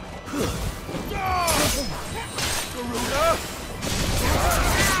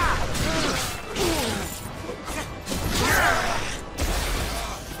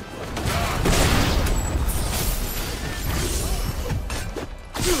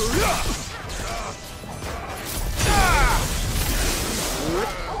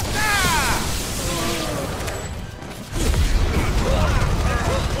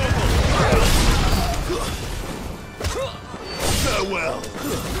 Farewell.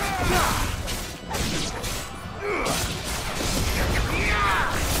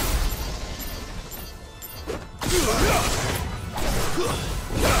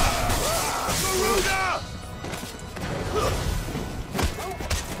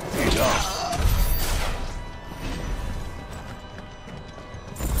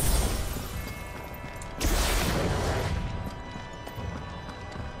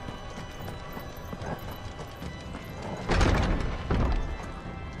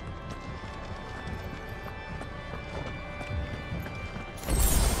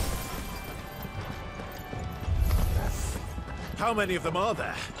 How many of them are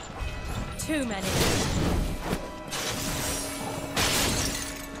there? Too many.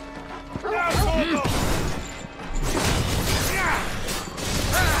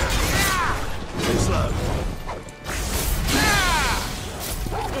 Too slow.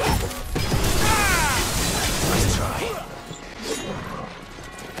 Nice try.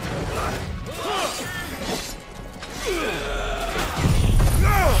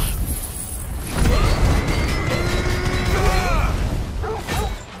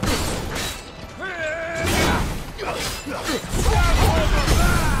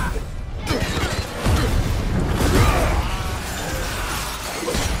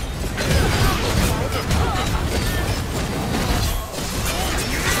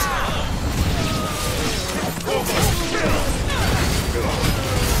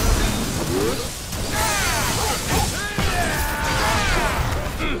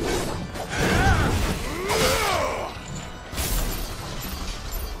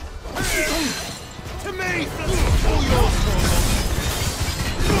 To me! All yours,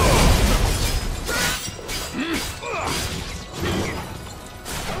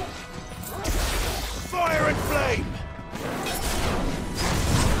 fire and flame!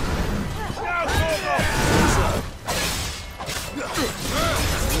 Now,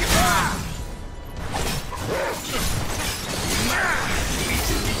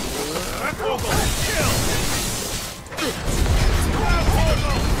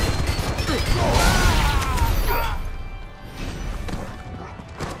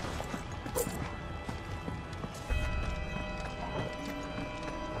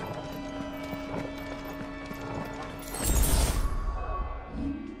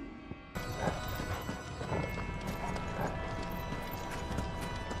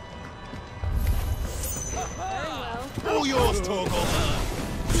 All yours, Torgal.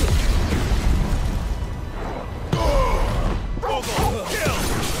 Torgal, kill!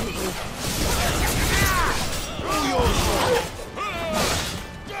 All yours, Torgal.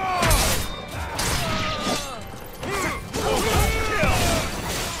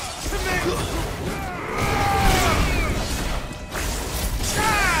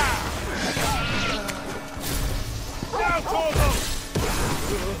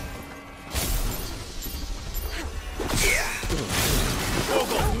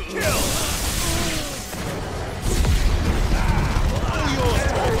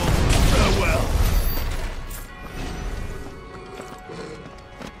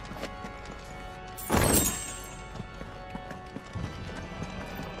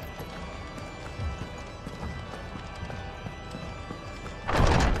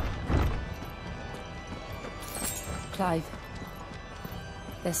 Clive,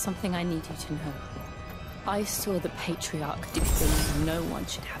 there's something I need you to know. I saw the Patriarch do things no one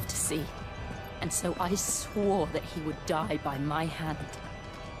should have to see. And so I swore that he would die by my hand.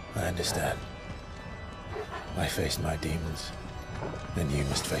 I understand. I faced my demons, then you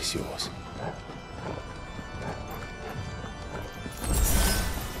must face yours.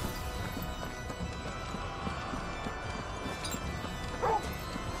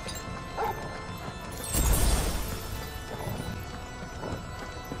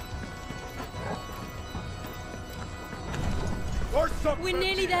 We're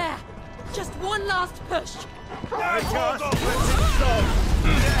nearly there. Just one last push. All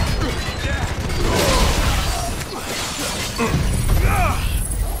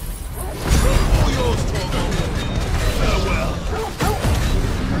yours, Torgal. Farewell.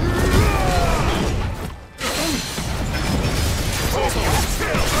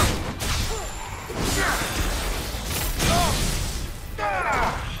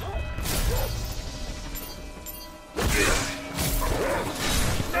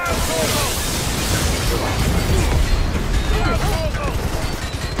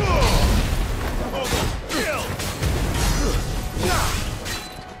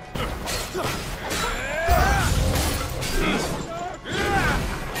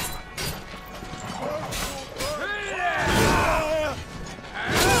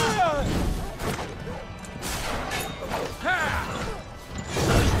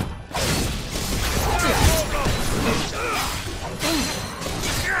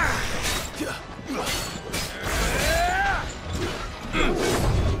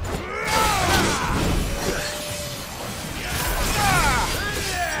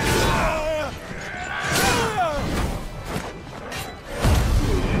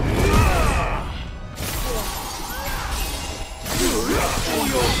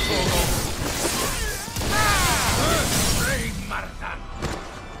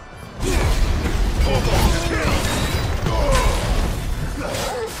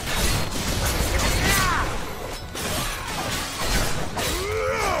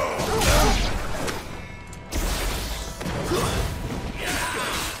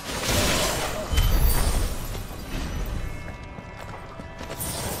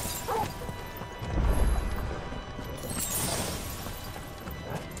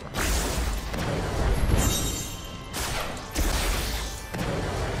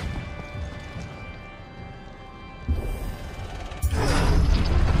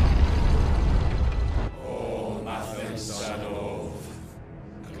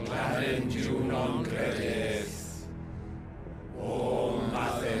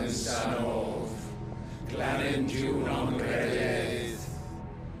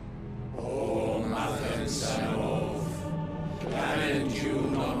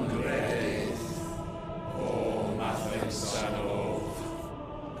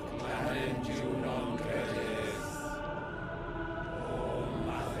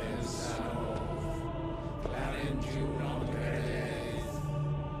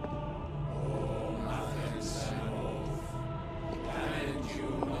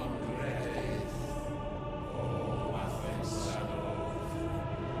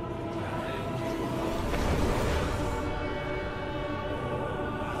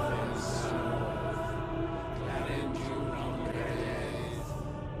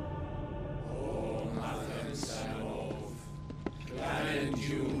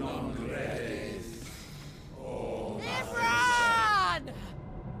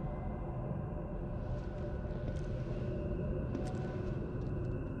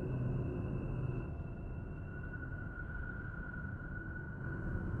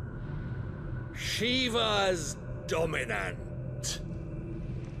 Shiva's dominant.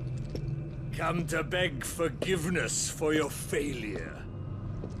 Come to beg forgiveness for your failure.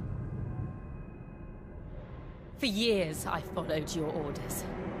 For years, I followed your orders.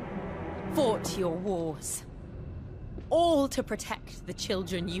 Fought your wars. All to protect the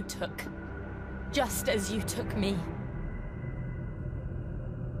children you took. Just as you took me.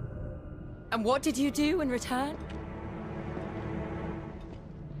 And what did you do in return?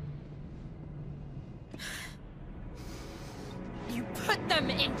 You put them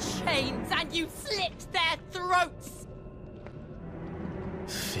in chains and you slit their throats!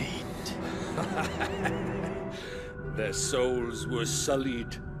 Fiend. Their souls were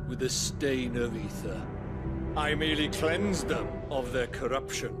sullied with the stain of ether. I merely cleansed them of their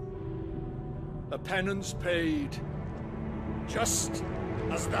corruption. A penance paid, just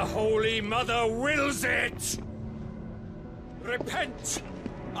as the Holy Mother wills it! Repent,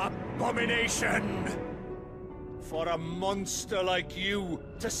 abomination! For a monster like you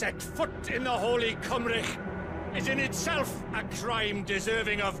to set foot in the Holy Cymric is in itself a crime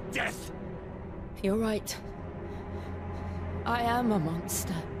deserving of death! You're right. I am a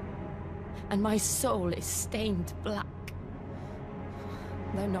monster. And my soul is stained black.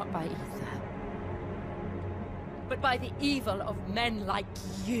 Though not by ether. But by the evil of men like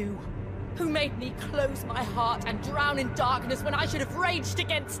you, who made me close my heart and drown in darkness when I should have raged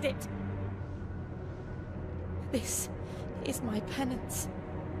against it. This is my penance.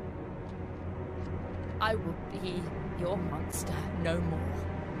 I will be your monster no more.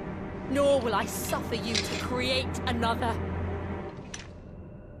 Nor will I suffer you to create another.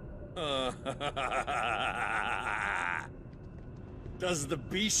 Does the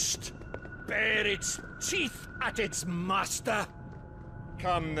beast bare its teeth at its master?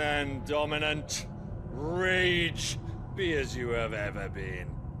 Come then, Dominant. Rage, be as you have ever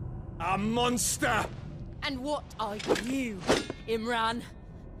been. A monster! And what are you, Imran?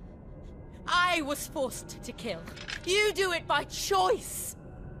 I was forced to kill. You do it by choice.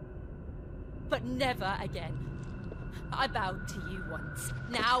 But never again. I bowed to you once.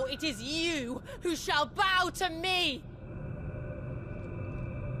 Now it is you who shall bow to me!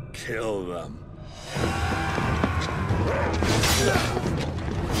 Kill them.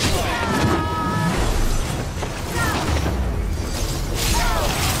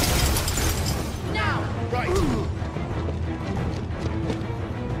 Now! Right!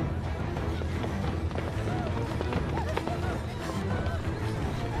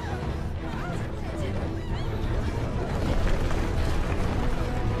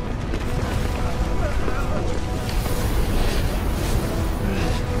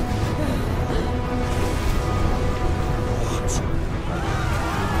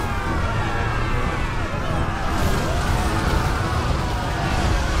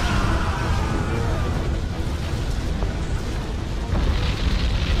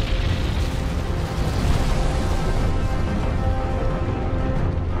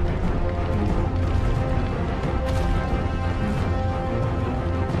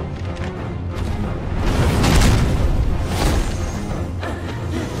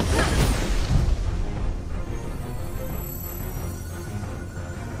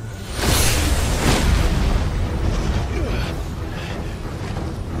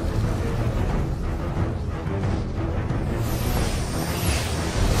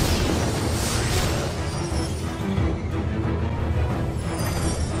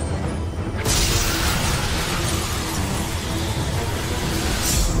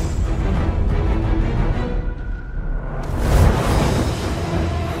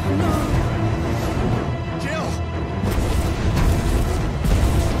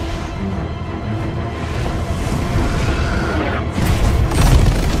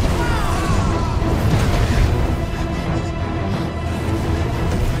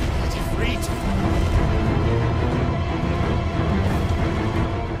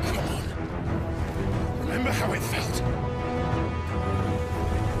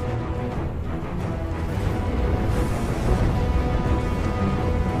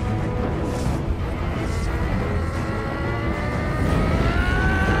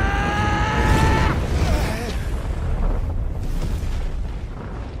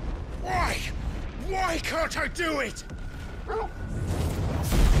 Can't I do it?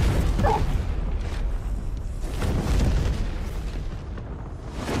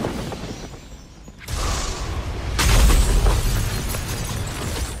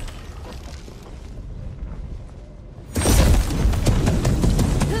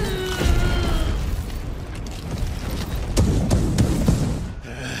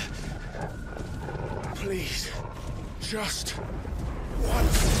 Please, just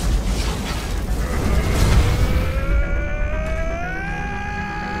once.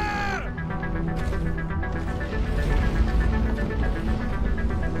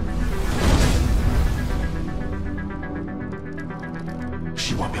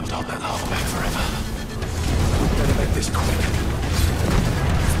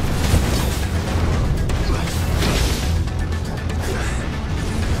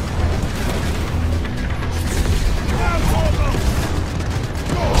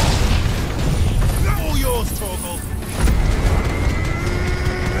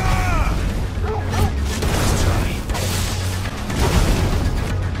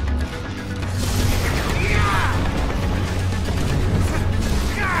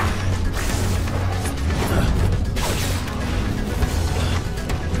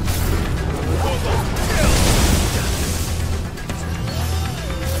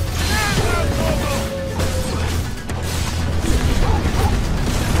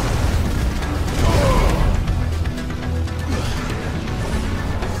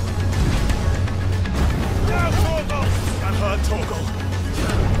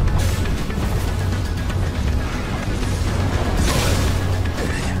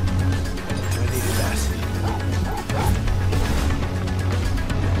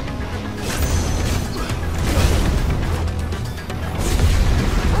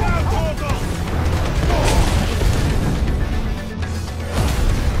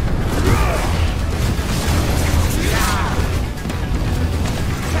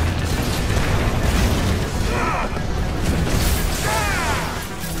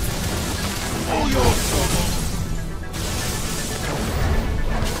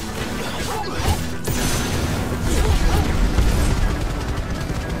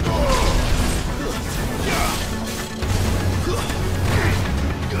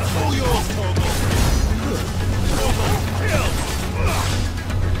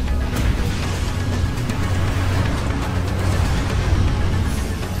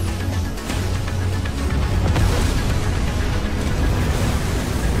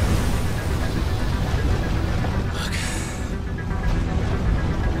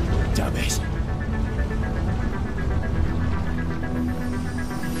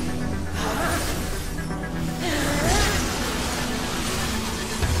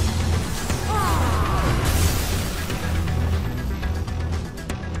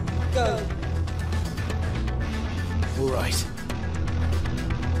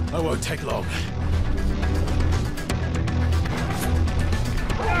 I won't take long.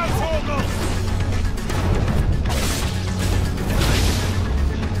 Now, Torgal!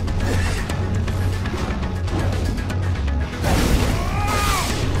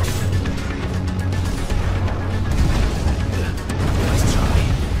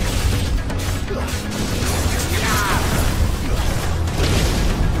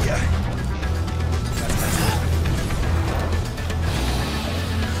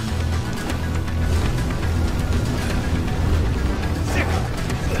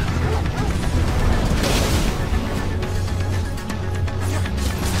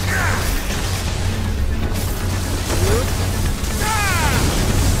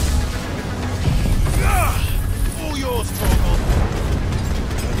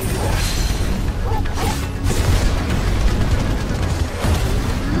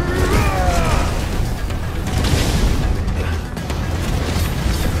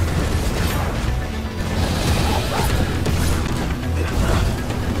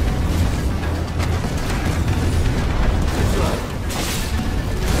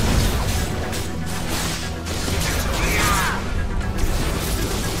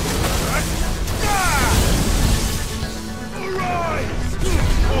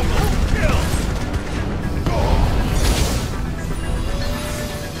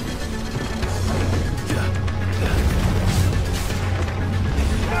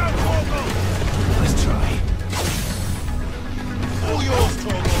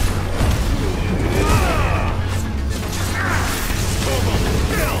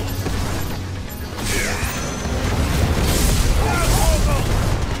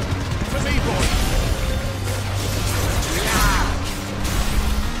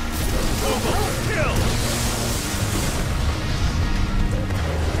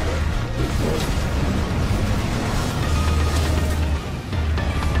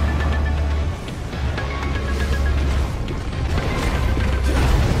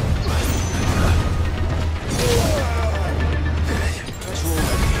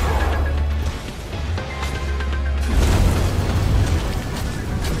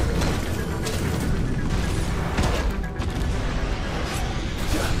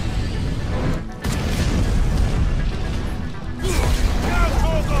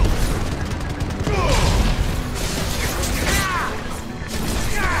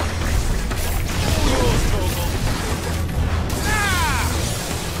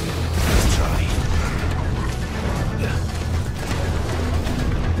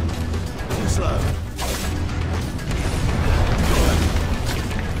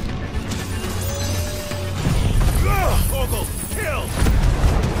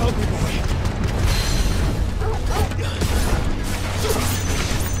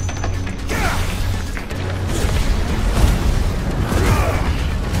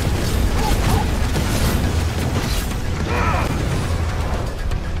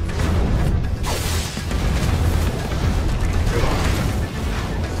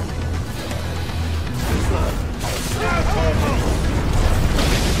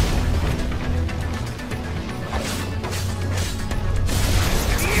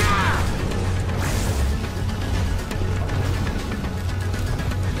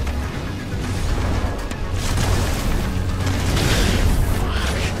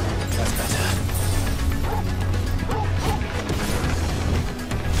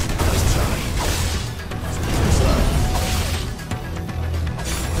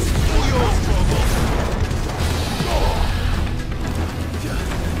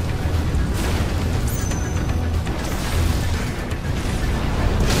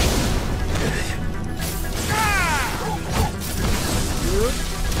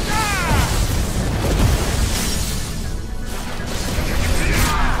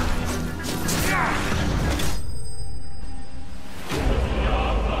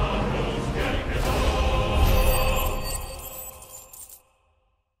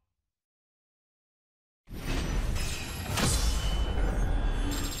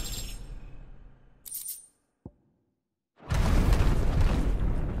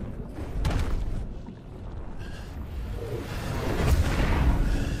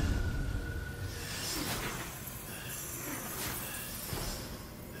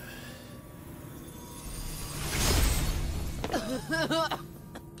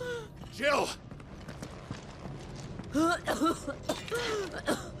 Jill!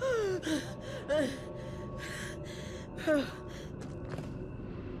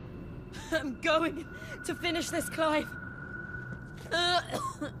 I'm going to finish this climb.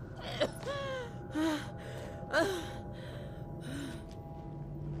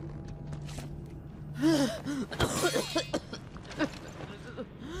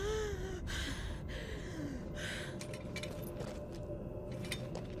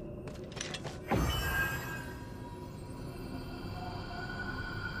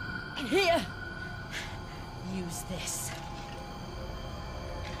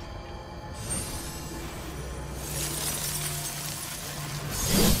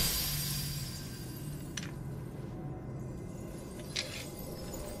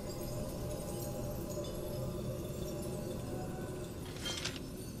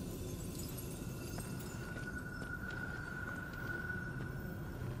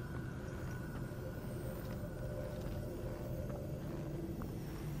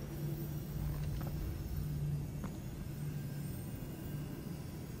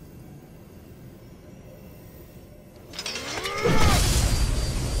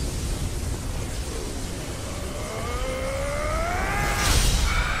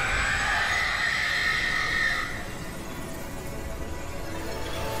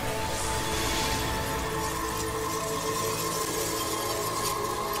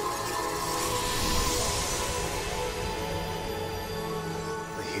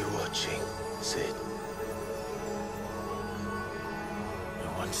 That's it.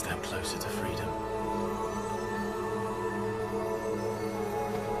 We're one step closer to freedom.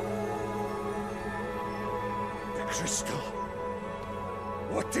 The crystal.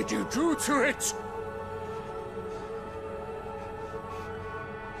 What did you do to it?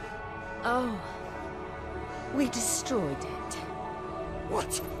 Oh. We destroyed it.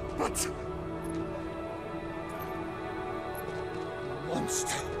 What? But...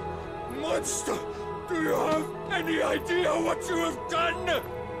 Monster! Monster! Do you have any idea what you have done?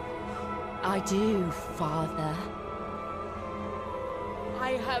 I do, Father.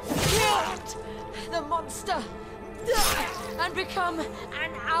 I have killed the monster and become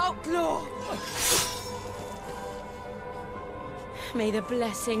an outlaw. May the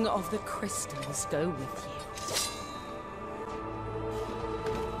blessing of the crystals go with you.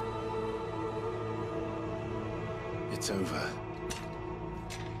 It's over.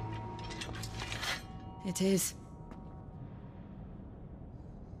 It is.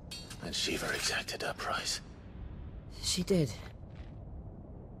 And Shiva exacted her price. She did.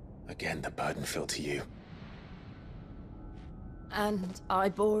 Again, the burden fell to you. And I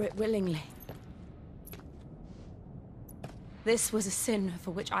bore it willingly. This was a sin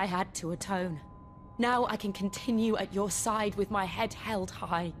for which I had to atone. Now I can continue at your side with my head held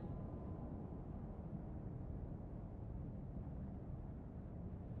high.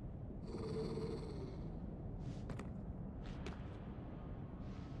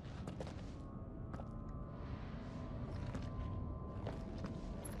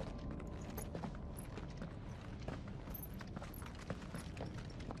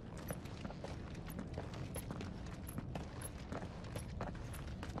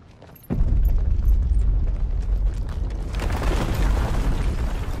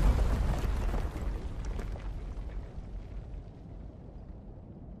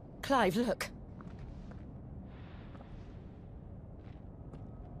 Clive, look.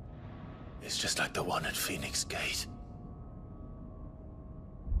 It's just like the one at Phoenix Gate.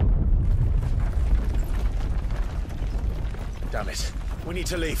 Damn it. We need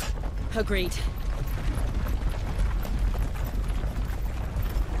to leave. Agreed.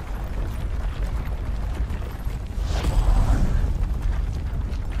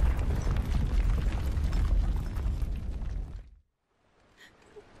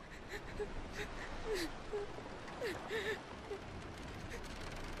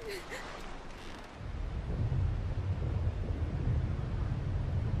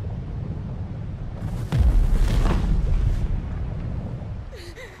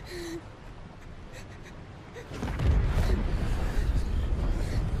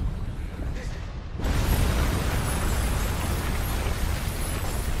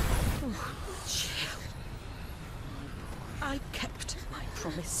 I kept my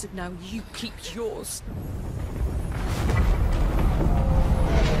promise, and now you keep yours.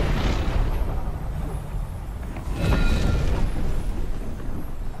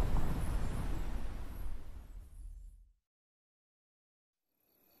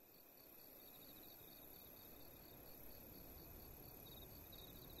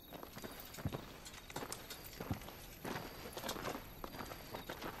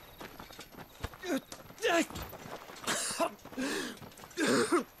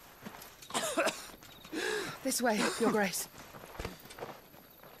 This way, Your Grace.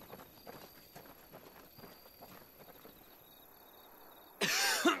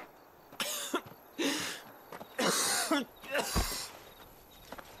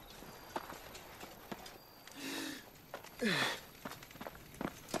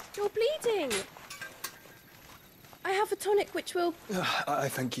 You're bleeding. I have a tonic which will... I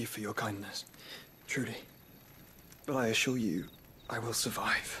thank you for your kindness, truly. But I assure you, I will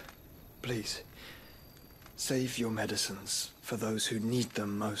survive. Please, save your medicines for those who need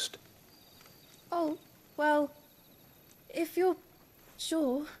them most. Oh, well, if you're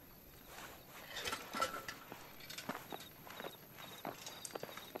sure.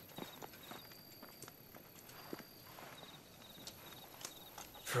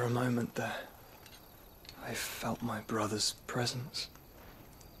 For a moment there, I felt my brother's presence.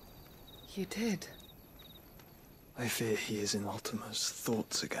 You did? I fear he is in Ultima's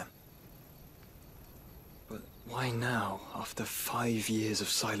thoughts again. But why now, after 5 years of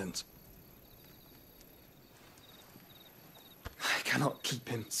silence? I cannot keep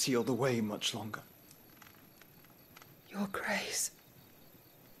him sealed away much longer. Your Grace.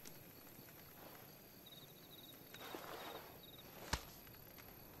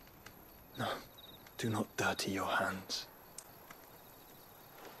 No, do not dirty your hands.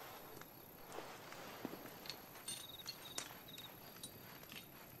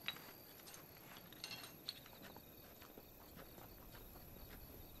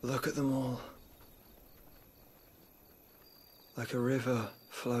 Look at them all. Like a river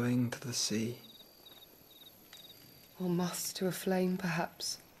flowing to the sea. Or moths to a flame,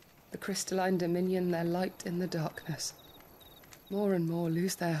 perhaps. The crystalline dominion their light in the darkness. More and more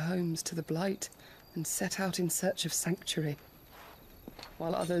lose their homes to the blight and set out in search of sanctuary,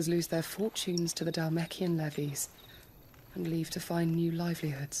 while others lose their fortunes to the Dhalmekian levies and leave to find new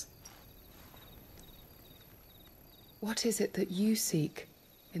livelihoods. What is it that you seek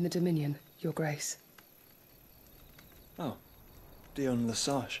in the Dominion, Your Grace? Oh, Dion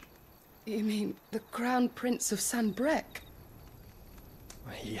Lesage. You mean the Crown Prince of Sanbreque?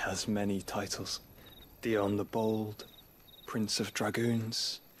 He has many titles. Dion the Bold, Prince of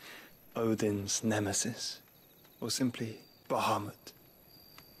Dragoons, Odin's Nemesis, or simply Bahamut.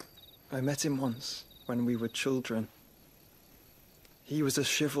 I met him once, when we were children. He was a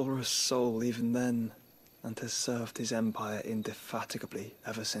chivalrous soul even then, and has served his empire indefatigably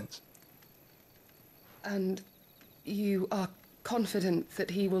ever since. And you are confident that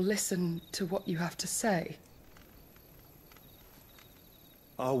he will listen to what you have to say?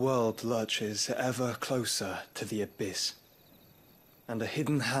 Our world lurches ever closer to the abyss, and a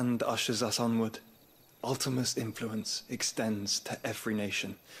hidden hand ushers us onward. Ultima's influence extends to every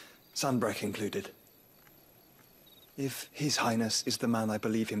nation, Sanbreque included. If His Highness is the man I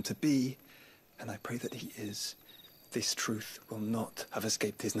believe him to be, and I pray that he is, this truth will not have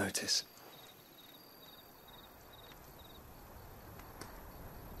escaped his notice.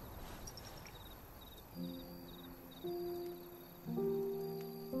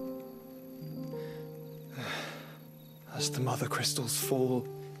 As the mother crystals fall,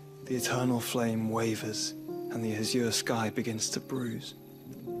 the eternal flame wavers, and the azure sky begins to bruise.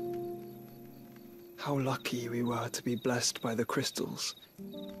 How lucky we were to be blessed by the crystals,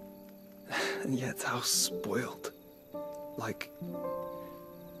 and yet how spoiled. Like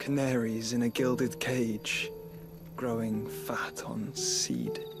canaries in a gilded cage, growing fat on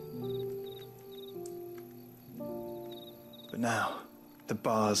seed. But now, the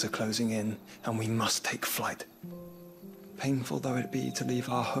bars are closing in, and we must take flight. Painful though it be to leave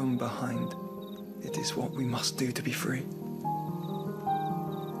our home behind, it is what we must do to be free.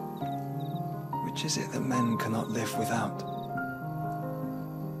 Which is it that men cannot live without?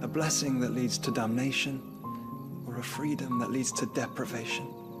 A blessing that leads to damnation, or a freedom that leads to deprivation?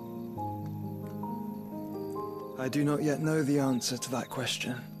 I do not yet know the answer to that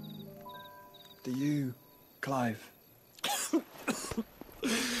question. Do you, Clive?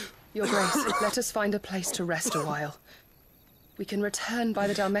 Your Grace, let us find a place to rest a while. We can return by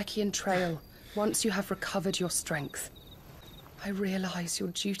the Dhalmekian trail once you have recovered your strength. I realize your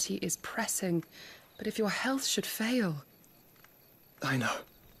duty is pressing, but if your health should fail... I know.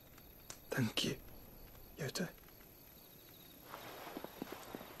 Thank you, Yote.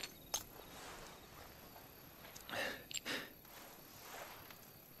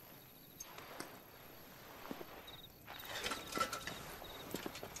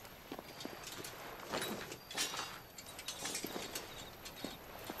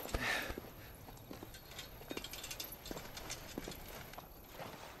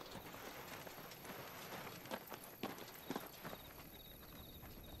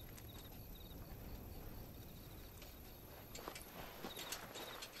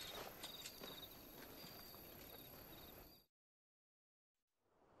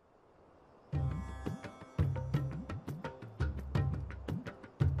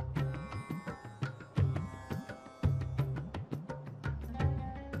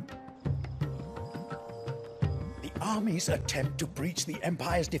 Army's attempt to breach the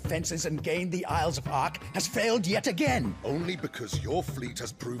Empire's defenses and gain the Isles of Ark has failed yet again. Only because your fleet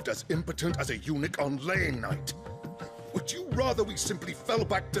has proved as impotent as a eunuch on laying night. Would you rather we simply fell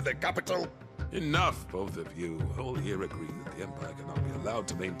back to the capital? Enough, both of you. All here agree that the Empire cannot be allowed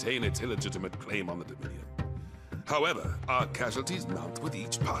to maintain its illegitimate claim on the Dominion. However, our casualties mount with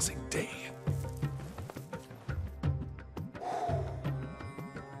each passing day.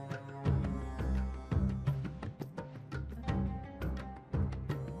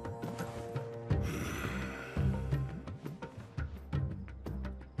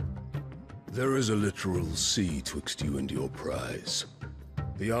 There is a literal sea twixt you and your prize.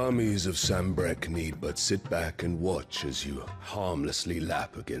 The armies of Sanbreque need but sit back and watch as you harmlessly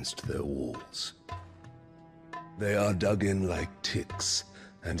lap against their walls. They are dug in like ticks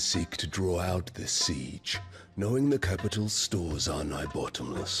and seek to draw out this siege, knowing the capital's stores are nigh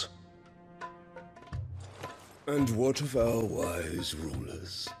bottomless. And what of our wise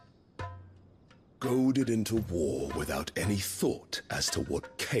rulers? Goaded into war without any thought as to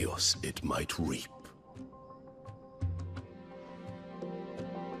what chaos it might reap.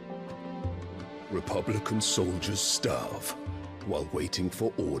 Republican soldiers starve while waiting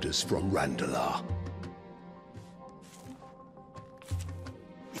for orders from Randalar.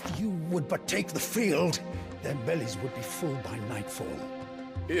 If you would but take the field, their bellies would be full by nightfall.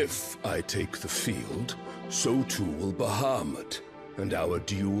 If I take the field, so too will Bahamut, and our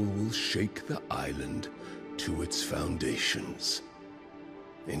duel will shake the island to its foundations.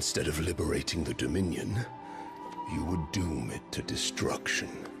 Instead of liberating the Dominion, you would doom it to destruction.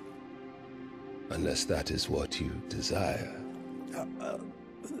 Unless that is what you desire.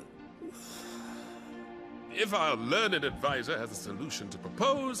 If our learned advisor has a solution to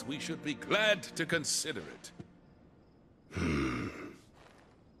propose, we should be glad to consider it.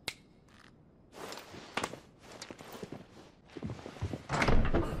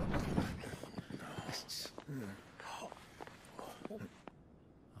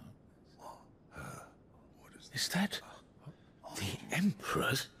 Is that the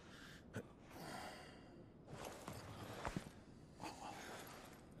Emperor's?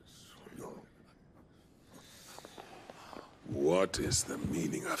 What is the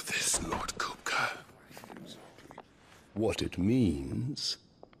meaning of this, Lord Kupka? What it means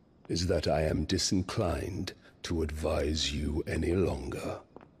is that I am disinclined to advise you any longer.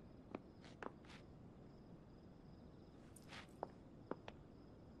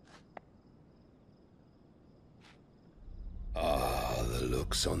 Ah, the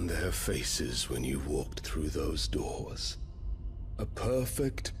looks on their faces when you walked through those doors. A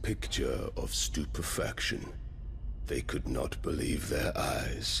perfect picture of stupefaction. They could not believe their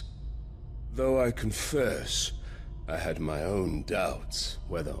eyes. Though I confess, I had my own doubts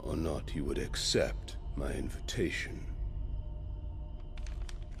whether or not you would accept my invitation.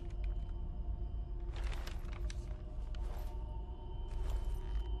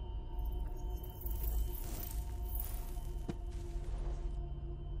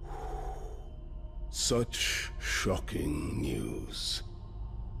 Such shocking news.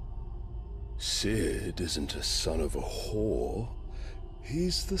 Sid isn't a son of a whore.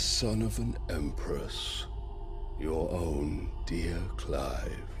 He's the son of an empress. Your own dear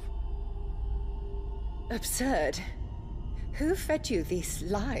Clive. Absurd. Who fed you these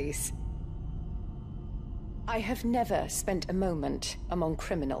lies? I have never spent a moment among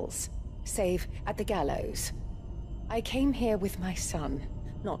criminals, save at the gallows. I came here with my son,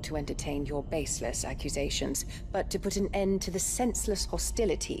 not to entertain your baseless accusations, but to put an end to the senseless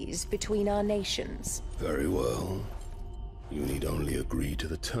hostilities between our nations. Very well. You need only agree to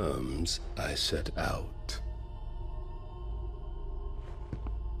the terms I set out.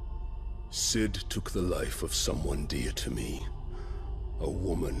 Sid took the life of someone dear to me, a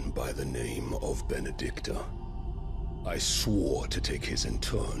woman by the name of Benedicta. I swore to take his in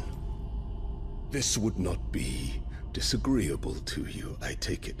turn. This would not be disagreeable to you, I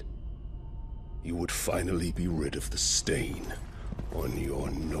take it. You would finally be rid of the stain on your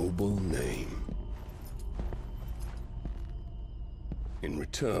noble name. In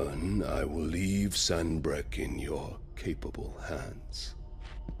return, I will leave Sanbreque in your capable hands.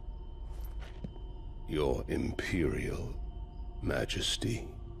 Your Imperial Majesty.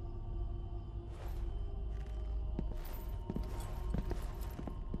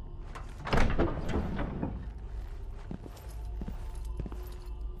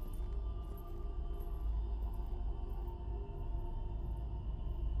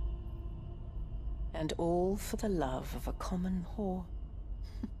 And all for the love of a common whore.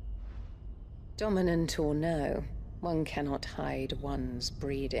 Dominant or no, one cannot hide one's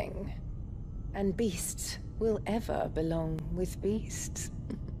breeding. And beasts will ever belong with beasts.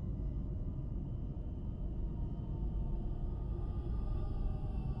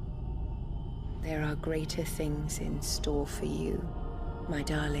 There are greater things in store for you, my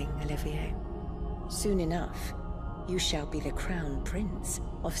darling Olivier. Soon enough, you shall be the crown prince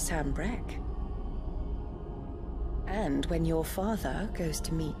of Sanbreque. And when your father goes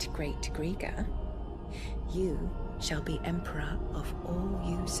to meet Great Griga, you shall be emperor of all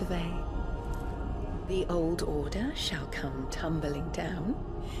you survey. The old order shall come tumbling down,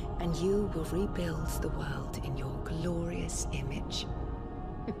 and you will rebuild the world in your glorious image.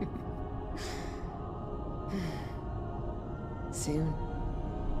 Soon.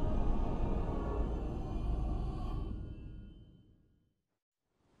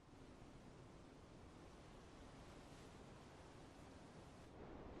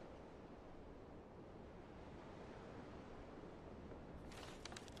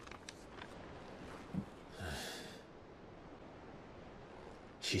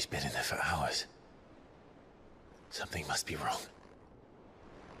 She's been in there for hours. Something must be wrong.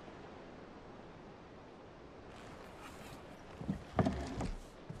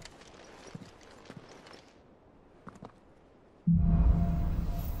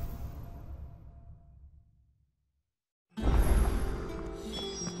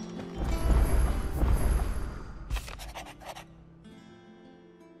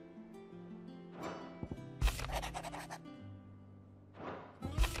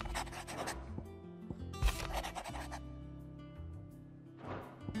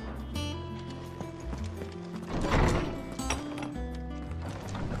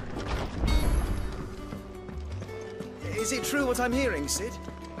 Is it true what I'm hearing, Sid?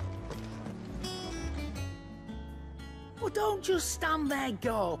 Well, don't just stand there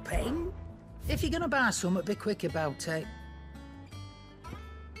gawping. If you're gonna buy something, be quick about it.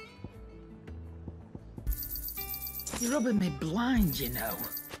 You're rubbing me blind, you know.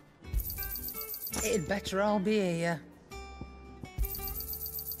 It'd better all be here.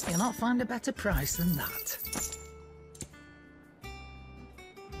 You'll not find a better price than that.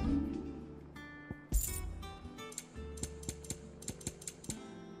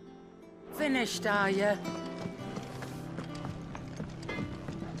 Finished, are you?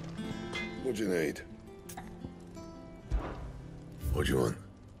 What do you need? What do you want?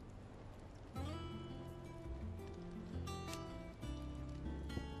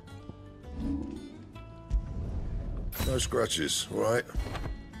 No scratches, all right?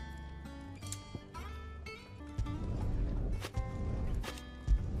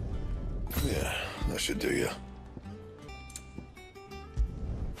 Yeah, that should do you.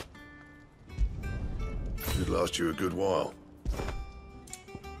 Should last you a good while.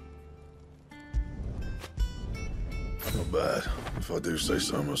 Not bad, if I do say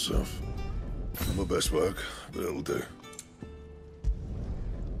so myself. Not my best work, but it'll do.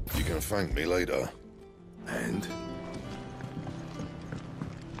 You can thank me later. And?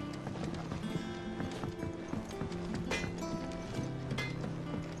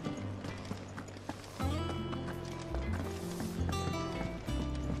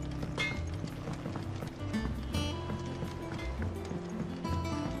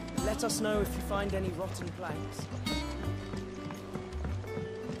 Let us know if you find any rotten planks.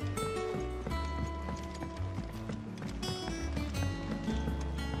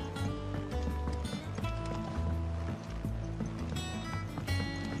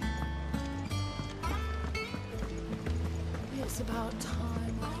 It's about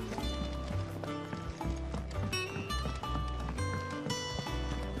time.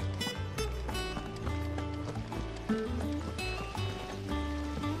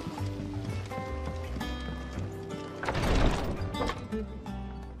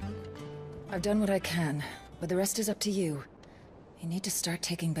 I've done what I can, but the rest is up to you. You need to start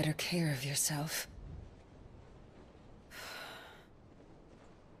taking better care of yourself.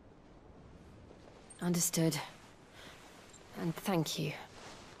 Understood. And thank you.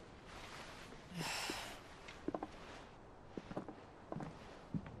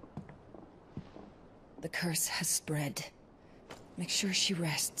 The curse has spread. Make sure she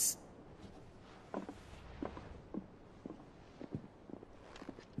rests.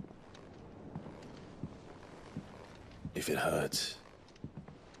 If it hurts,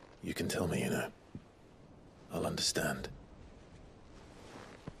 you can tell me, you know. I'll understand.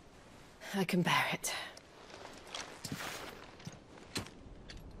 I can bear it.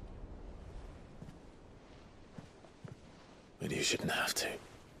 But you shouldn't have to.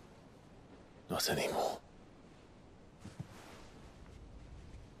 Not anymore.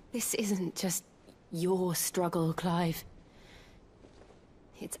 This isn't just your struggle, Clive.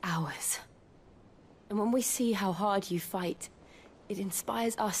 It's ours. And when we see how hard you fight, it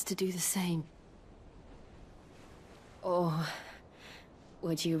inspires us to do the same. Or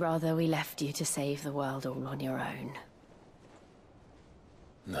would you rather we left you to save the world all on your own?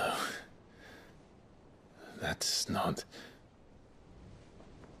 No. That's not...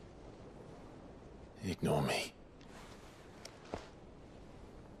 Ignore me.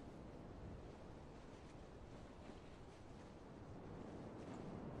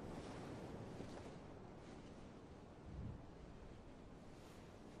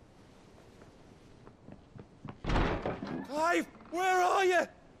 Clive, where are you?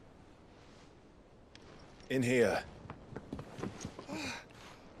 In here.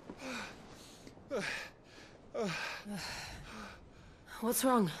 What's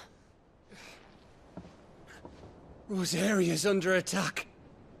wrong? Rosaria's under attack.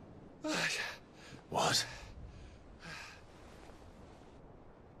 What?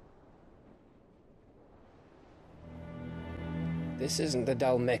 This isn't the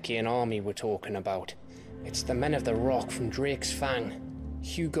Dalmekian army we're talking about. It's the men of the Rock from Drake's Fang.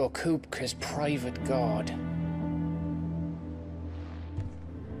 Hugo Kupka's private guard.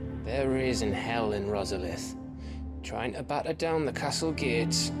 There is in hell in Rosalith, trying to batter down the castle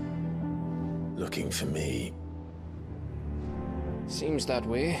gates. Looking for me. Seems that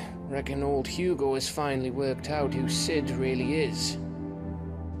way. Reckon old Hugo has finally worked out who Sid really is.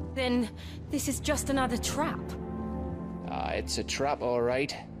 Then this is just another trap. Ah, it's a trap, all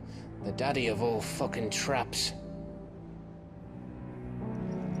right. The daddy of all fucking traps.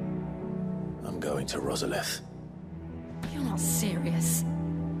 I'm going to Rosalith. You're not serious.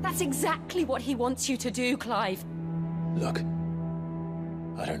 That's exactly what he wants you to do, Clive. Look,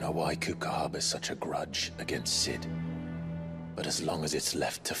 I don't know why Kupka harbors such a grudge against Sid, but as long as it's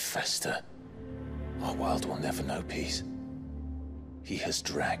left to fester, our world will never know peace. He has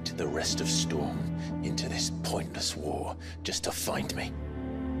dragged the rest of Storm into this pointless war just to find me.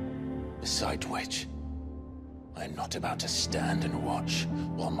 Besides which, I am not about to stand and watch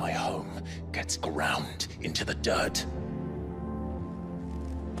while my home gets ground into the dirt.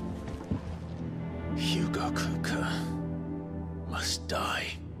 Hugo Kupka must die.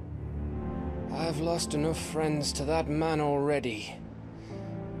 I've lost enough friends to that man already.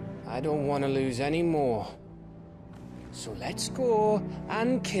 I don't want to lose any more. So let's go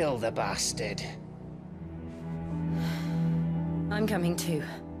and kill the bastard. I'm coming too.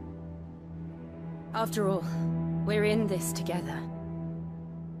 After all, we're in this together.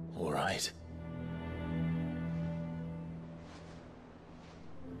 All right.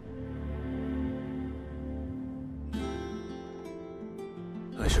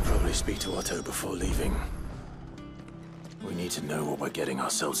 I should probably speak to Otto before leaving. We need to know what we're getting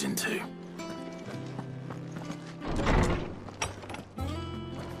ourselves into.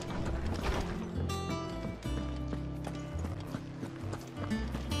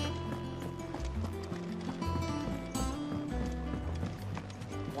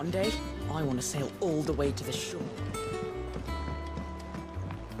 One day, I want to sail all the way to the shore.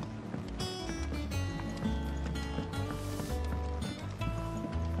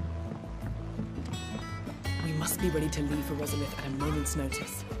 We must be ready to leave for Rosalith at a moment's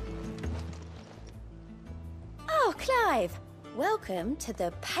notice. Oh, Clive! Welcome to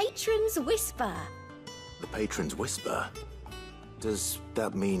the Patron's Whisper. The Patron's Whisper? Does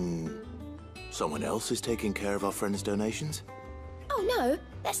that mean someone else is taking care of our friend's donations? Oh no,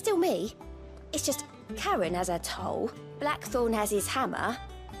 that's still me. It's just Karen has her toll, Blackthorn has his hammer.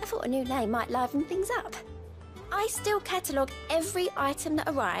 I thought a new name might liven things up. I still catalogue every item that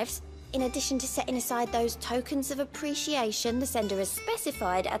arrives, in addition to setting aside those tokens of appreciation the sender has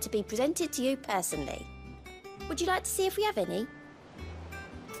specified are to be presented to you personally. Would you like to see if we have any?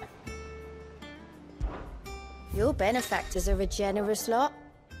 Your benefactors are a generous lot.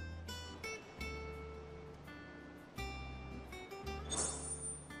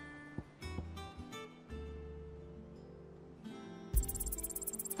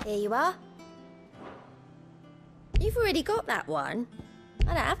 Here you are. You've already got that one.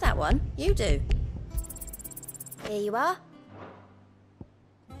 I don't have that one. You do. Here you are.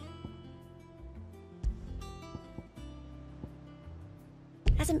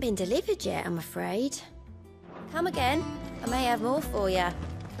 Hasn't been delivered yet, I'm afraid. Come again. I may have more for you.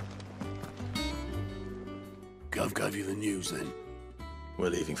 Gov gave you the news then?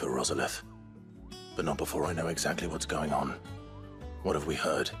 We're leaving for Rosalith, but not before I know exactly what's going on. What have we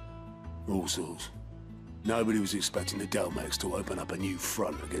heard? All sorts. Nobody was expecting the Delmex to open up a new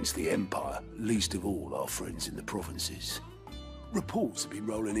front against the Empire, least of all our friends in the provinces. Reports have been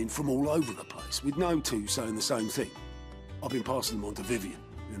rolling in from all over the place, with no two saying the same thing. I've been passing them on to Vivian,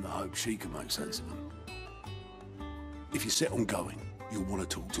 in the hope she can make sense of them. If you're set on going, you'll want to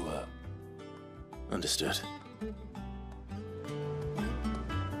talk to her. Understood.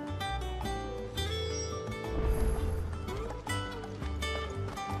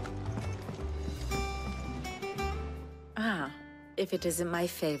 Ah, if it isn't my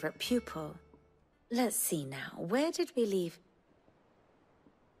favorite pupil. Let's see now, where did we leave?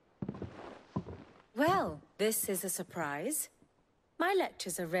 Well, this is a surprise. My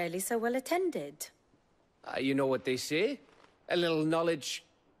lectures are rarely so well attended. You know what they say? A little knowledge,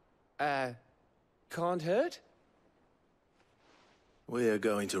 can't hurt? We're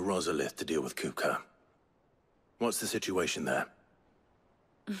going to Rosalith to deal with Kupka. What's the situation there?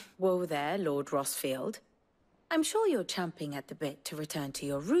 Whoa there, Lord Rossfield. I'm sure you're champing at the bit to return to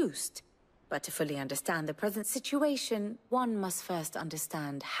your roost. But to fully understand the present situation, one must first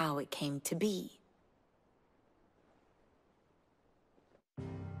understand how it came to be.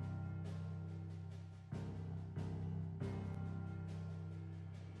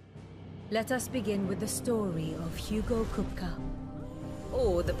 Let us begin with the story of Hugo Kupka,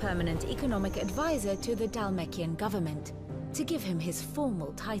 or the permanent economic advisor to the Dalmekian government, to give him his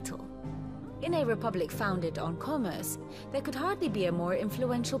formal title. In a republic founded on commerce, there could hardly be a more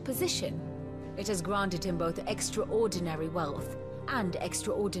influential position. It has granted him both extraordinary wealth and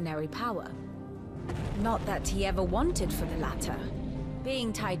extraordinary power. Not that he ever wanted for the latter.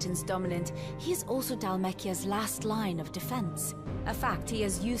 Being Titan's dominant, he is also Dalmekia's last line of defense, a fact he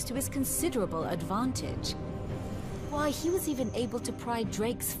has used to his considerable advantage. Why, he was even able to pry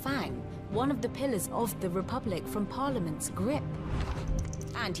Drake's Fang, one of the pillars of the Republic, from Parliament's grip.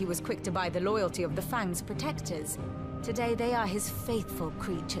 And he was quick to buy the loyalty of the Fang's protectors. Today they are his faithful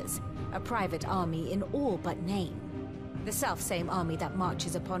creatures, a private army in all but name. The self-same army that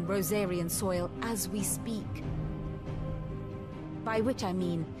marches upon Rosarian soil as we speak. By which I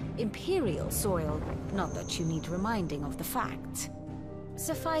mean Imperial soil, not that you need reminding of the fact.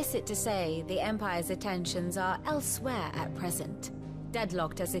 Suffice it to say, the Empire's attentions are elsewhere at present,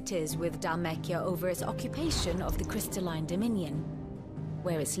 deadlocked as it is with Dhalmekia over its occupation of the Crystalline Dominion,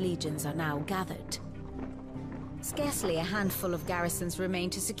 where its legions are now gathered. Scarcely a handful of garrisons remain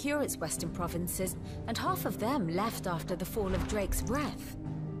to secure its western provinces, and half of them left after the fall of Drake's Breath.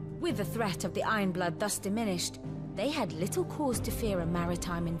 With the threat of the Ironblood thus diminished, they had little cause to fear a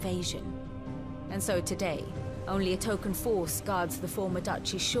maritime invasion. And so today, only a token force guards the former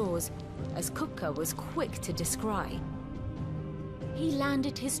duchy's shores, as Kupka was quick to descry. He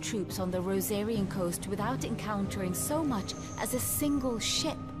landed his troops on the Rosarian coast without encountering so much as a single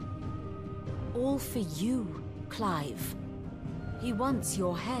ship. All for you, Clive. He wants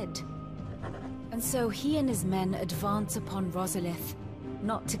your head. And so he and his men advance upon Rosalith,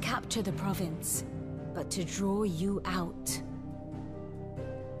 not to capture the province, but to draw you out.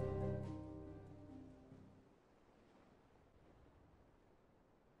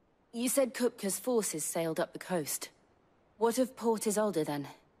 You said Kupka's forces sailed up the coast. What of Port Isolde then?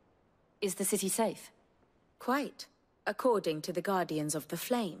 Is the city safe? Quite, according to the Guardians of the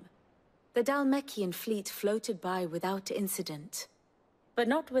Flame. The Dhalmekian fleet floated by without incident. But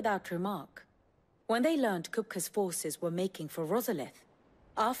not without remark. When they learned Kupka's forces were making for Rosalith,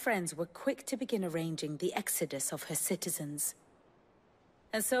 our friends were quick to begin arranging the exodus of her citizens.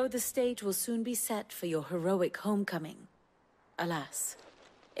 And so the stage will soon be set for your heroic homecoming. Alas,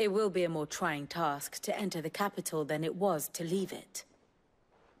 it will be a more trying task to enter the capital than it was to leave it.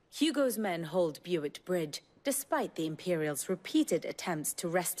 Hugo's men hold Buett Bridge, despite the Imperials' repeated attempts to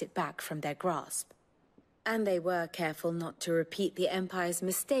wrest it back from their grasp. And they were careful not to repeat the Empire's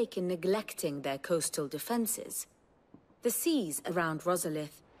mistake in neglecting their coastal defenses. The seas around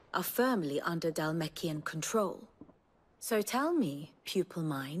Rosalith are firmly under Dhalmekian control. So tell me, pupil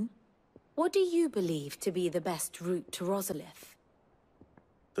mine, what do you believe to be the best route to Rosalith?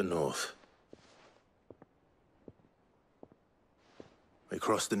 The north. We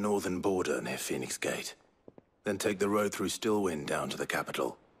cross the northern border near Phoenix Gate. Then take the road through Stillwind down to the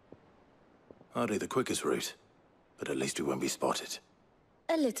capital. Hardly the quickest route, but at least we won't be spotted.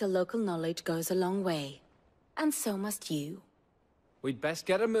 A little local knowledge goes a long way. And so must you. We'd best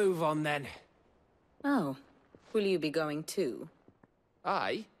get a move on then. Oh, will you be going too?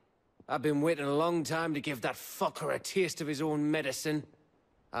 Aye. I've been waiting a long time to give that fucker a taste of his own medicine.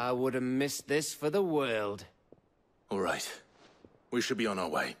 I would have missed this for the world. All right. We should be on our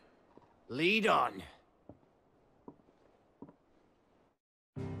way. Lead on.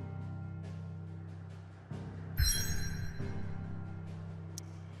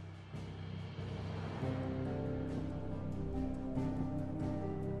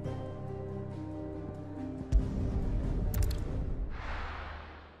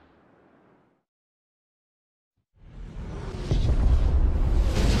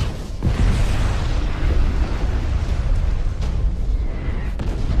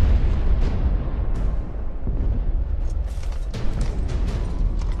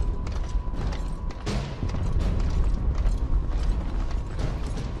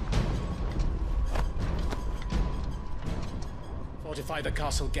 Fortify the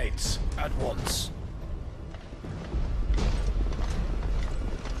castle gates, at once.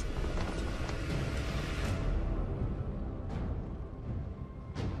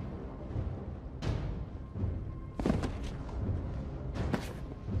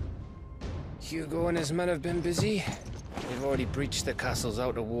 Hugo and his men have been busy. They've already breached the castle's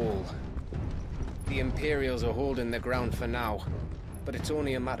outer wall. The Imperials are holding the ground for now, but it's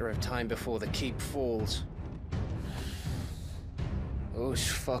only a matter of time before the keep falls. Those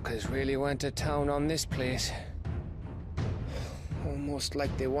fuckers really went to town on this place. Almost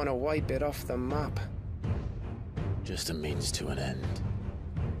like they want to wipe it off the map. Just a means to an end.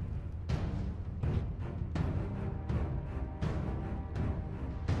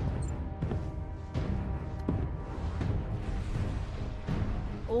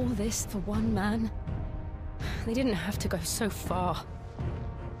 All this for one man? They didn't have to go so far.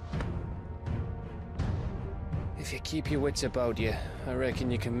 If you keep your wits about you, I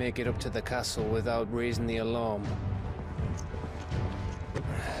reckon you can make it up to the castle without raising the alarm.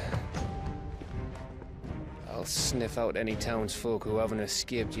 I'll sniff out any townsfolk who haven't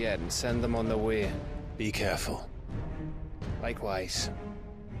escaped yet and send them on their way. Be careful. Likewise.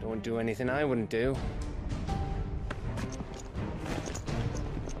 Don't do anything I wouldn't do.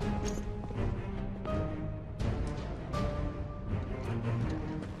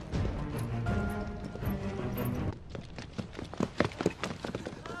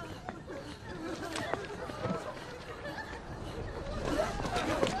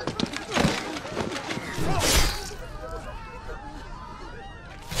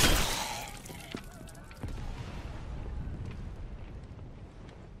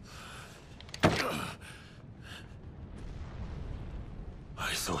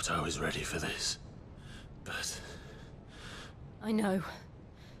 thought I was ready for this, but... I know.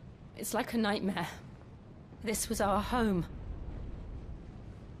 It's like a nightmare. This was our home.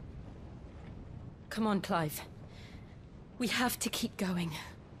 Come on, Clive. We have to keep going.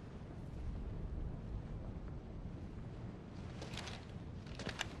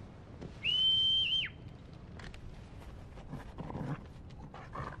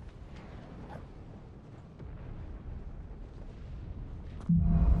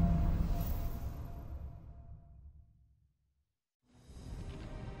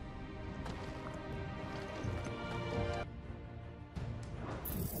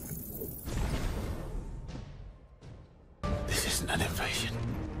 This isn't an invasion.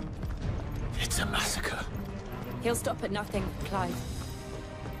 It's a massacre. He'll stop at nothing, Clive.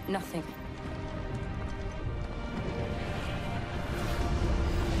 Nothing.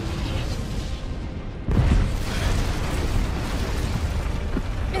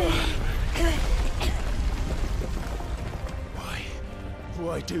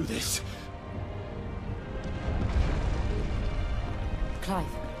 Why do this? Clive,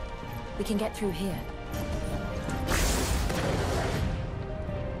 we can get through here.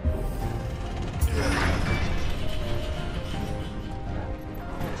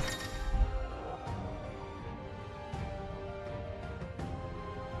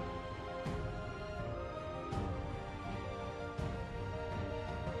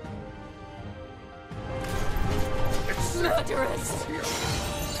 Murderers!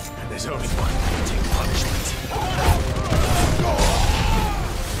 And there's only one fitting punishment.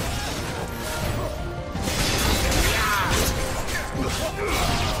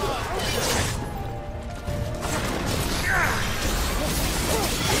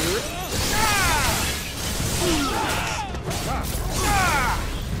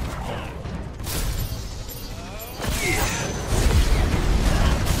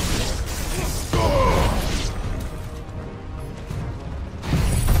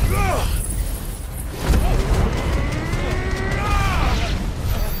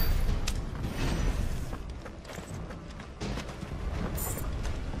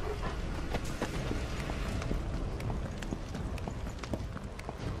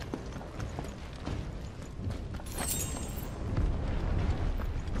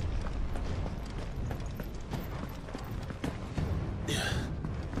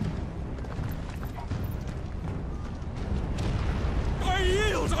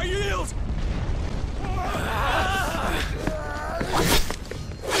 I yield!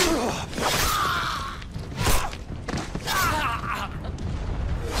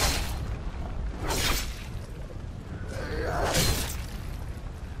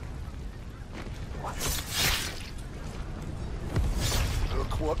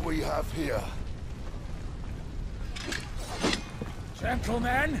 Look what we have here.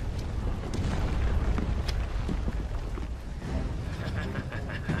 Gentlemen!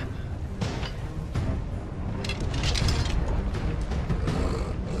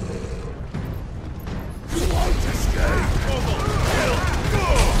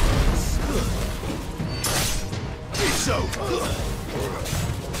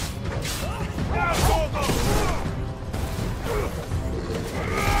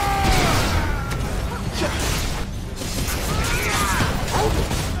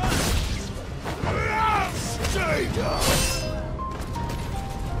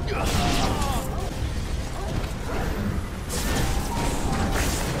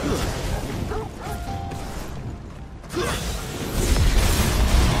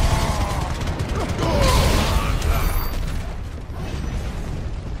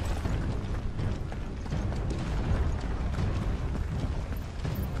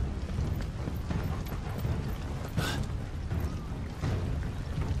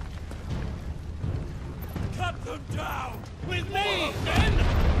 Cut them down! With me, men!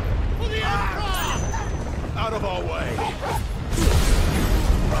 For the Emperor! Out of our way!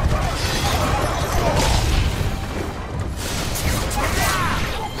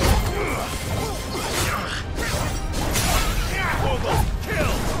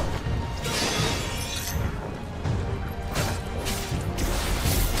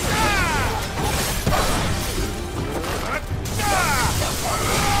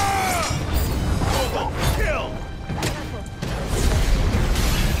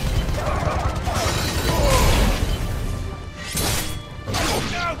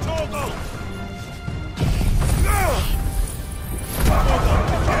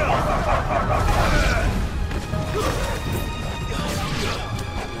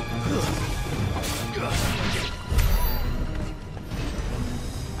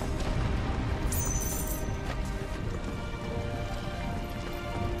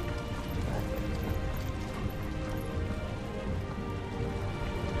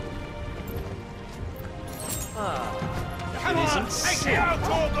 Take it out,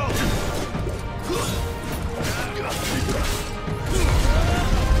 Torgal!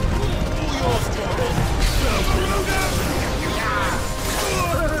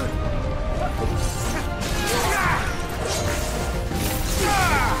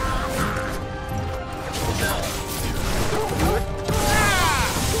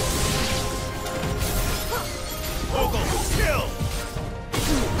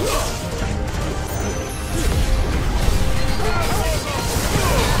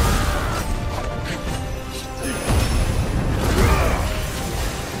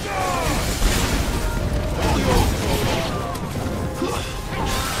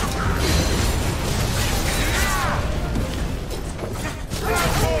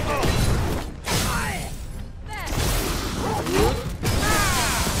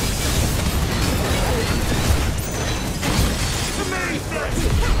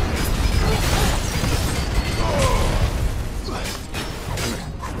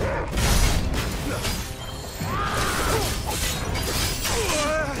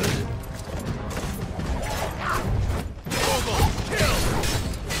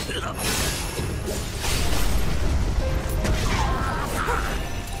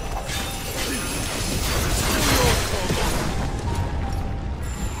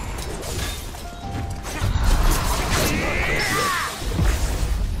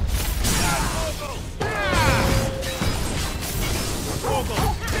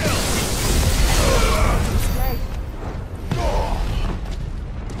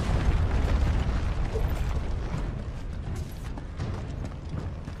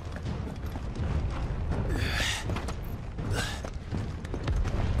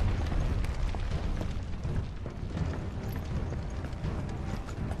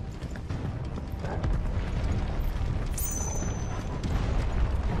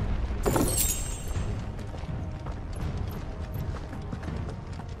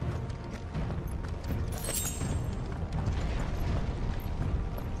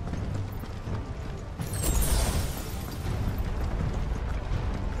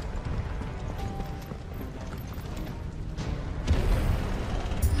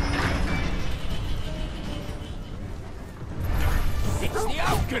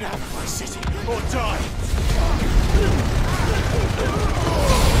 Get out of my city, or die!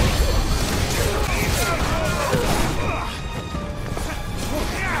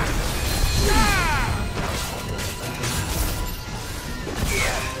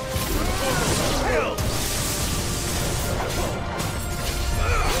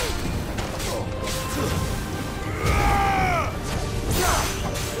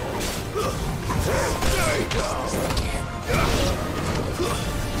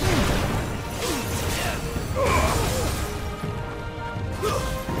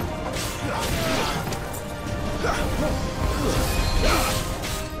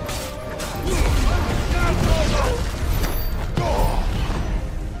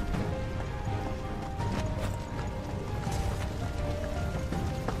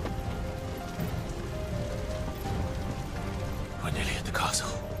 We're nearly at the castle.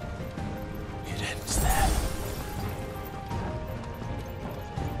 It ends there.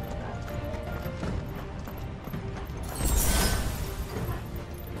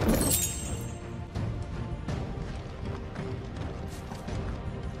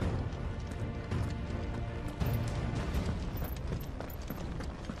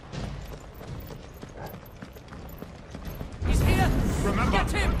 He's here! Remember,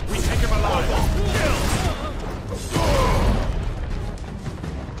 get him! We take him alive! Kill!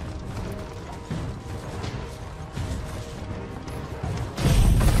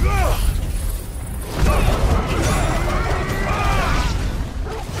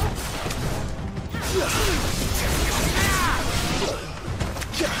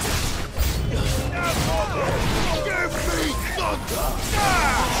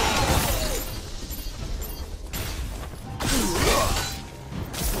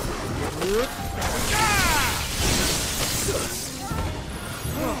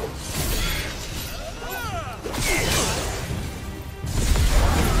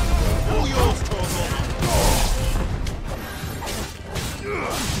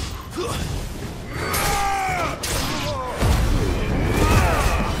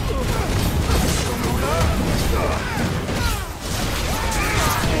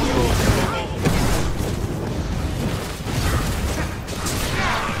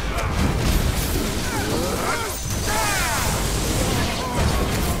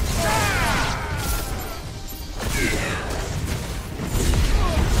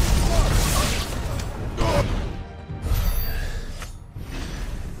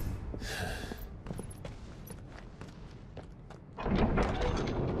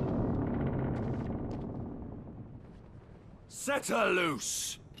 Set her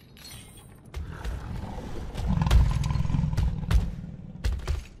loose!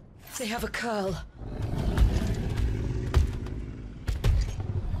 They have a curl.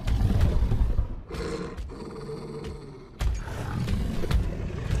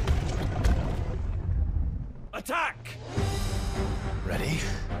 Attack! Ready?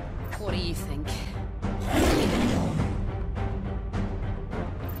 What do you think?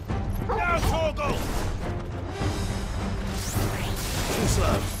 Now, Torgal! Too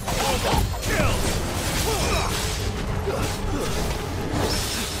slow. Torgal, kill!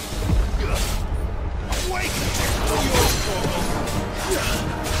 Wait! All yours, Torgal!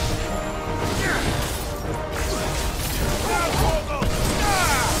 Now, Torgal!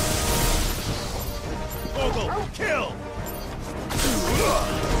 Torgal, kill!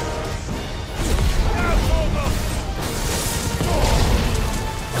 Now, Torgal!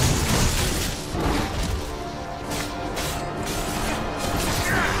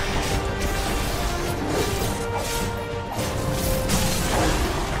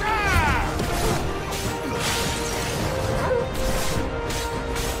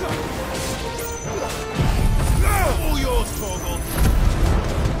 All yours, Torgal!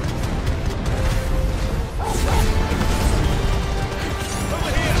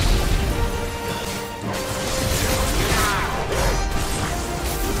 Over here!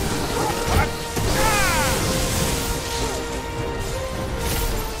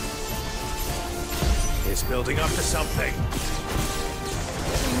 It's building up to something.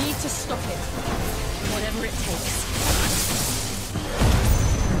 We need to stop it. Whatever it takes.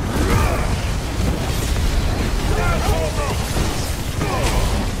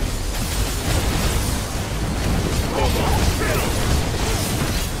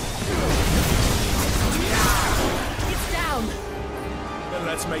 It's down. Then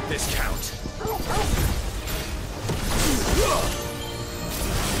let's make this count.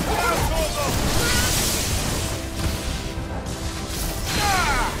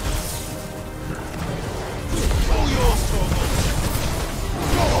 All yours, Torgal!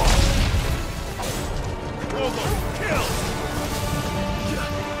 Torgal, kill!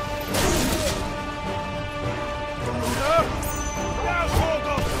 Now,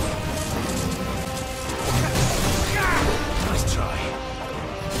 Torgal! Nice try.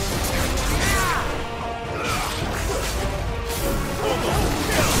 Torgal,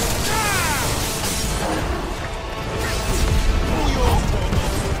 kill! All yours, Torgal!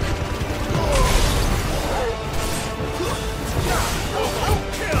 Torgal,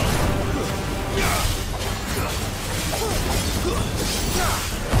 kill!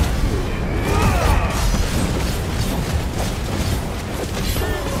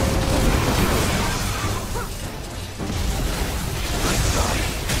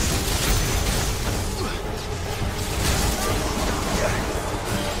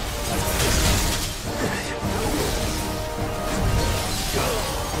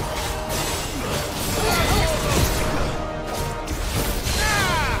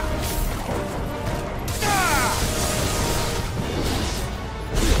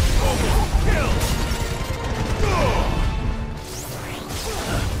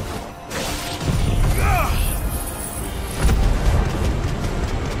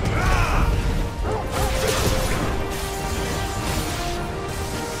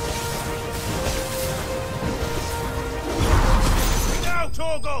 Now,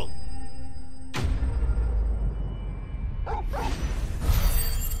 Torgal!